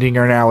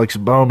Allmendinger and Alex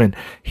Bowman.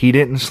 He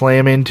didn't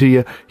slam into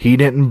you. He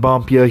didn't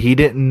bump you. He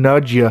didn't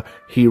nudge you.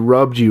 He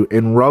rubbed you.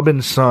 And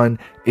rubbing, son,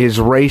 is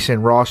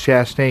racing. Ross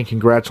Chastain,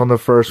 congrats on the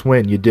first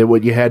win. You did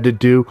what you had to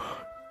do.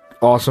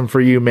 Awesome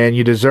for you, man.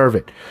 You deserve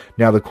it.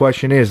 Now, the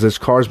question is, this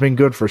car's been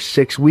good for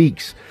 6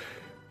 weeks,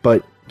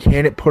 but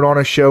can it put on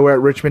a show at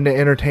Richmond to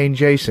entertain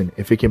Jason?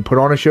 If it can put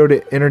on a show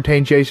to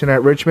entertain Jason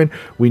at Richmond,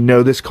 we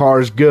know this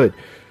car is good.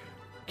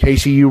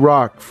 Casey, you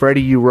rock.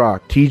 Freddie, you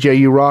rock. TJ,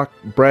 you rock.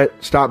 Brett,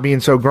 stop being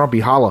so grumpy.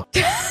 Holla.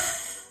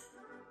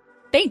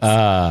 Thanks.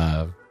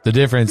 The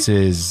difference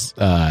is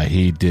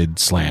he did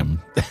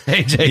slam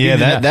AJ.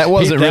 Yeah, that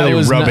wasn't really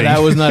rubbing.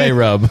 That was not a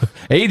rub.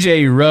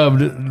 AJ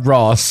rubbed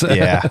Ross.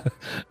 Yeah.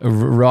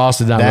 Ross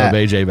did not rub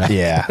AJ back.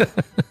 Yeah.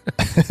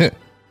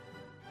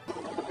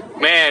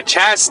 Man,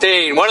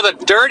 Chastain, one of the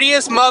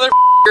dirtiest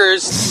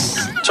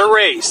motherfuckers to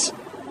race.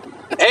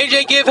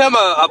 AJ give him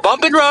a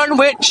bump and run,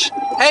 which,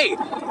 hey,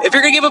 if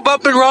you're going to give a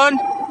bump and run,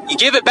 you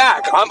give it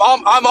back. I'm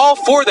all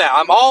for that.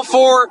 I'm all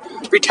for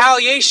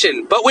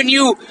retaliation. But when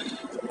you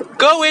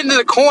go into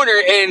the corner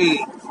and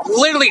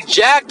literally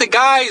jack the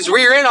guy's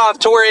rear end off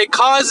to where it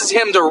causes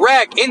him to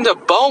wreck into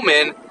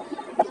Bowman,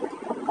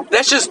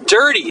 that's just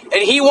dirty.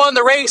 And he won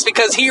the race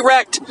because he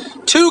wrecked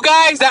two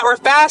guys that were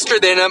faster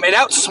than him and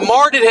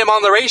outsmarted him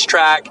on the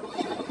racetrack.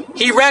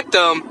 He wrecked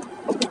them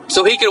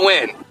so he could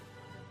win.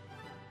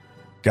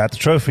 Got the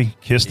trophy.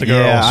 Kiss the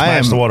girl.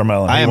 Smash the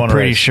watermelon. I am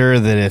pretty sure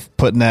that if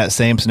put in that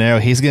same scenario,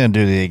 he's going to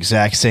do the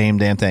exact same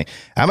damn thing.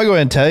 I'm going to go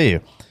ahead and tell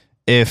you,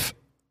 if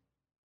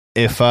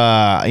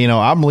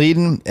I'm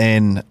leading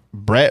and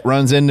Brett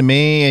runs into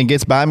me and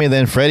gets by me,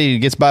 then Freddie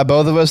gets by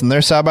both of us and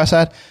they're side by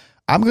side,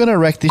 I'm going to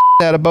wreck the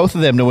shit out of both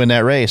of them to win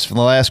that race from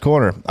the last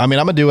corner. I mean,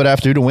 I'm going to do what I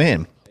have to do to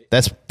win.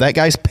 That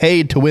guy's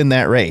paid to win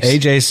that race.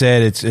 AJ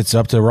said it's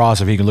up to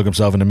Ross if he can look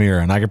himself in the mirror,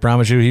 and I can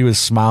promise you he was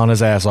smiling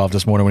his ass off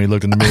this morning when he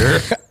looked in the mirror.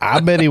 I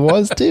bet he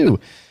was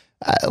too.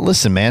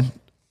 Listen, man,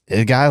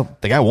 the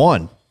guy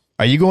won.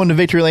 Are you going to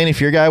victory lane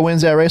if your guy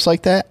wins that race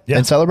like that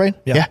and celebrate?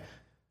 Yeah.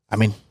 I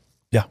mean,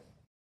 yeah.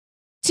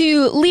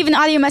 To leave an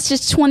audio message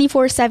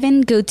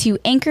 24/7, go to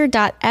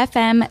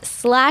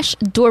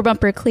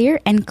anchor.fm/doorbumperclear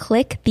and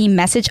click the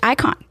message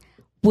icon.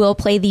 We'll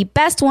play the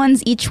best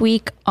ones each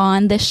week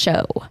on the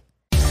show.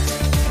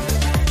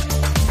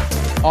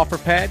 Offer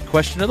pad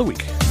question of the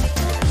week.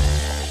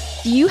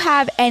 Do you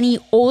have any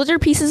older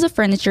pieces of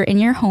furniture in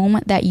your home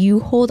that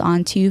you hold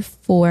on to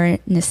for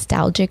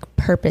nostalgic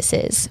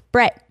purposes?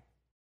 Brett.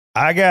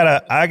 I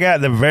got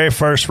the very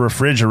first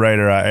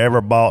refrigerator I ever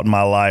bought in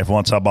my life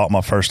once I bought my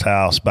first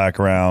house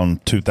back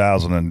around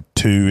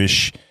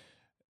 2002-ish.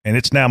 And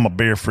it's now my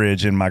beer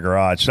fridge in my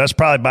garage. So that's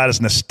probably about as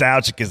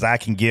nostalgic as I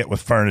can get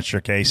with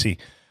furniture, Casey.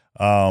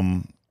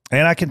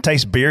 And I can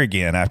taste beer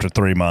again after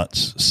 3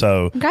 months.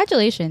 So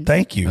Congratulations.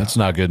 Thank you. That's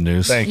not good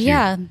news. Thank you.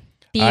 Yeah.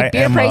 The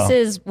beer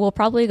prices will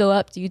probably go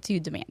up due to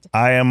demand.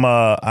 I'm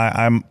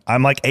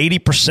like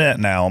 80%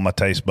 now on my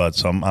taste buds,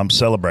 so I'm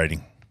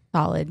celebrating.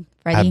 Solid.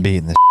 Ready? I'd be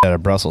eating the shit out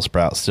of Brussels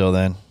sprouts still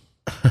then.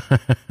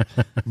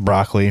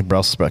 Broccoli,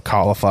 Brussels sprout,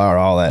 cauliflower,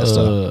 all that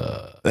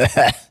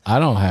stuff. I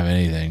don't have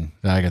anything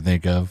that I can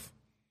think of.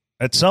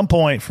 At some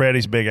point,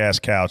 Freddie's big ass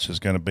couch is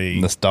going to be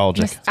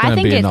nostalgic. I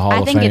think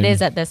it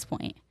is at this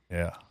point.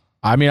 Yeah.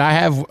 I mean, I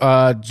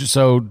have,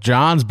 so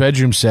John's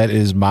bedroom set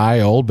is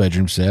my old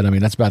bedroom set. I mean,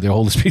 that's about the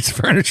oldest piece of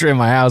furniture in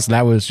my house. And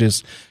that was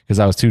just because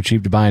I was too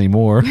cheap to buy any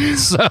more.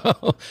 So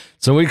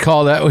we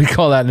call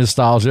that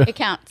nostalgia. It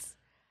counts.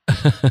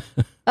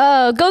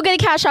 Go get a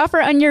cash offer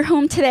on your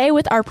home today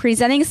with our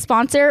presenting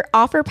sponsor,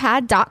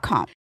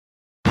 OfferPad.com.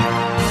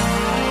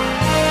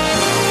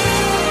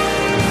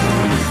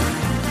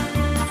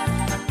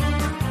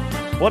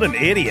 What an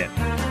idiot.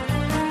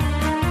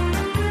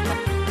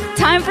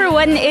 Time for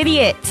What an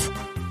Idiot.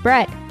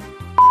 Brett.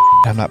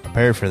 I'm not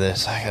prepared for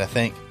this. I got to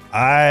think.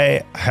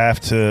 I have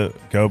to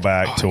go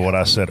back to what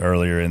I said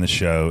earlier in the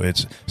show.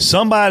 It's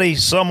somebody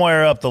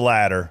somewhere up the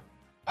ladder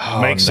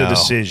makes a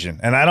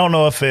decision. And I don't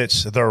know if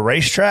it's the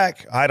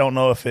racetrack. I don't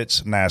know if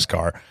it's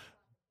NASCAR.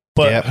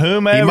 But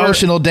whomever.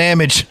 Emotional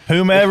damage.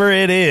 Whomever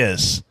it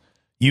is,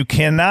 you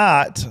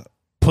cannot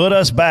put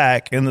us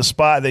back in the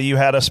spot that you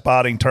had us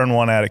spotting turn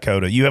one at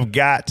COTA. You have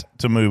got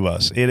to move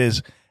us. It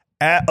is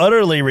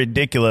utterly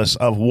ridiculous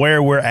of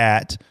where we're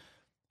at.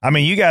 I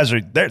mean, you guys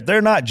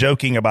they're not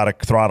joking about a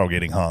throttle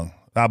getting hung.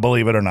 I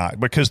believe it or not,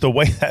 because the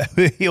way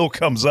that heel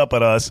comes up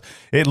at us,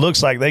 it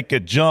looks like they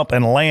could jump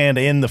and land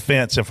in the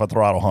fence if a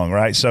throttle hung,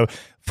 right? So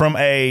from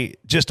a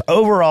just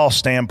overall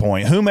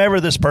standpoint, whomever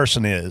this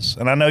person is,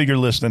 and I know you're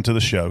listening to the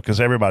show because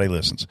everybody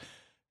listens,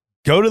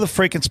 go to the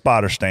freaking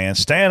spotter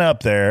stand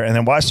up there, and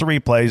then watch the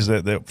replays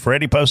that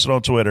Freddie posted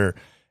on Twitter.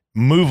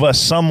 Move us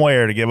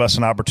somewhere to give us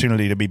an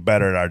opportunity to be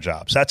better at our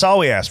jobs. That's all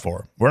we ask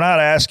for. We're not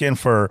asking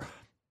for,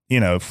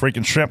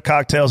 freaking shrimp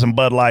cocktails and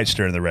Bud Lights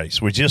during the race.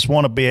 We just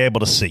want to be able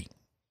to see.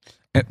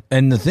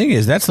 And the thing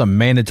is, that's the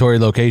mandatory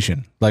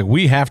location. Like,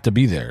 we have to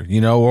be there,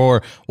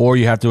 or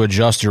you have to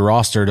adjust your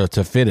roster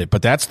to fit it.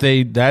 But that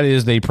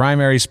is the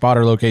primary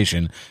spotter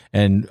location.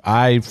 And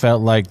I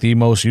felt like the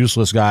most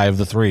useless guy of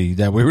the three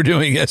that we were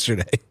doing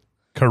yesterday.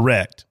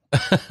 Correct.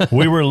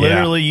 We were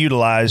literally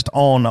utilized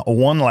on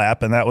one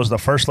lap, and that was the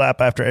first lap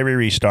after every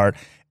restart.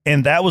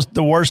 And that was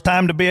the worst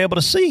time to be able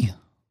to see.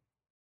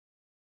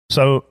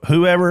 So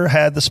whoever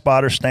had the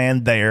spotter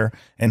stand there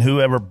and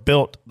whoever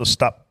built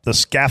the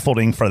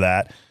scaffolding for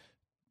that,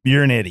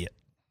 you're an idiot.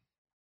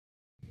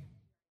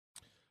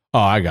 Oh,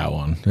 I got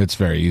one. It's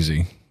very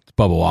easy. It's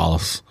Bubba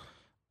Wallace.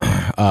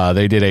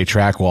 They did a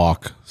track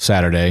walk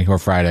Saturday or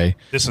Friday.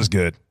 This is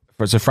good.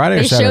 Was it Friday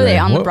They or Saturday? showed it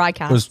on the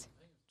broadcast. It was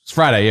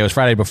Friday. Yeah, it was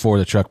Friday before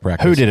the truck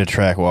practice. Who did a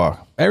track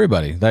walk?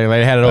 Everybody. They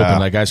had it open.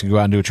 Like, guys can go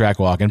out and do a track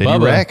walk. And Did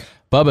you wreck?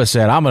 Bubba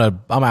said, I'm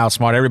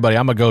outsmart everybody.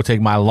 I'm gonna go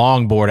take my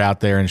longboard out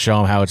there and show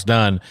them how it's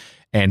done.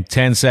 And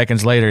 10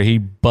 seconds later, he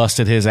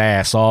busted his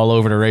ass all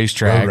over the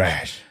racetrack.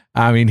 Rash.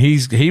 I mean,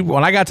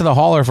 when I got to the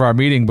hauler for our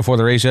meeting before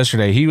the race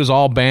yesterday, he was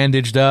all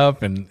bandaged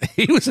up and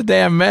he was a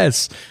damn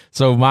mess.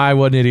 So my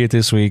one idiot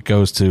this week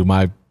goes to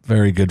my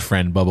very good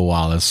friend Bubba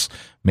Wallace.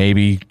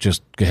 Maybe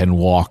just go ahead and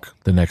walk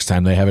the next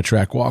time they have a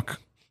track walk.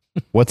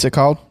 What's it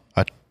called?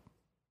 A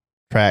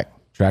track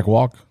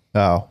walk?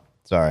 Oh,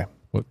 sorry.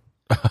 What?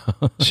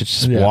 Should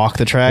just walk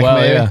the track, well,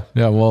 maybe?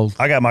 Yeah, well.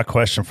 I got my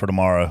question for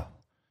tomorrow.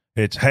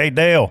 It's, hey,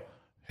 Dale,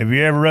 have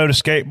you ever rode a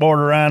skateboard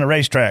around a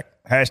racetrack?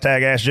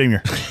 Hashtag Ask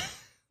Junior.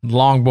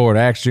 Longboard,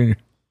 Ask Junior.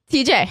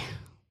 TJ.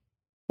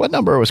 What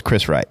number was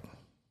Chris Wright?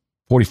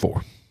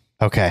 44.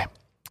 Okay.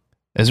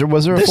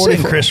 Was there a This 44?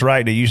 isn't Chris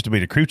Wright that used to be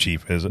the crew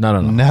chief, is it?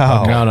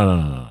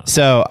 No.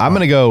 So I'm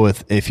going to go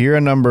with, if you're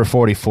a number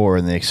 44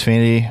 in the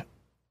Xfinity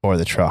or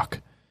the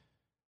truck,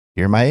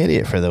 you're my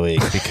idiot for the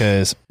week,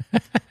 because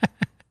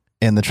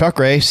in the truck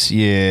race,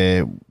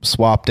 you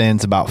swapped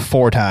ends about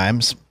 4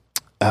 times.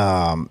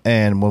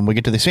 And when we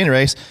get to the Xfinity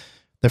race,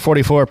 the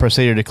 44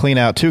 proceeded to clean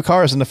out 2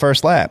 cars in the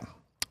first lap.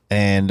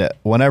 And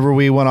whenever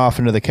we went off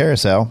into the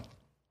carousel,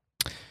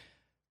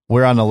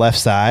 we're on the left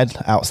side,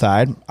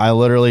 outside. I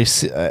literally,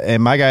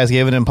 and my guy's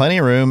giving him plenty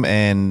of room,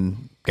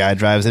 and guy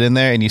drives it in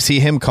there, and you see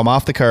him come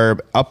off the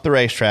curb, up the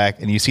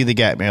racetrack, and you see the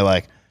gap, and you're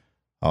like,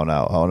 oh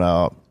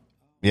no.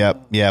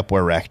 Yep,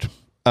 we're wrecked.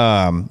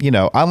 On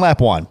lap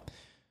 1.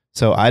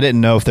 So I didn't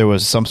know if there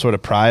was some sort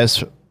of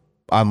prize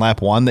on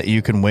lap 1 that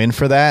you can win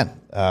for that.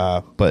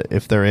 But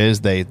if there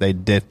is, they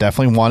did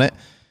definitely won it.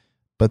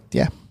 But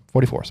yeah,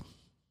 44s.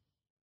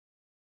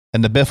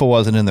 And the Biffle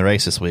wasn't in the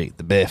race this week.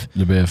 The Biff.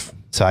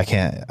 So I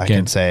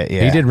can't say it.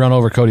 Yeah. He did run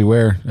over Cody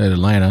Ware at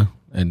Atlanta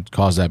and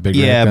caused that big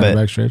wreck down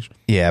the backstretch.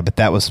 Yeah, but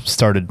that was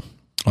started.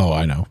 Oh,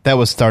 I know. That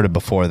was started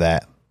before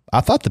that. I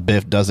thought the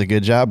Biff does a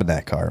good job in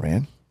that car,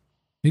 man.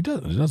 He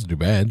doesn't do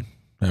bad.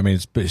 I mean,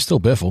 it's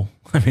still Biffle.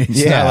 I mean,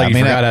 it's not like he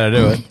forgot how to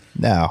do it.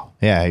 No.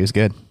 Yeah, he was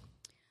good.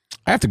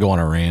 I have to go on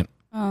a rant.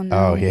 Oh, no.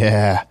 Oh,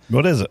 yeah.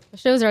 What is it? The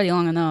show's already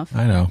long enough.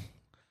 I know.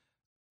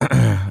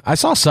 I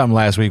saw something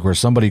last week where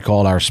somebody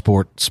called our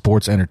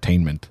sports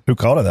entertainment. Who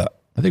called it that?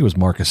 I think it was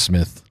Marcus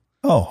Smith.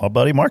 Oh, our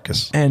buddy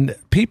Marcus. And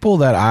people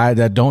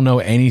that don't know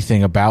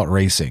anything about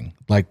racing,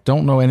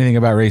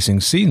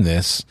 seen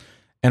this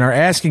and are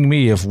asking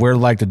me if we're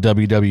like the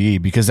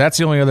WWE, because that's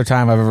the only other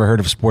time I've ever heard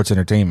of sports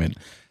entertainment.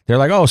 They're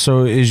like, oh,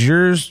 so is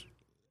yours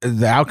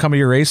the outcome of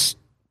your race,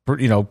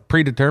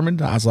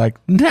 predetermined? I was like,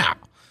 no.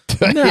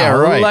 No, yeah,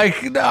 right.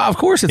 Like, no, of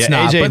course it's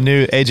not.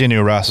 AJ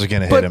knew Ross was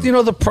going to hit him.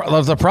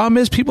 But the problem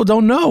is people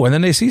don't know, and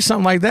then they see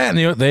something like that,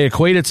 and they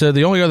equate it to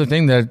the only other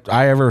thing that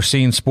I ever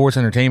seen sports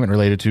entertainment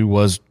related to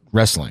was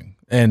wrestling,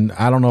 and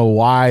I don't know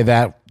why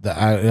that.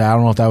 I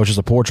don't know if that was just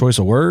a poor choice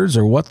of words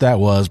or what that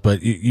was,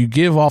 but you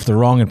give off the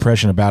wrong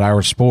impression about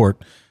our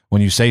sport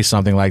when you say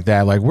something like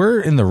that. Like,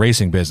 we're in the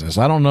racing business.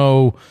 I don't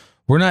know.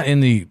 We're not in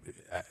the.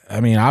 I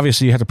mean,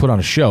 obviously you have to put on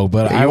a show,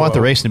 but I want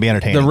the racing to be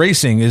entertaining. The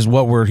racing is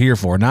what we're here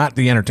for, not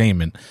the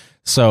entertainment.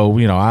 So, I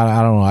don't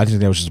know. I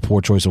think that was just a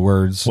poor choice of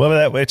words.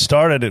 Well, it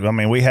started,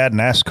 we had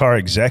NASCAR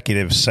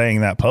executives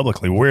saying that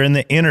publicly. We're in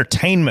the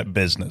entertainment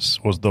business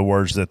was the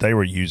words that they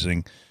were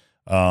using,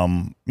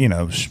 not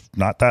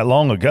that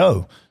long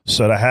ago.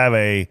 So to have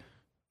a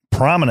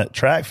prominent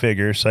track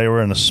figure say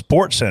we're in the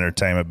sports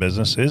entertainment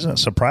business isn't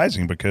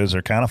surprising, because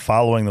they're kind of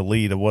following the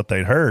lead of what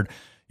they'd heard.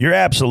 You're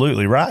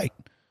absolutely right.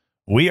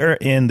 We are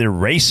in the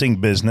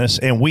racing business,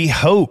 and we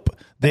hope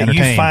that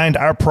you find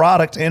our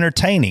product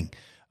entertaining.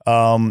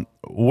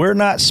 We're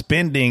not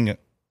spending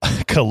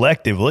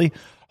collectively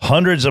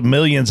hundreds of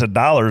millions of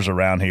dollars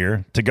around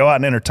here to go out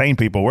and entertain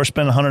people. We're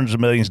spending hundreds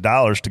of millions of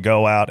dollars to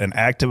go out and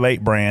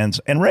activate brands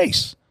and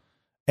race.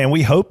 And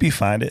we hope you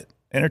find it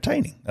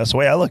entertaining. That's the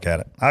way I look at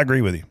it. I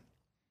agree with you.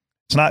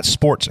 It's not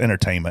sports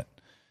entertainment.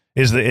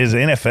 Is the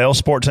NFL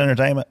sports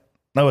entertainment?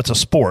 No, it's a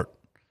sport.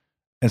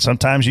 And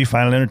sometimes you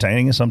find it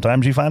entertaining and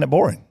sometimes you find it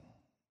boring.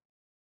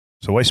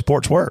 It's the way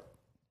sports work.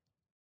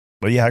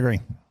 But yeah, I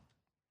agree.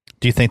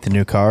 Do you think the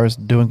new car is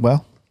doing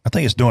well? I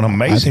think it's doing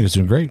amazing. I think it's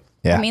doing great.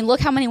 Yeah. I mean, look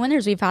how many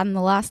winners we've had in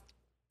the last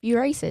few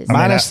races.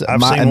 I've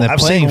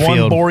seen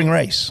one boring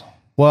race.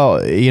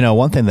 Well,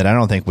 one thing that I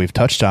don't think we've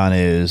touched on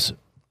is,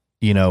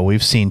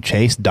 we've seen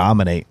Chase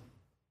dominate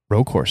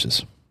road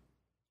courses.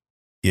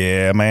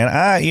 Yeah,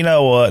 man. You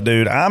know what,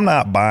 dude? I'm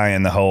not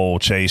buying the whole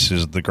Chase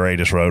is the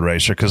greatest road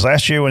racer, because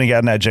last year when he got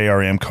in that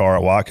JRM car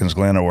at Watkins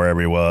Glen or wherever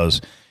he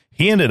was,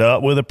 he ended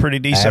up with a pretty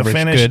decent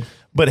finish. Good.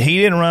 But he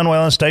didn't run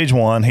well in stage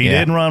 1. He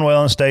didn't run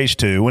well in stage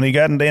 2. When he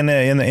got in the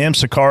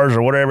IMSA cars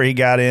or whatever he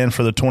got in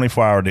for the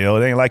 24-hour deal,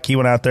 it ain't like he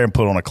went out there and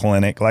put on a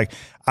clinic. Like,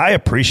 I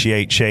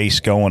appreciate Chase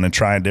going and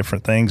trying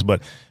different things,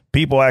 but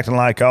people acting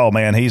like, oh,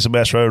 man, he's the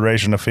best road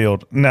racer in the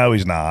field. No,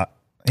 he's not.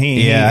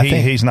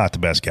 He's not the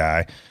best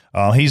guy.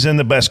 He's in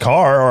the best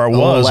car, or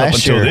was up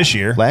until this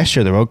year. Last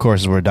year, the road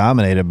courses were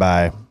dominated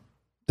by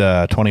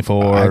the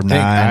 24-9.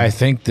 I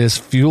think this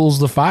fuels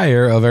the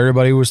fire of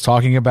everybody who was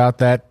talking about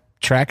that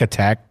track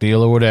attack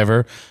deal or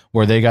whatever,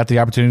 where they got the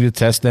opportunity to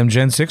test them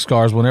Gen 6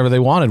 cars whenever they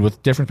wanted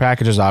with different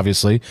packages,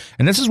 obviously.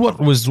 And this is what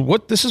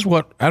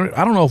I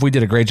don't know if we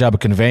did a great job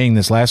of conveying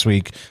this last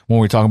week when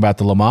we were talking about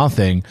the Le Mans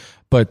thing,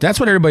 but that's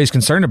what everybody's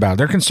concerned about.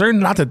 They're concerned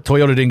not that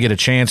Toyota didn't get a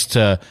chance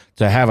to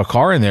have a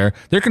car in there.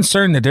 They're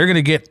concerned that they're going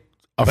to get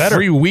a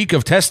free week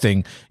of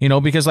testing,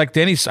 because like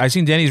I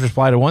seen Denny's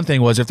reply to one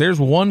thing was, if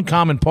there's one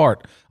common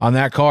part on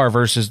that car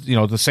versus,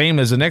 the same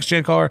as the next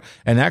gen car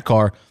and that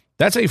car,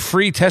 that's a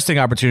free testing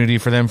opportunity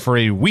for them for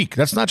a week.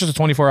 That's not just a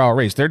 24-hour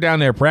race. They're down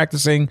there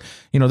practicing.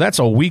 That's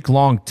a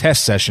week-long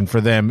test session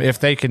for them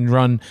if they can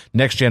run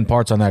next-gen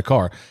parts on that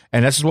car.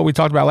 And this is what we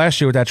talked about last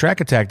year with that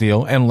track attack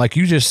deal. And like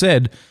you just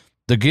said,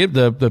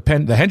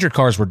 the Hendrick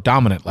cars were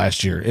dominant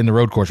last year in the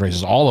road course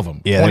races, all of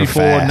them. Yeah,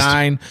 24,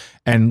 9,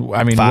 and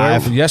I mean,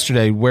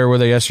 5. Where were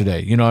they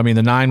yesterday?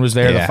 The 9 was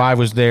there, the 5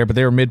 was there, but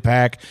they were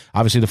mid-pack.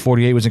 Obviously, the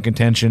 48 was in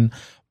contention.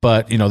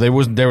 But there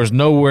was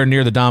nowhere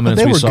near the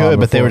dominance we saw. They were good,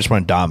 before. but they were just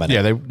weren't dominant.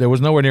 Yeah, there was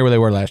nowhere near where they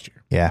were last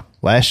year. Yeah,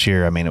 last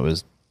year, it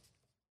was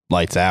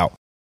lights out.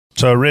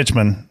 So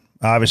Richmond,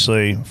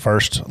 obviously,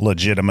 first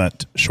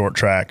legitimate short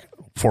track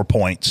 4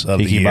 points of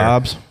the year.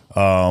 Bob's.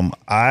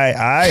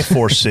 I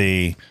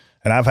foresee,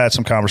 and I've had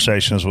some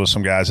conversations with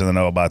some guys in the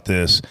know about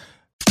this.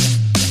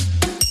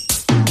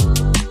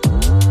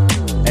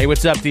 Hey,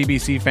 what's up,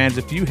 DBC fans?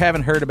 If you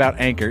haven't heard about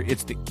Anchor,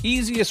 it's the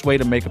easiest way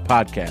to make a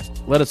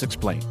podcast. Let us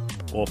explain.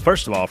 Well,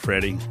 first of all,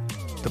 Freddie,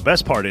 the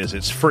best part is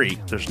it's free.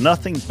 There's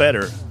nothing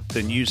better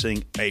than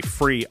using a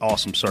free,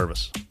 awesome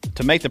service.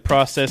 To make the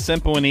process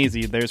simple and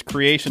easy, there's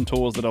creation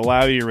tools that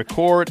allow you to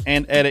record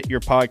and edit your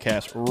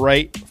podcast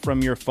right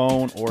from your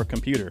phone or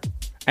computer.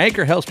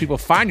 Anchor helps people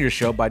find your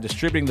show by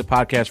distributing the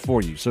podcast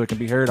for you, so it can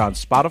be heard on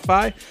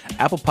Spotify,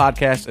 Apple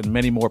Podcasts, and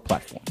many more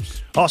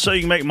platforms. Also,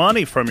 you can make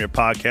money from your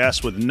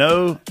podcast with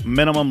no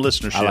minimum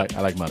listenership.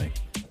 I like money.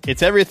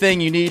 It's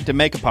everything you need to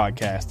make a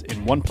podcast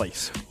in one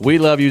place. We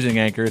love using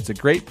Anchor. It's a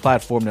great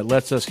platform that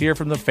lets us hear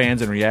from the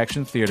fans in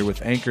Reaction Theater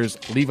with Anchor's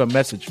Leave a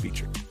Message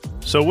feature.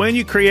 So when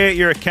you create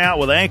your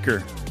account with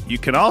Anchor, you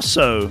can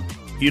also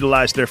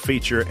utilize their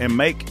feature and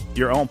make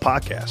your own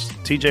podcast.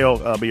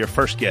 TJ will be your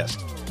first guest.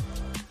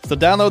 So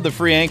download the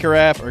free Anchor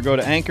app or go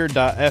to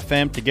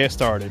anchor.fm to get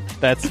started.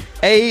 That's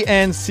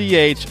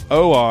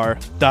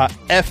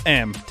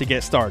ANCHOR.FM to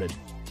get started.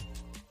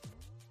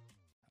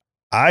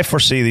 I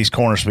foresee these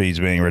corner speeds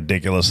being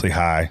ridiculously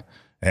high,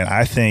 and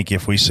I think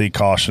if we see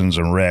cautions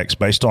and wrecks,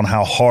 based on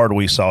how hard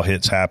we saw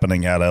hits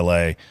happening at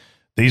LA,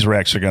 these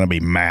wrecks are going to be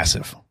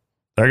massive.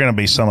 They're going to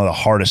be some of the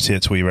hardest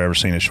hits we've ever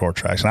seen at short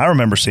tracks. And I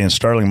remember seeing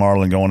Sterling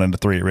Marlin going into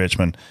 3 at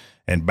Richmond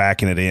and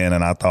backing it in,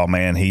 and I thought,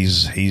 man,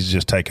 he's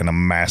just taking a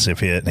massive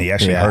hit, and he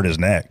actually hurt his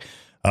neck.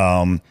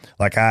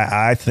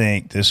 I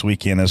think this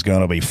weekend is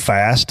going to be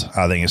fast.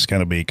 I think it's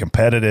going to be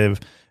competitive,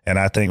 and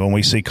I think when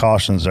we see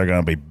cautions, they're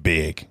going to be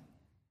big.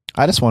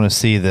 I just want to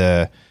see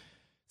it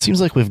seems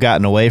like we've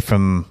gotten away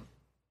from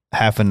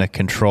having to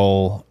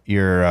control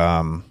your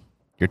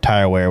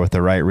tire wear with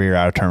the right rear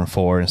out of turn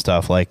 4 and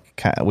stuff.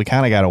 Like, we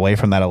kind of got away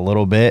from that a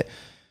little bit.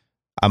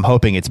 I'm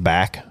hoping it's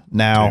back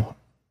now. Okay.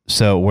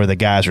 So where the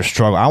guys are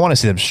struggling, I want to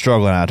see them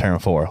struggling out of turn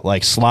 4,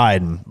 like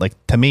sliding. Like,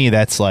 to me,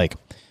 that's like,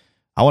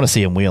 I want to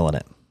see them wheeling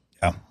it.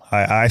 Yeah,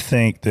 I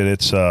think that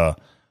it's a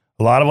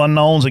lot of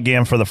unknowns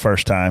again for the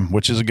first time,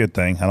 which is a good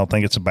thing. I don't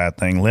think it's a bad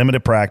thing.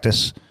 Limited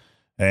practice.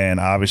 And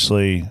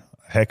obviously, a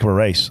heck of a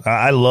race.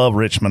 I love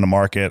Richmond to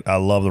market. I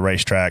love the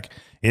racetrack.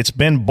 It's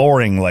been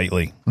boring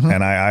lately,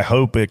 and I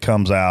hope it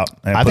comes out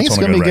and I think it's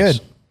going to be good.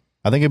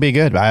 I think it'll be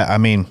good. I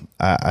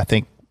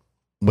think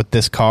with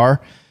this car,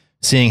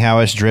 seeing how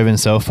it's driven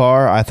so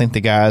far, I think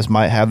the guys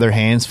might have their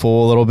hands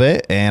full a little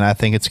bit, and I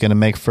think it's going to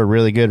make for a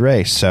really good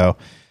race. So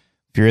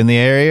if you're in the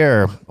area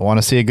or want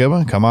to see a good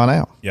one, come on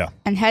out. Yeah.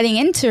 And heading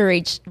into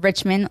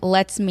Richmond,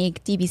 let's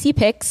make DBC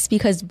picks,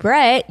 because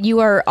Brett,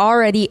 you are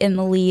already in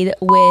the lead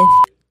with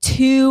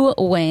 2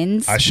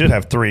 wins. I should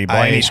have 3.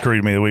 Blaney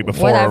screwed me the week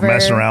before,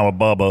 messing around with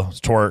Bubba. It's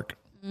twerk.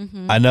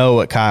 I know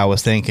what Kyle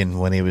was thinking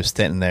when he was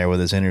sitting there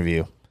with his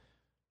interview.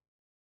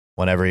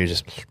 Whenever he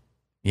just,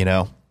 he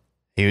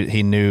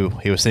knew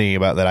he was thinking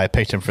about that I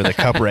picked him for the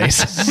Cup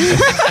race.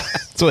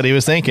 That's what he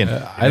was thinking.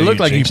 I looked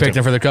like you picked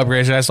him for the Cup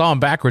race. I saw him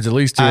backwards at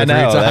least 2 or 3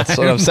 times. That's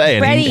what I'm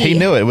saying. He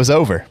knew it was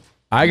over.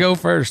 I go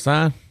first,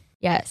 huh?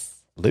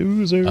 Yes.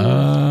 Loser.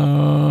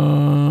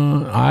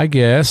 I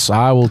guess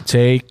I will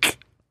take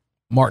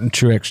Martin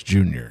Truex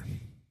Jr.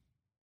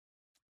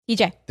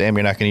 TJ. Damn,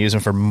 you're not going to use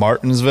him for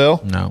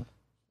Martinsville? No.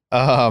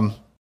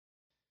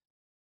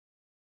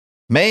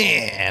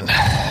 Man.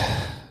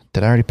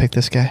 Did I already pick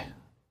this guy?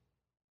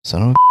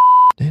 Son of a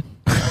dude.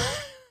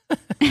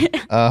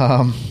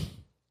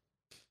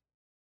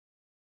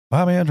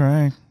 Buy me a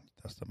drink.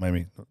 That's the,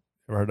 maybe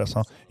ever heard that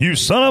song? You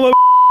son of a.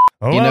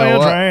 Oh, You know buy me a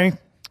what? drink.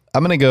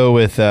 I'm going to go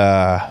with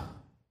a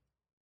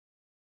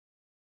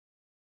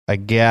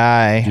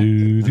guy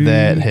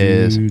that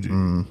has.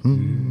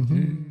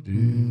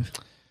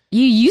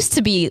 You used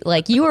to be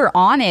like, you were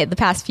on it the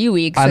past few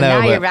weeks, I so know,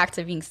 now you're but back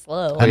to being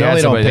slow. I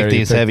normally don't somebody pick there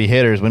these you pick. heavy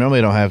hitters. We normally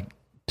don't have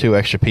 2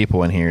 extra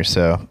people in here,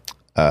 so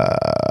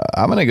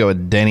I'm going to go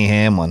with Denny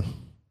Hamlin.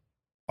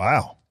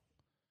 Wow.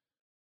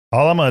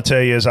 All I'm going to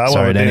tell you is I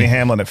went with Denny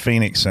Hamlin at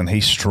Phoenix, and he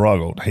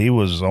struggled. He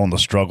was on the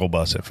struggle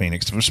bus at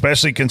Phoenix,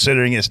 especially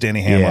considering it's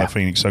Denny Hamlin at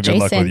Phoenix. So good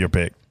luck with your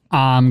pick.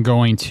 I'm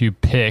going to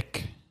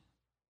pick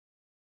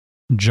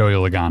Joey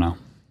Logano.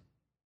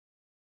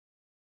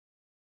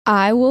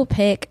 I will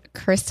pick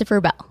Christopher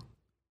Bell.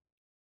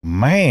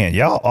 Man,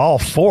 y'all all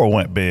 4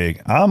 went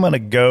big. I'm going to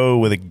go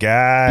with a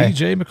guy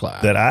BJ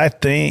McLeod that I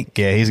think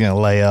he's going to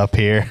lay up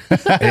here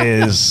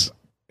is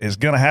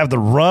going to have the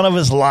run of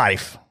his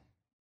life.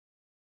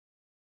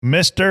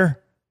 Mr.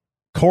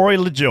 Corey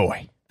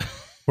LaJoy.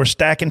 We're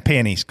stacking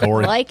pennies,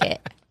 Corey. I like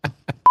it.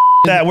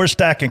 That we're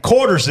stacking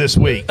quarters this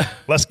week.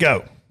 Let's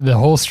go. The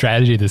whole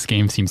strategy of this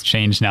game seems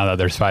changed now that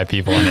there's 5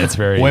 people, and it's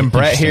very. When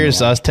Brett interesting.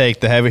 hears us take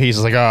the heavy, he's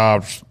like,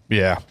 oh,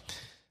 yeah.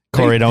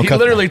 Corey, don't he cut.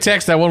 literally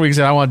texted that one week and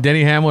said, I want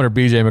Denny Hamlin or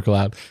BJ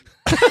McLeod.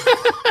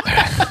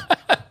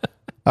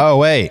 Oh,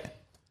 wait.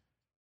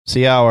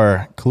 See how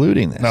we're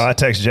colluding this? No, I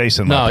text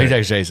Jason. No, he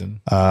texts Jason.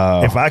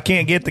 If I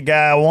can't get the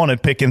guy I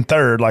wanted picking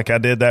third like I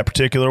did that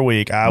particular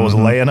week, I was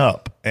laying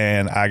up,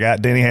 and I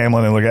got Denny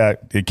Hamlin, and look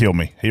at it killed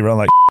me. He run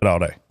like all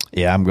day.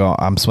 Yeah,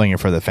 I'm swinging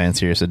for the fence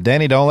here. So,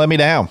 Danny, don't let me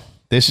down.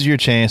 This is your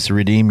chance to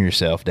redeem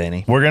yourself,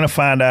 Danny. We're going to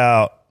find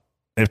out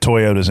if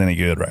Toyota's any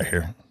good right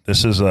here.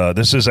 This is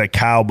a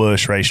Kyle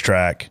Busch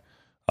racetrack.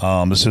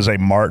 This is a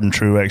Martin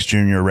Truex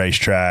Jr.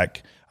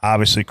 racetrack.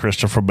 Obviously,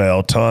 Christopher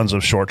Bell, tons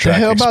of short track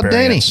hell about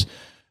experience. Danny?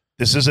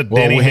 This is a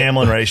Denny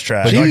Hamlin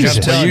racetrack. But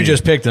you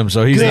just picked him,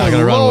 so he's not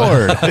going to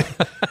run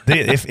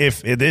with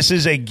if this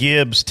is a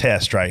Gibbs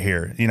test right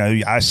here, you know,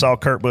 I saw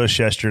Kurt Busch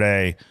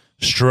yesterday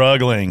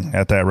struggling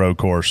at that road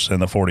course in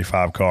the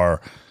 45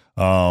 car.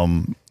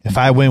 If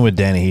I win with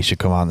Danny, he should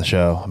come on the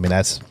show. I mean,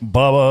 that's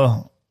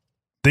Bubba.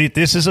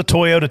 This is a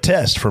Toyota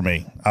test for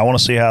me. I want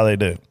to see how they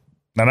do.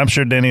 And I'm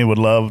sure Denny would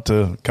love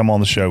to come on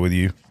the show with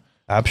you.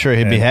 I'm sure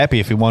he'd be happy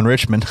if he won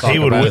Richmond. He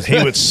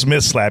would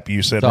Smith slap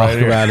you, said right here.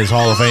 Talk about his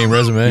Hall of Fame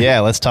resume.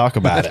 Yeah, let's talk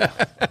about it.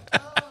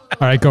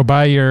 All right, go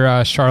buy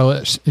your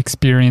Charlotte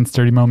Experience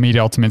Dirty Mo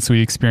Media Ultimate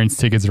Suite Experience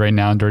tickets right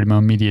now on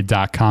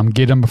dirtymomedia.com.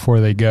 Get them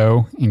before they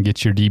go and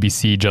get your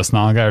DBC Just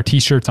Not Guy or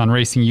t-shirts on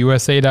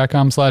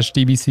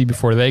racingusa.com/DBC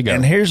before they go.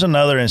 And here's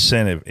another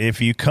incentive. If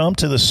you come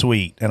to the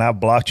suite and I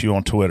blocked you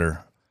on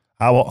Twitter,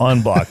 I will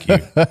unblock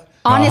you.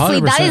 Honestly,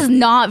 100%. that is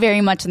not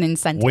very much an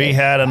incentive. We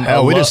had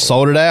we just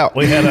sold it out.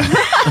 We had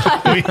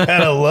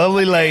a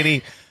lovely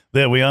lady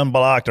that we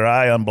unblocked, or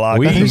I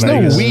unblocked. There's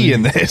no we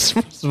in this.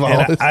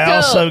 And I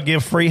also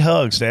give free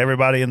hugs to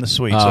everybody in the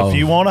suite. So if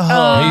you want a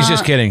hug, He's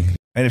just kidding.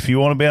 and if you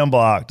want to be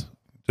unblocked,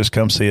 just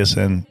come see us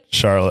in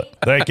Charlotte.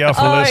 Thank y'all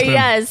for listening.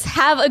 Yes.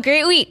 Have a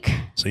great week.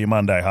 See you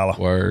Monday. Holla.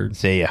 Word.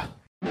 See ya.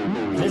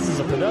 This is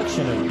a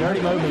production of Dirty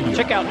Mo Media.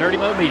 Check out Dirty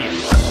Mo Media.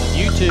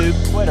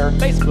 YouTube, Twitter,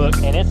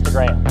 Facebook, and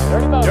Instagram.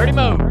 Dirty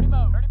Mo.